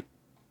 They can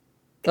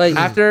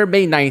after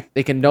May 9th,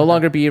 they can no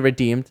longer be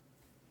redeemed.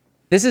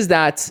 This is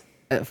that.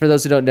 For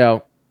those who don't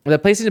know, the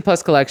PlayStation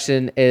Plus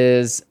collection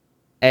is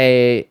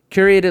a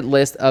curated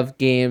list of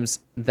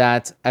games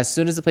that, as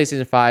soon as the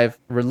PlayStation 5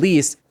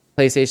 released,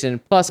 PlayStation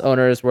Plus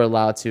owners were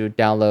allowed to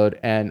download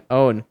and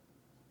own,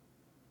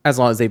 as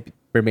long as they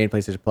remain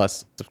PlayStation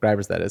Plus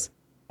subscribers, that is.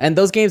 And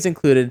those games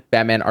included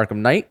Batman Arkham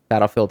Knight,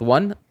 Battlefield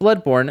 1,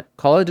 Bloodborne,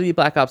 Call of Duty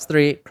Black Ops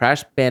 3,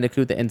 Crash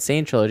Bandicoot The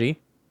Insane Trilogy,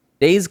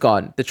 Days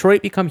Gone,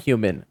 Detroit Become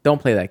Human. Don't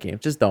play that game.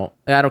 Just don't.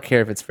 I don't care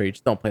if it's free.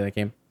 Just don't play that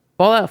game.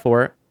 Fallout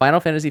 4, Final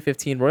Fantasy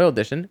 15 Royal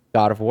Edition,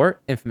 God of War,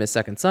 Infamous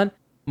Second Son,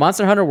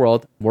 Monster Hunter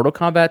World, Mortal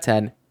Kombat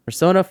 10,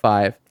 Persona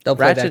 5, Don't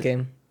play that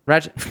game.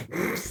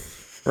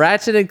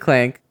 Ratchet and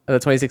Clank, the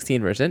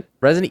 2016 version,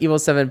 Resident Evil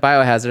 7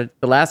 Biohazard,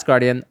 The Last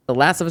Guardian, The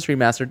Last of Us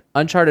Remastered,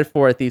 Uncharted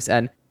 4 Thief's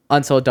End,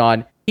 Until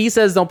Dawn. He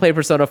says don't play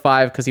Persona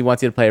 5 because he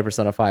wants you to play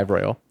Persona 5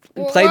 Royal.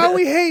 Well, why are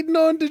we hating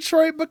on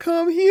Detroit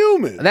Become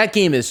Human? That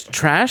game is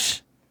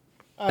trash.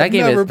 I've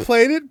never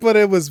played it, but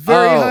it was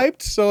very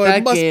hyped, so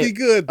it must be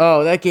good.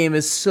 Oh, that game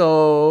is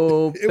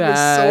so it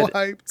bad. was so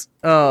hyped.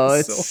 Oh,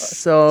 it's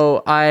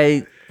so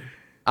I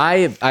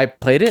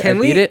played it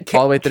and beat it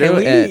all the way through,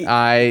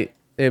 and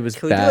it was bad.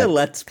 Can we do a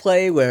Let's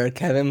Play where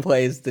Kevin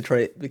plays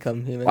Detroit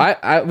Become Human?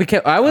 I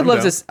would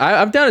love to.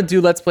 I'm down to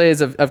do Let's Plays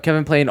of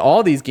Kevin playing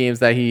all these games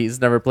that he's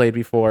never played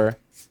before.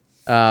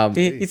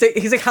 He's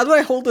like, how do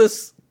I hold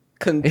this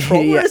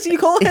controller, as you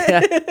call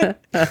it?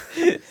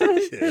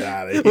 Get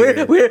out of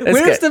here.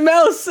 Where's the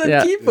mouse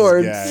and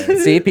keyboard?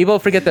 See, people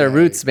forget their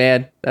roots,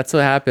 man. That's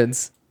what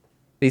happens.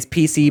 These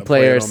PC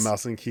players. On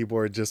mouse and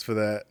keyboard just for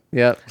that.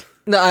 Yep.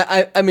 No,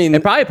 I mean,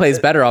 it probably plays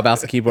better on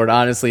mouse and keyboard.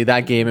 Honestly,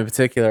 that game in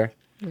particular.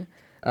 Don't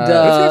you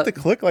have to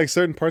click like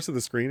certain parts of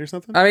the screen or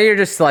something? I mean, you're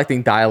just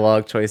selecting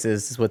dialogue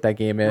choices. Is what that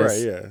game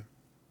is. Right.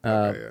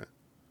 Yeah. Yeah.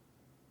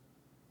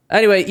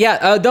 Anyway,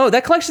 no,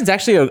 that collection's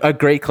actually a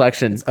great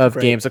collection of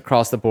games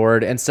across the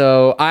board. And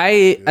so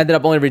I ended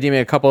up only redeeming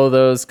a couple of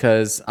those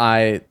because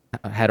I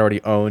had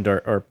already owned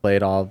or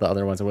played all of the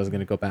other ones. I wasn't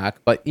going to go back.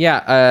 But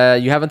yeah,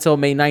 you have until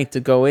May 9th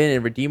to go in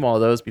and redeem all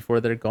those before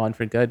they're gone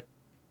for good.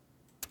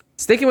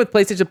 Sticking with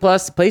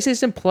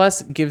PlayStation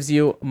Plus gives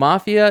you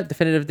Mafia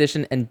Definitive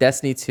Edition and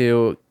Destiny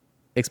 2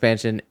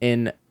 expansion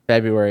in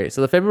February. So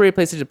the February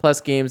PlayStation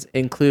Plus games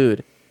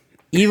include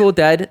Evil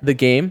Dead, the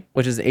game,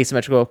 which is an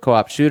asymmetrical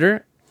co-op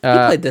shooter. You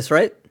played this,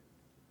 right?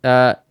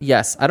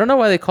 Yes. I don't know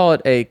why they call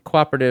it a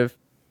cooperative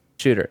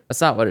shooter.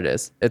 That's not what it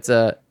is. It's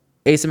a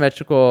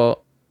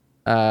asymmetrical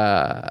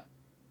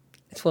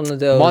it's one of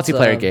those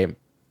multiplayer game.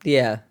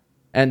 Yeah.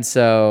 And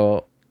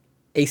so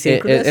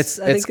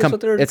asynchronous, I think is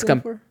what they're looking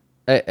for.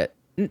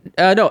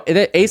 No,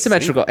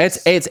 asymmetrical.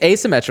 It's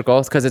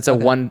asymmetrical because it's a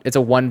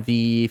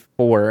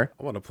 1v4.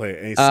 I want to play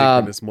an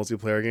asynchronous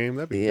multiplayer game.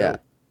 That'd be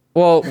dope.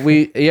 Well,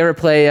 you ever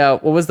play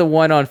what was the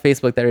one on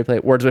Facebook that we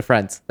played? Words with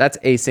Friends. That's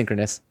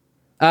asynchronous.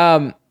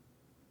 And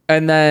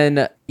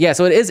then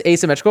so it is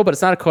asymmetrical, but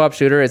it's not a co-op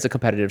shooter, it's a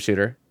competitive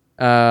shooter.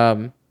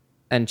 And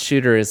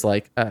shooter is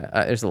like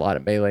there's a lot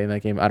of melee in that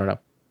game. I don't know.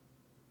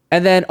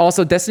 And then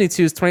also Destiny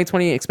 2's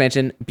 2020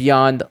 expansion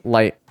Beyond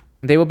Light.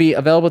 They will be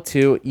available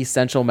to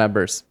Essential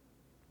members.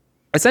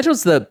 Essential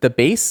is the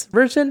base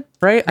version,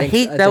 right? I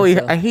hate that we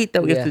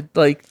have to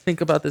like think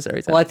about this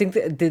every time. Well, I think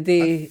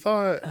I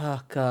thought,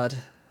 oh god.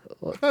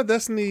 I thought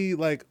Destiny,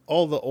 like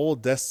all the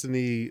old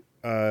Destiny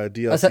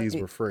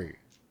DLCs were free.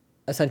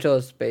 Essential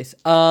is base.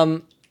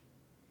 To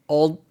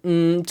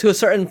a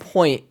certain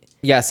point.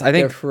 Yes, I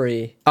think they're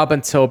free up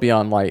until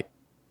Beyond Light.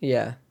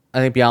 Yeah, I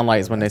think Beyond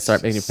Light is when they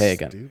start making you pay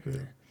again.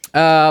 Stupid.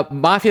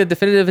 Mafia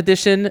Definitive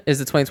Edition is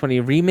the 2020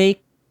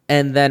 remake,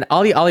 and then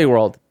Ollie Ollie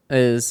World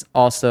is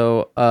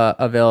also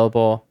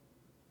available.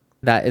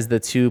 That is the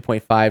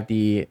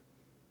 2.5D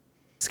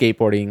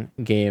skateboarding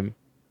game.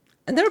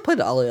 I never played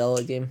the Ollie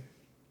Ollie game.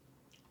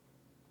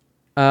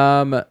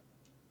 I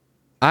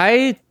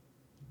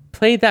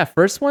played that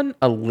first one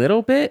a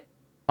little bit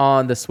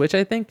on the Switch,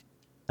 I think.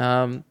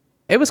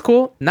 It was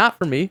cool. Not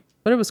for me,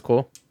 but it was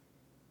cool.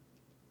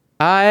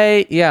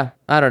 I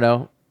don't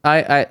know.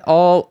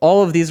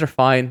 All of these are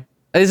fine.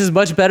 This is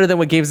much better than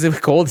what Games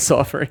with Gold is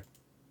offering.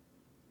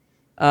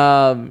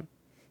 But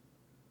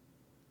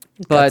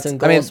Guts and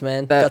goals,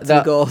 man. Guts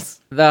and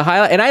goals. The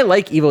highlight, and I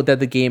like Evil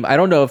Dead the game. I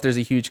don't know if there's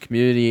a huge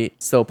community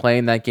still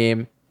playing that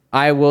game.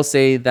 I will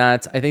say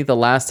that I think the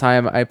last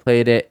time I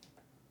played it,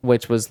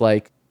 which was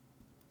like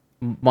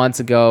months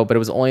ago, but it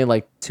was only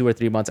like 2 or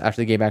 3 months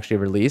after the game actually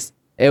released.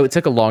 It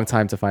took a long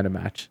time to find a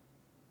match.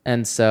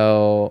 And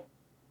so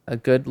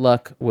good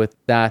luck with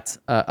that.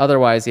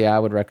 Otherwise, I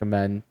would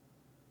recommend...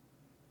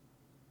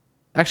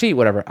 Actually,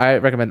 whatever. I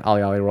recommend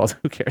Ollie Ollie World.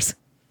 Who cares?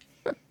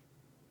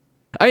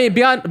 I mean,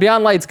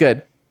 Beyond Light's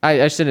good.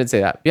 I shouldn't say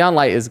that. Beyond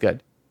Light is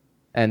good.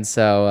 And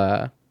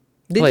so...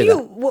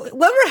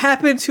 whatever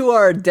happened to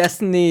our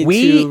Destiny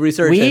 2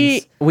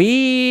 resurgence?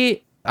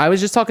 I was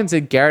just talking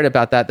to Garrett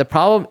about that. The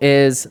problem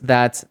is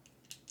that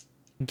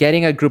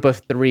getting a group of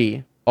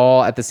 3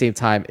 all at the same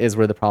time is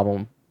where the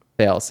problem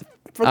fails.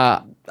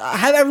 Have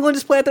everyone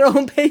just play at their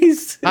own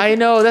pace. I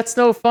know, that's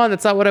no fun.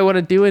 That's not what I want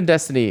to do in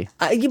Destiny.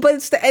 But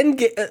it's the end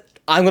game.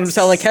 I'm going to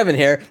sound like Kevin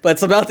here, but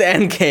it's about the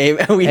end game,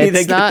 and we need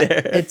to get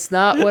there. It's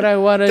not what I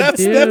want to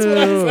do. That's what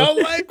I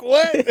felt like.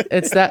 What?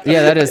 It's that.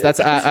 Yeah, that is. That's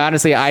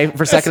honestly.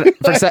 For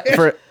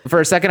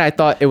a second, I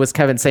thought it was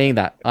Kevin saying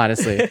that.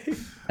 Honestly,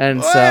 and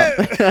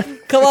what? so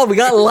come on, we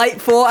got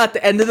Lightfall at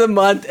the end of the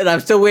month, and I'm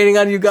still waiting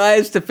on you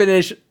guys to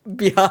finish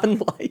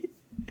Beyond Light.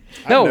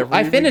 No,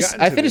 I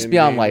finished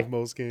Beyond Light.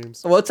 Most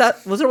games. What's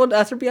that? Was there one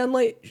after Beyond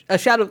Light?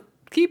 Shadow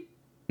Keep?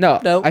 No,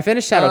 I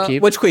finished Shadow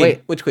Keep. Which queen?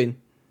 Wait. Which queen?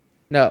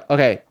 No,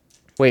 okay.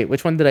 Wait,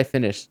 which one did I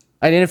finish?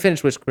 I didn't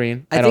finish Witch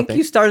Queen. I don't think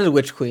you started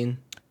Witch Queen.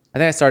 I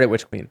think I started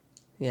Witch Queen.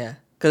 Yeah,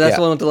 because that's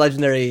the one with the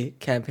legendary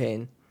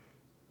campaign.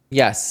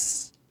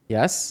 Yes.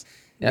 Because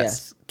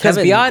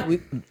Kevin,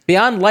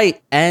 Beyond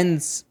Light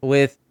ends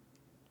with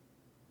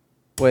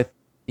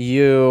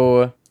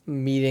you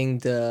meeting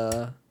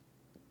the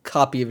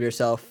copy of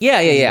yourself.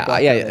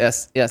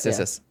 Yes.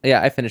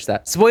 Yeah, I finished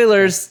that.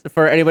 Spoilers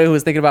for anybody who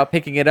was thinking about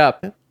picking it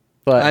up.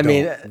 But I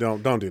mean,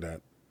 don't do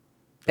that.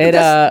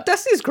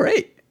 Destiny's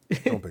great.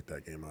 Don't pick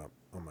that game up.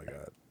 Oh my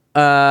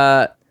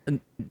god.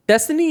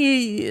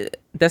 Destiny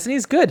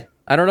is good.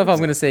 I don't know if I'm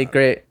gonna say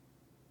great.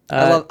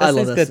 I love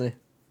Destiny.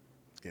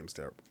 This game's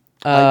terrible.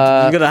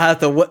 You're gonna have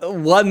to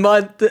 1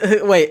 month.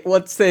 Wait,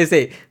 what's they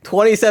say?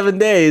 27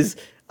 days.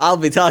 I'll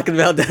be talking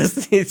about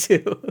Destiny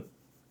 2.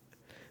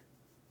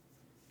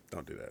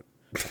 Don't do that.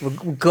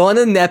 We're going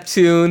to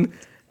Neptune.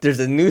 There's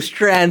a new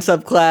Strand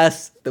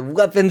subclass. The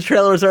weapons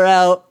trailers are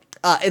out.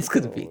 It's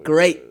gonna be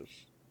great.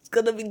 It's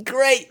gonna be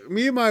great.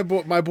 Me and my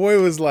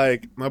boy was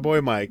like, my boy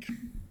Mike,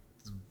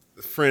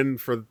 friend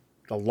for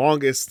the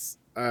longest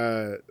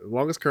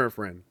current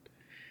friend.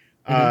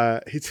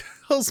 He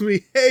tells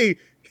me, hey,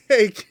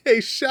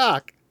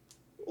 Shock,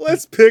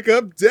 let's pick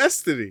up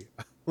Destiny.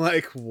 I'm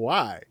like,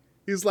 why?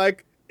 He's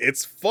like,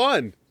 it's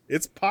fun.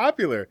 It's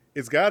popular.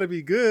 It's got to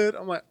be good.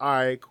 I'm like, all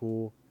right,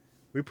 cool.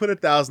 We put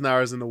 1,000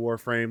 hours into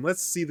Warframe.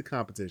 Let's see the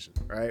competition,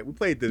 right? We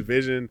played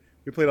Division.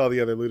 We played all the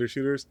other looter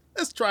shooters.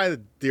 Let's try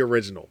the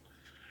original.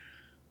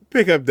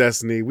 Pick up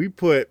Destiny. We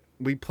played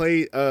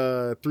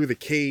through the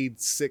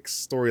Cade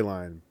 6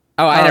 storyline.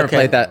 Oh, I never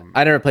played that.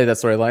 I never played that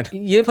storyline.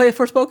 You didn't play it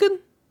Forspoken?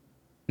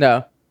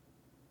 No.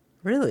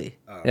 Really?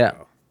 Yeah.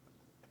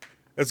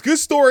 It's a good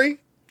story.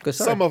 Good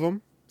story. Some of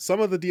them. Some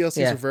of the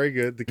DLCs are very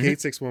good. The Cade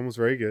 6 one was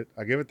very good.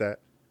 I'll give it that.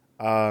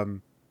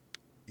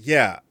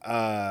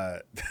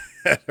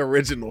 That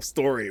original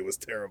story was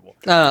terrible.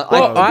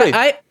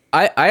 I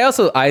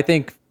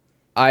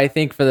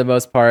think for the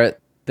most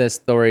part this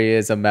story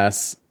is a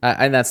mess,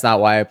 and that's not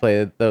why I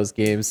played those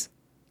games.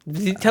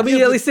 Tell me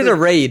you at least did a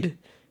raid.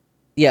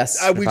 Yes,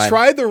 we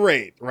tried the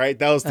raid. Right,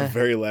 that was the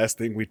very last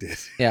thing we did.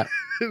 Yeah.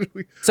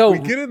 we So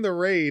get in the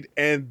raid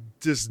and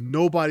just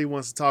nobody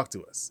wants to talk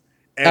to us.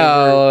 And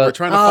we're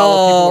trying to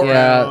follow people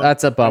around. Yeah,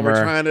 that's a bummer.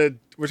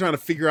 We're trying to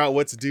figure out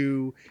what to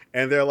do,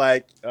 and they're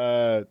like,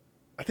 I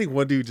think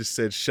one dude just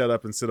said, "Shut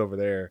up and sit over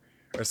there,"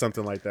 or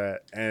something like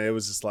that, and it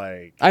was just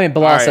like, I mean,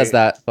 Bilal says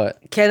that, but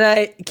can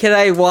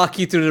I walk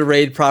you through the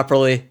raid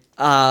properly?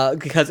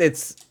 Because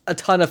it's a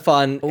ton of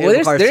fun. It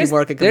requires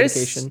teamwork and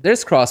communication.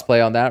 There's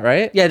crossplay on that,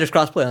 right? Yeah, there's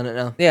crossplay on it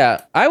now.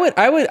 Yeah, I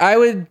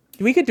would.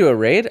 We could do a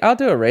raid. I'll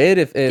do a raid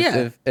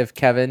if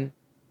Kevin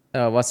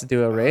wants to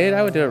do a raid.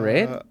 I would do a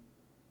raid.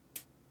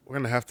 We're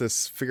gonna have to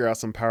figure out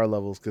some power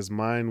levels because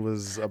mine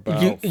was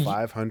about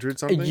 500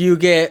 something. You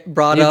get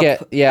brought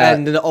up,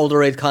 and the older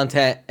raid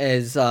content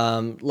is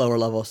lower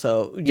level,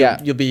 so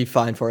you'll be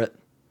fine for it.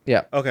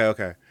 Yeah.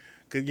 Okay.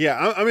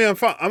 Yeah, I mean, I'm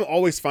fine. I'm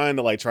always fine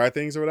to like try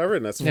things or whatever,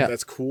 and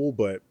that's cool.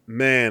 But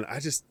man,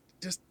 I just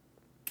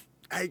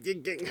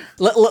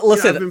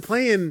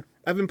listen.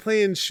 I've been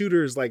playing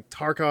shooters like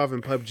Tarkov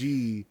and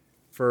PUBG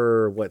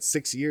for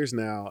 6 years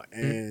now,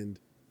 and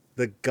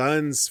the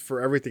guns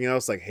for everything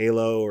else like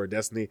Halo or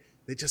Destiny,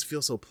 they just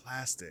feel so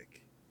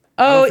plastic.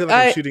 I don't feel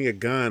like I'm shooting a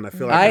gun. I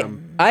feel like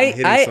I'm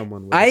hitting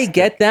someone with a stick.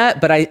 Get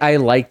that, but I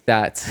like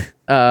that.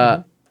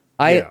 I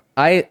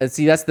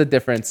see that's the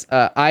difference.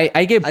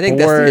 I get bored.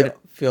 Destiny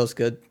feels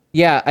good.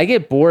 Yeah, I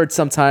get bored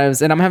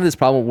sometimes, and I'm having this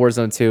problem with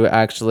Warzone 2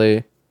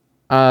 actually.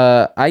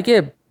 I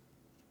get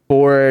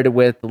bored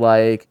with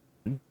like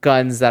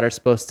guns that are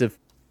supposed to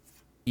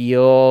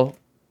feel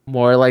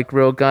more like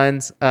real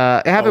guns. It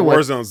happened with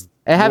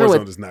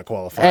Warzone does not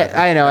qualify.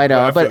 I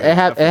know, but it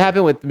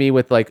happened with me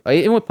with like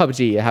even with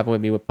PUBG. It happened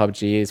with me with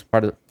PUBG. It's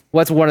part of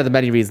one of the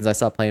many reasons I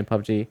stopped playing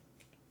PUBG.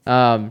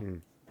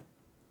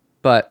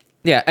 But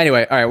yeah.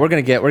 Anyway, all right,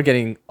 we're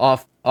getting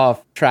off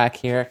track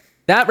here.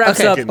 That wraps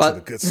up.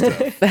 The good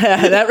stuff.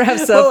 That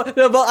wraps up.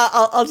 No, but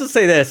I'll just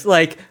say this: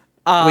 like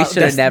we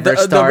should have never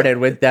started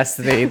with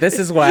Destiny. This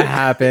is what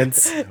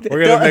happens.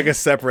 We're gonna make a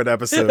separate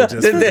episode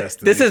just for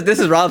Destiny. This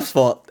is Rob's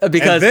fault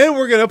because and then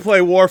we're gonna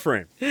play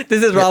Warframe.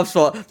 This is Rob's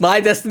fault. My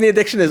Destiny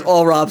addiction is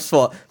all Rob's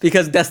fault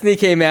because Destiny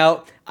came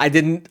out. I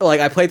didn't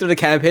I played through the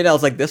campaign. I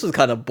was like, this was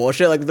kind of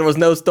bullshit. Like there was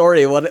no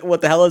story.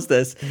 What the hell is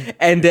this?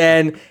 And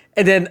then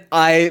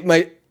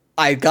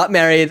I got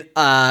married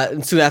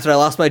soon after I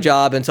lost my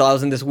job, and so I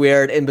was in this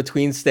weird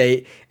in-between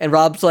state. And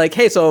Rob's like,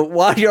 hey, so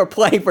while you're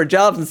applying for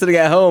jobs and sitting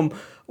at home,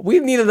 we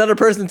need another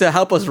person to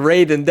help us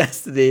raid in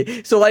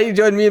Destiny. So why don't you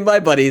join me and my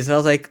buddies? And I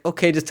was like,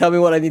 okay, just tell me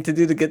what I need to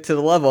do to get to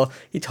the level.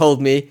 He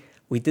told me.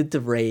 We did the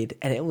raid,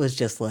 and it was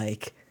just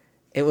like,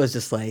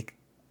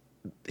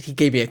 he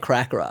gave me a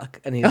crack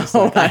rock, and he was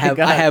like,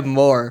 I have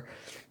more.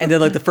 And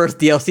then like the first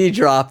DLC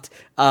dropped,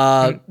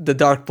 The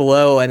Dark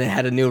Below, and it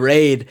had a new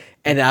raid,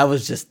 and I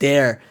was just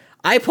there.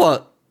 I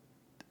put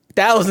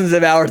thousands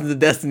of hours into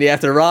Destiny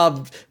after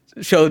Rob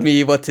showed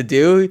me what to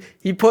do.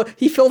 He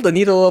filled the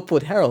needle up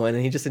with heroin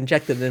and he just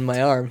injected it in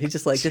my arm. He's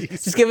just like,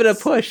 just give it a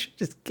push.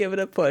 Just give it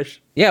a push.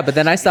 Yeah, but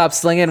then I stopped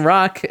slinging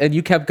rock and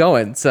you kept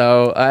going.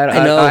 So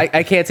I know.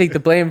 I can't take the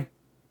blame.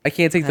 I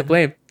can't take the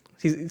blame.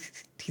 He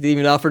didn't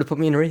even offer to put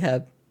me in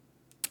rehab.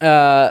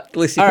 At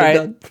least all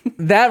right.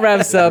 That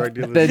wraps up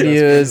the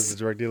news. The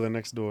drug dealer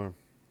next door.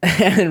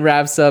 And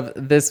wraps up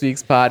this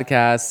week's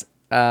podcast.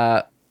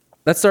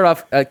 Let's start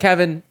off.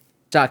 Kevin,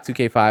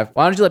 Jock2K5.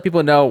 Why don't you let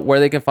people know where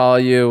they can follow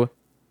you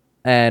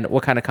and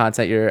what kind of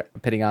content you're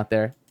putting out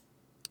there?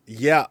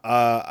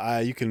 Yeah,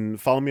 you can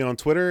follow me on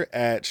Twitter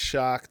at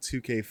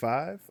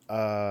Shock2K5.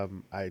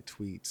 I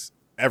tweet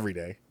every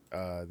day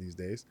these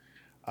days.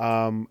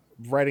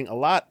 Writing a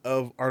lot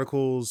of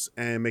articles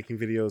and making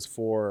videos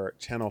for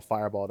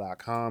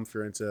channelfireball.com. If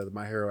you're into the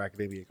My Hero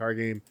Academia card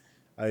game,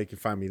 you can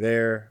find me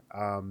there.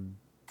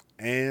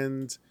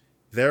 And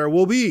there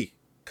will be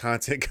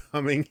content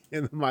coming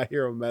in the My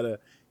Hero Meta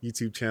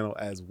YouTube channel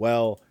as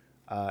well,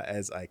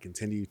 as I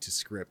continue to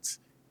script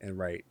and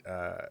write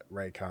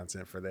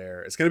content for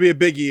there. It's going to be a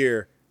big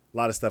year. A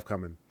lot of stuff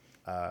coming.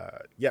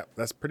 Yeah,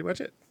 that's pretty much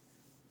it.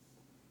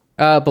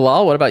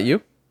 Bilal, what about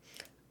you?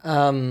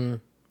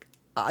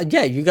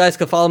 Yeah, you guys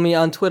can follow me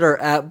on Twitter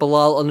at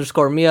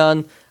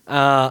Bilal_Mian.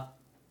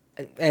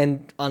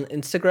 And on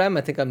Instagram,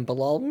 I think I'm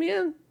Bilal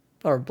Mian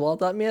or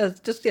Bilal.Mian.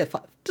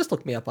 Just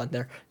look me up on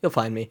there. You'll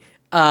find me.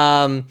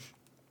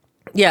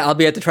 Yeah, I'll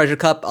be at the Treasure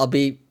Cup. I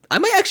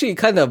might actually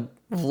kind of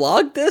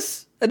vlog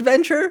this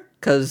adventure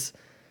because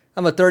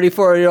I'm a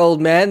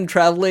 34-year-old man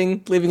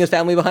traveling, leaving his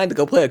family behind to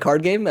go play a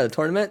card game at a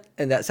tournament,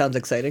 and that sounds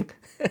exciting.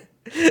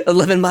 I'm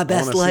living my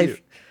best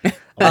life. I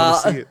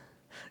want to see it.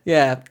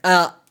 Yeah.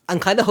 I'm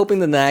kind of hoping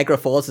the Niagara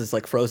Falls is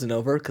like frozen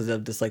over because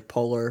of this like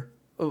polar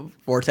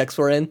vortex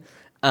we're in.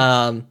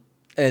 And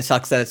it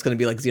sucks that it's going to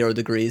be like 0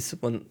 degrees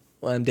when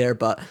I'm there,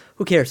 but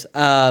who cares?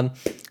 I'm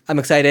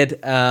excited.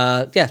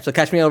 Yeah, so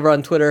catch me over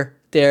on Twitter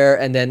there,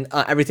 and then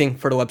everything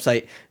for the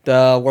website,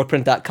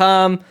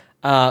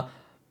 theworkprint.com.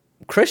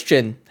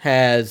 Christian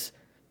has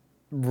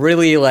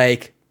really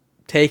like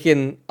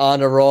taken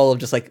on a role of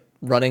just like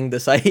running the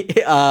site.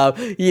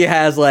 He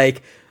has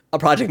like a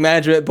project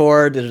management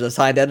board. There's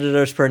assigned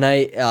editors per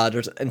night.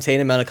 There's an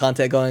insane amount of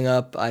content going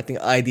up. I think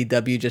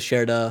IDW just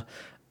shared a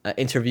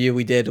interview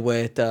we did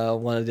with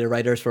one of the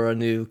writers for a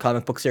new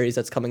comic book series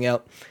that's coming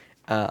out.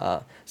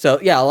 So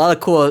yeah, a lot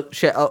of cool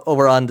shit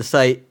over on the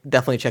site.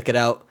 Definitely check it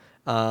out.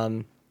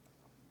 And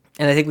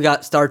I think we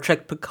got Star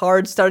Trek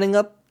Picard starting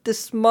up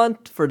this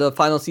month for the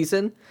final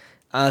season.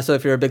 So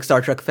if you're a big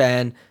Star Trek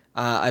fan,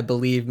 I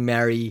believe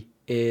Mary's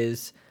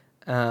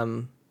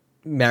going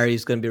to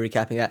be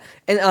recapping that.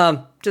 And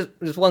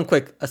just one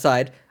quick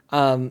aside.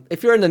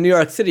 If you're in the New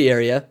York City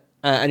area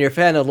and you're a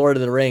fan of Lord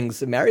of the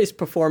Rings, Mary's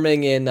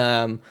performing in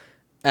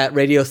at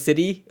Radio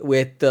City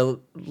with the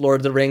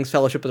Lord of the Rings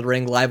Fellowship of the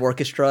Ring live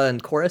orchestra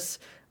and chorus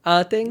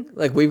thing.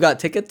 Like, we've got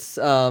tickets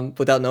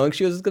without knowing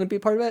she was going to be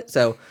part of it.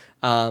 So,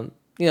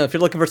 if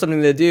you're looking for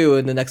something to do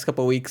in the next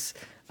couple of weeks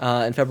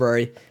in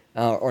February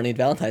or need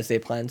Valentine's Day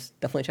plans,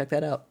 definitely check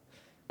that out.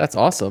 That's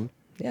awesome.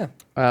 Yeah.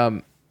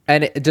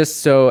 And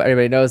just so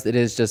everybody knows, it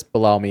is just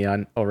Bilal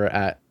Mian over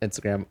at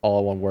Instagram,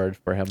 all one word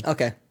for him.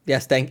 Okay.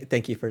 Yes.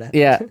 Thank you for that.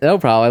 Yeah, no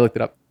problem. I looked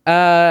it up.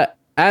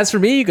 As for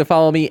me, you can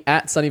follow me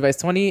at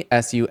SunnyVice20,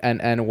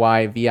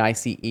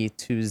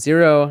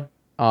 SUNNYVICE20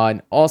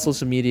 on all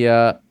social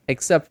media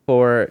except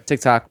for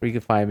TikTok, where you can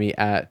find me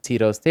at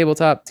Tito's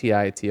Tabletop,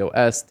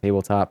 TITOS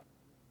Tabletop.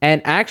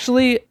 And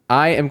actually,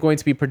 I am going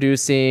to be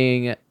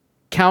producing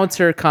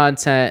counter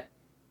content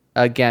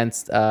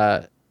against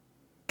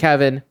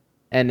Kevin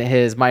and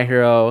his My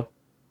Hero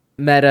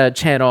Meta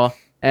channel,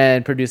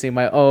 and producing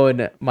my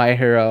own My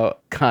Hero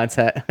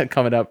content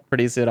coming up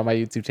pretty soon on my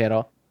YouTube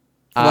channel.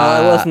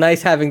 Well, it was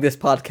nice having this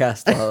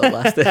podcast while it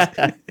lasted.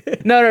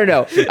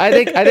 No.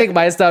 I think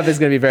my stuff is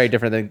going to be very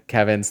different than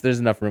Kevin's. There's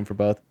enough room for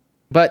both.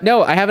 But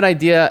no, I have an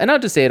idea, and I'll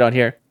just say it on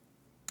here.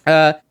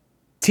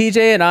 TJ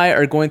and I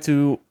are going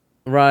to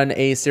run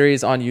a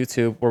series on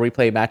YouTube where we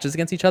play matches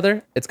against each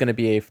other. It's going to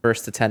be a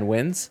first to 10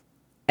 wins.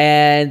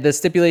 And the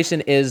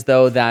stipulation is,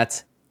 though,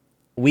 that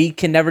we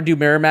can never do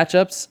mirror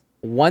matchups.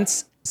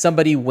 Once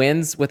somebody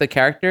wins with a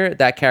character,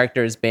 that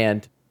character is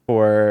banned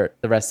for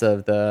the rest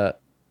of the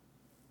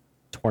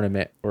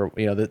tournament, or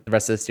the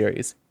rest of the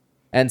series.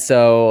 And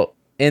so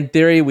in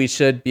theory, we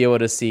should be able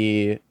to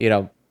see,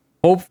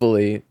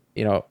 hopefully,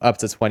 up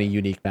to 20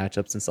 unique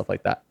matchups and stuff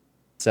like that.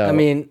 So I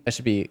mean, it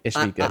should be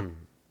good.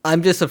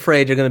 I'm just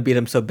afraid you're going to beat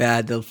him so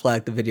bad they'll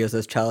flag the videos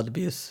as child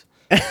abuse.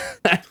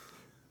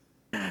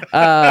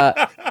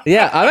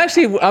 Yeah,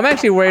 I'm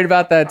actually worried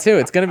about that too.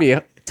 It's going to be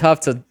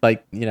tough to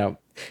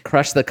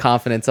crush the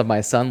confidence of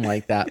my son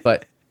like that,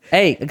 but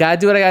hey, I gotta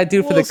do what I gotta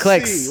do for the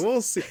clicks.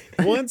 We'll see.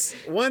 Once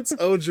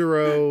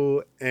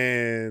Ojiro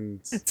and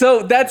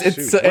so that's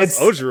once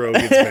Ojiro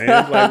gets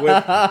banned,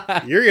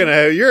 like you're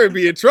gonna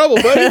be in trouble,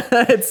 buddy.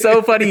 It's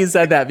so funny you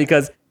said that,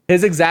 because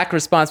his exact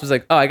response was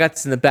like, "Oh, I got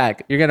this in the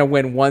bag. You're gonna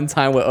win one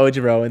time with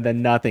Ojiro and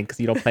then nothing because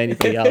you don't play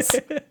anything else."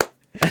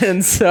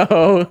 And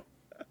so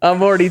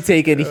I'm already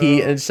taking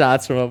heat and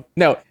shots from him.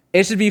 No,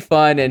 it should be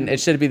fun, and it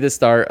should be the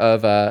start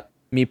of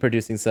me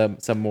producing some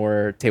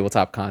more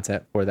tabletop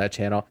content for that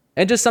channel,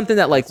 and just something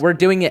that like we're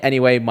doing it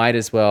anyway. Might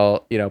as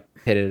well,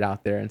 hit it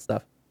out there and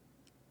stuff.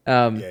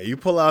 Yeah, you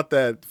pull out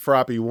that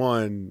Froppy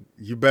one,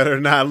 you better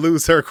not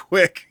lose her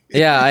quick.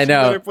 Yeah, I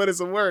know. You better put in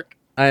some work.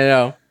 I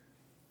know.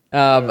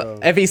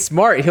 If he's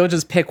smart, he'll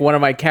just pick one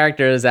of my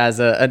characters as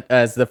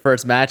the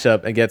first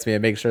matchup and gets me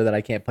and make sure that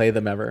I can't play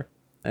them ever.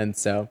 And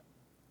so,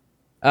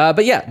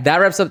 but yeah, that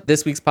wraps up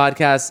this week's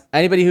podcast.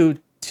 Anybody who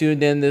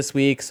tuned in this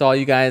week, saw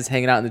you guys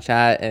hanging out in the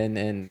chat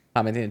and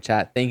commenting in the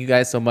chat, thank you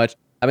guys so much.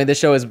 I mean, this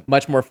show is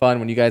much more fun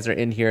when you guys are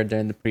in here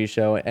during the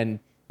pre-show and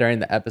during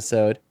the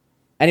episode.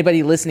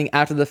 Anybody listening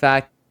after the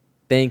fact,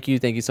 thank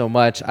you so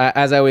much.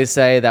 As I always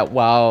say, that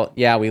while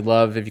we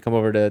love if you come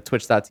over to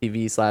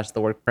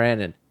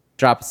twitch.tv/theworkprint and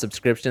drop a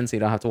subscription so you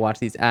don't have to watch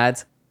these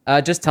ads.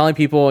 Just telling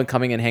people and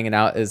coming and hanging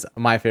out is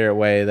my favorite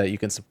way that you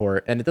can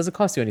support, and it doesn't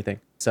cost you anything.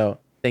 So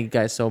thank you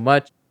guys so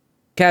much.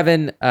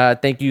 Kevin,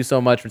 thank you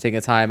so much for taking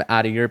the time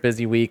out of your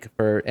busy week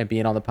and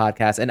being on the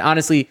podcast, and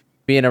honestly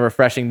being a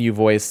refreshing new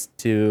voice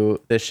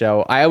to this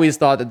show. I always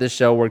thought that this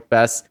show worked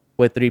best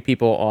with 3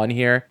 people on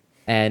here,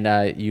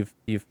 and you've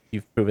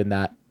proven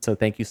that. So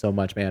thank you so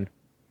much, man.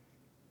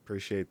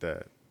 Appreciate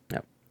that.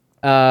 Yep.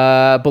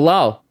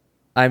 Bilal,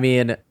 I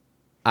mean,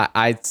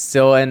 I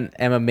still am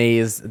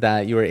amazed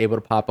that you were able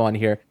to pop on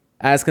here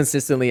as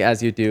consistently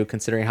as you do,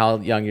 considering how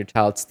young your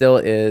child still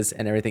is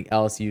and everything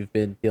else you've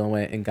been dealing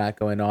with and got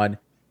going on,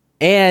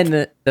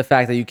 and the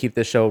fact that you keep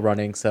the show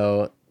running.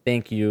 So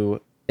thank you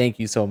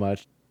so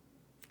much.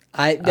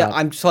 I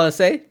just want to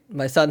say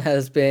my son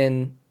has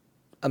been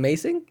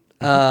amazing,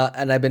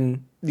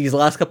 and these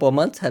last couple of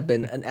months have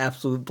been an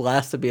absolute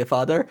blast to be a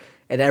father.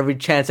 And every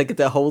chance I get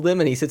to hold him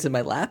and he sits in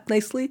my lap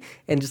nicely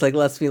and just like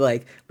lets me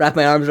like wrap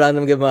my arms around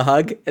him, give him a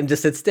hug, and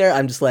just sits there,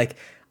 I'm just like,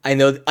 I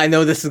know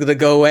this is gonna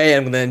go away.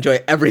 I'm gonna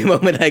enjoy every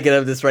moment I get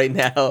of this right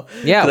now.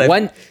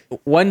 Yeah,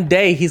 one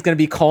day he's gonna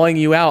be calling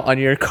you out on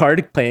your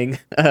card playing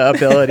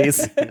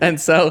abilities, and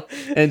so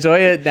enjoy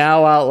it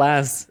now while it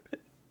lasts.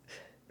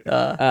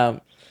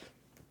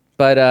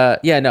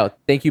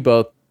 Thank you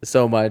both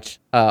so much.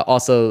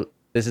 Also,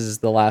 this is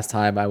the last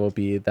time I will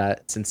be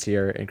that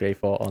sincere and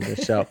grateful on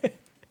this show.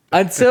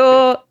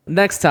 Until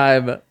next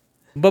time,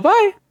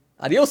 bye-bye.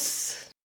 Adios.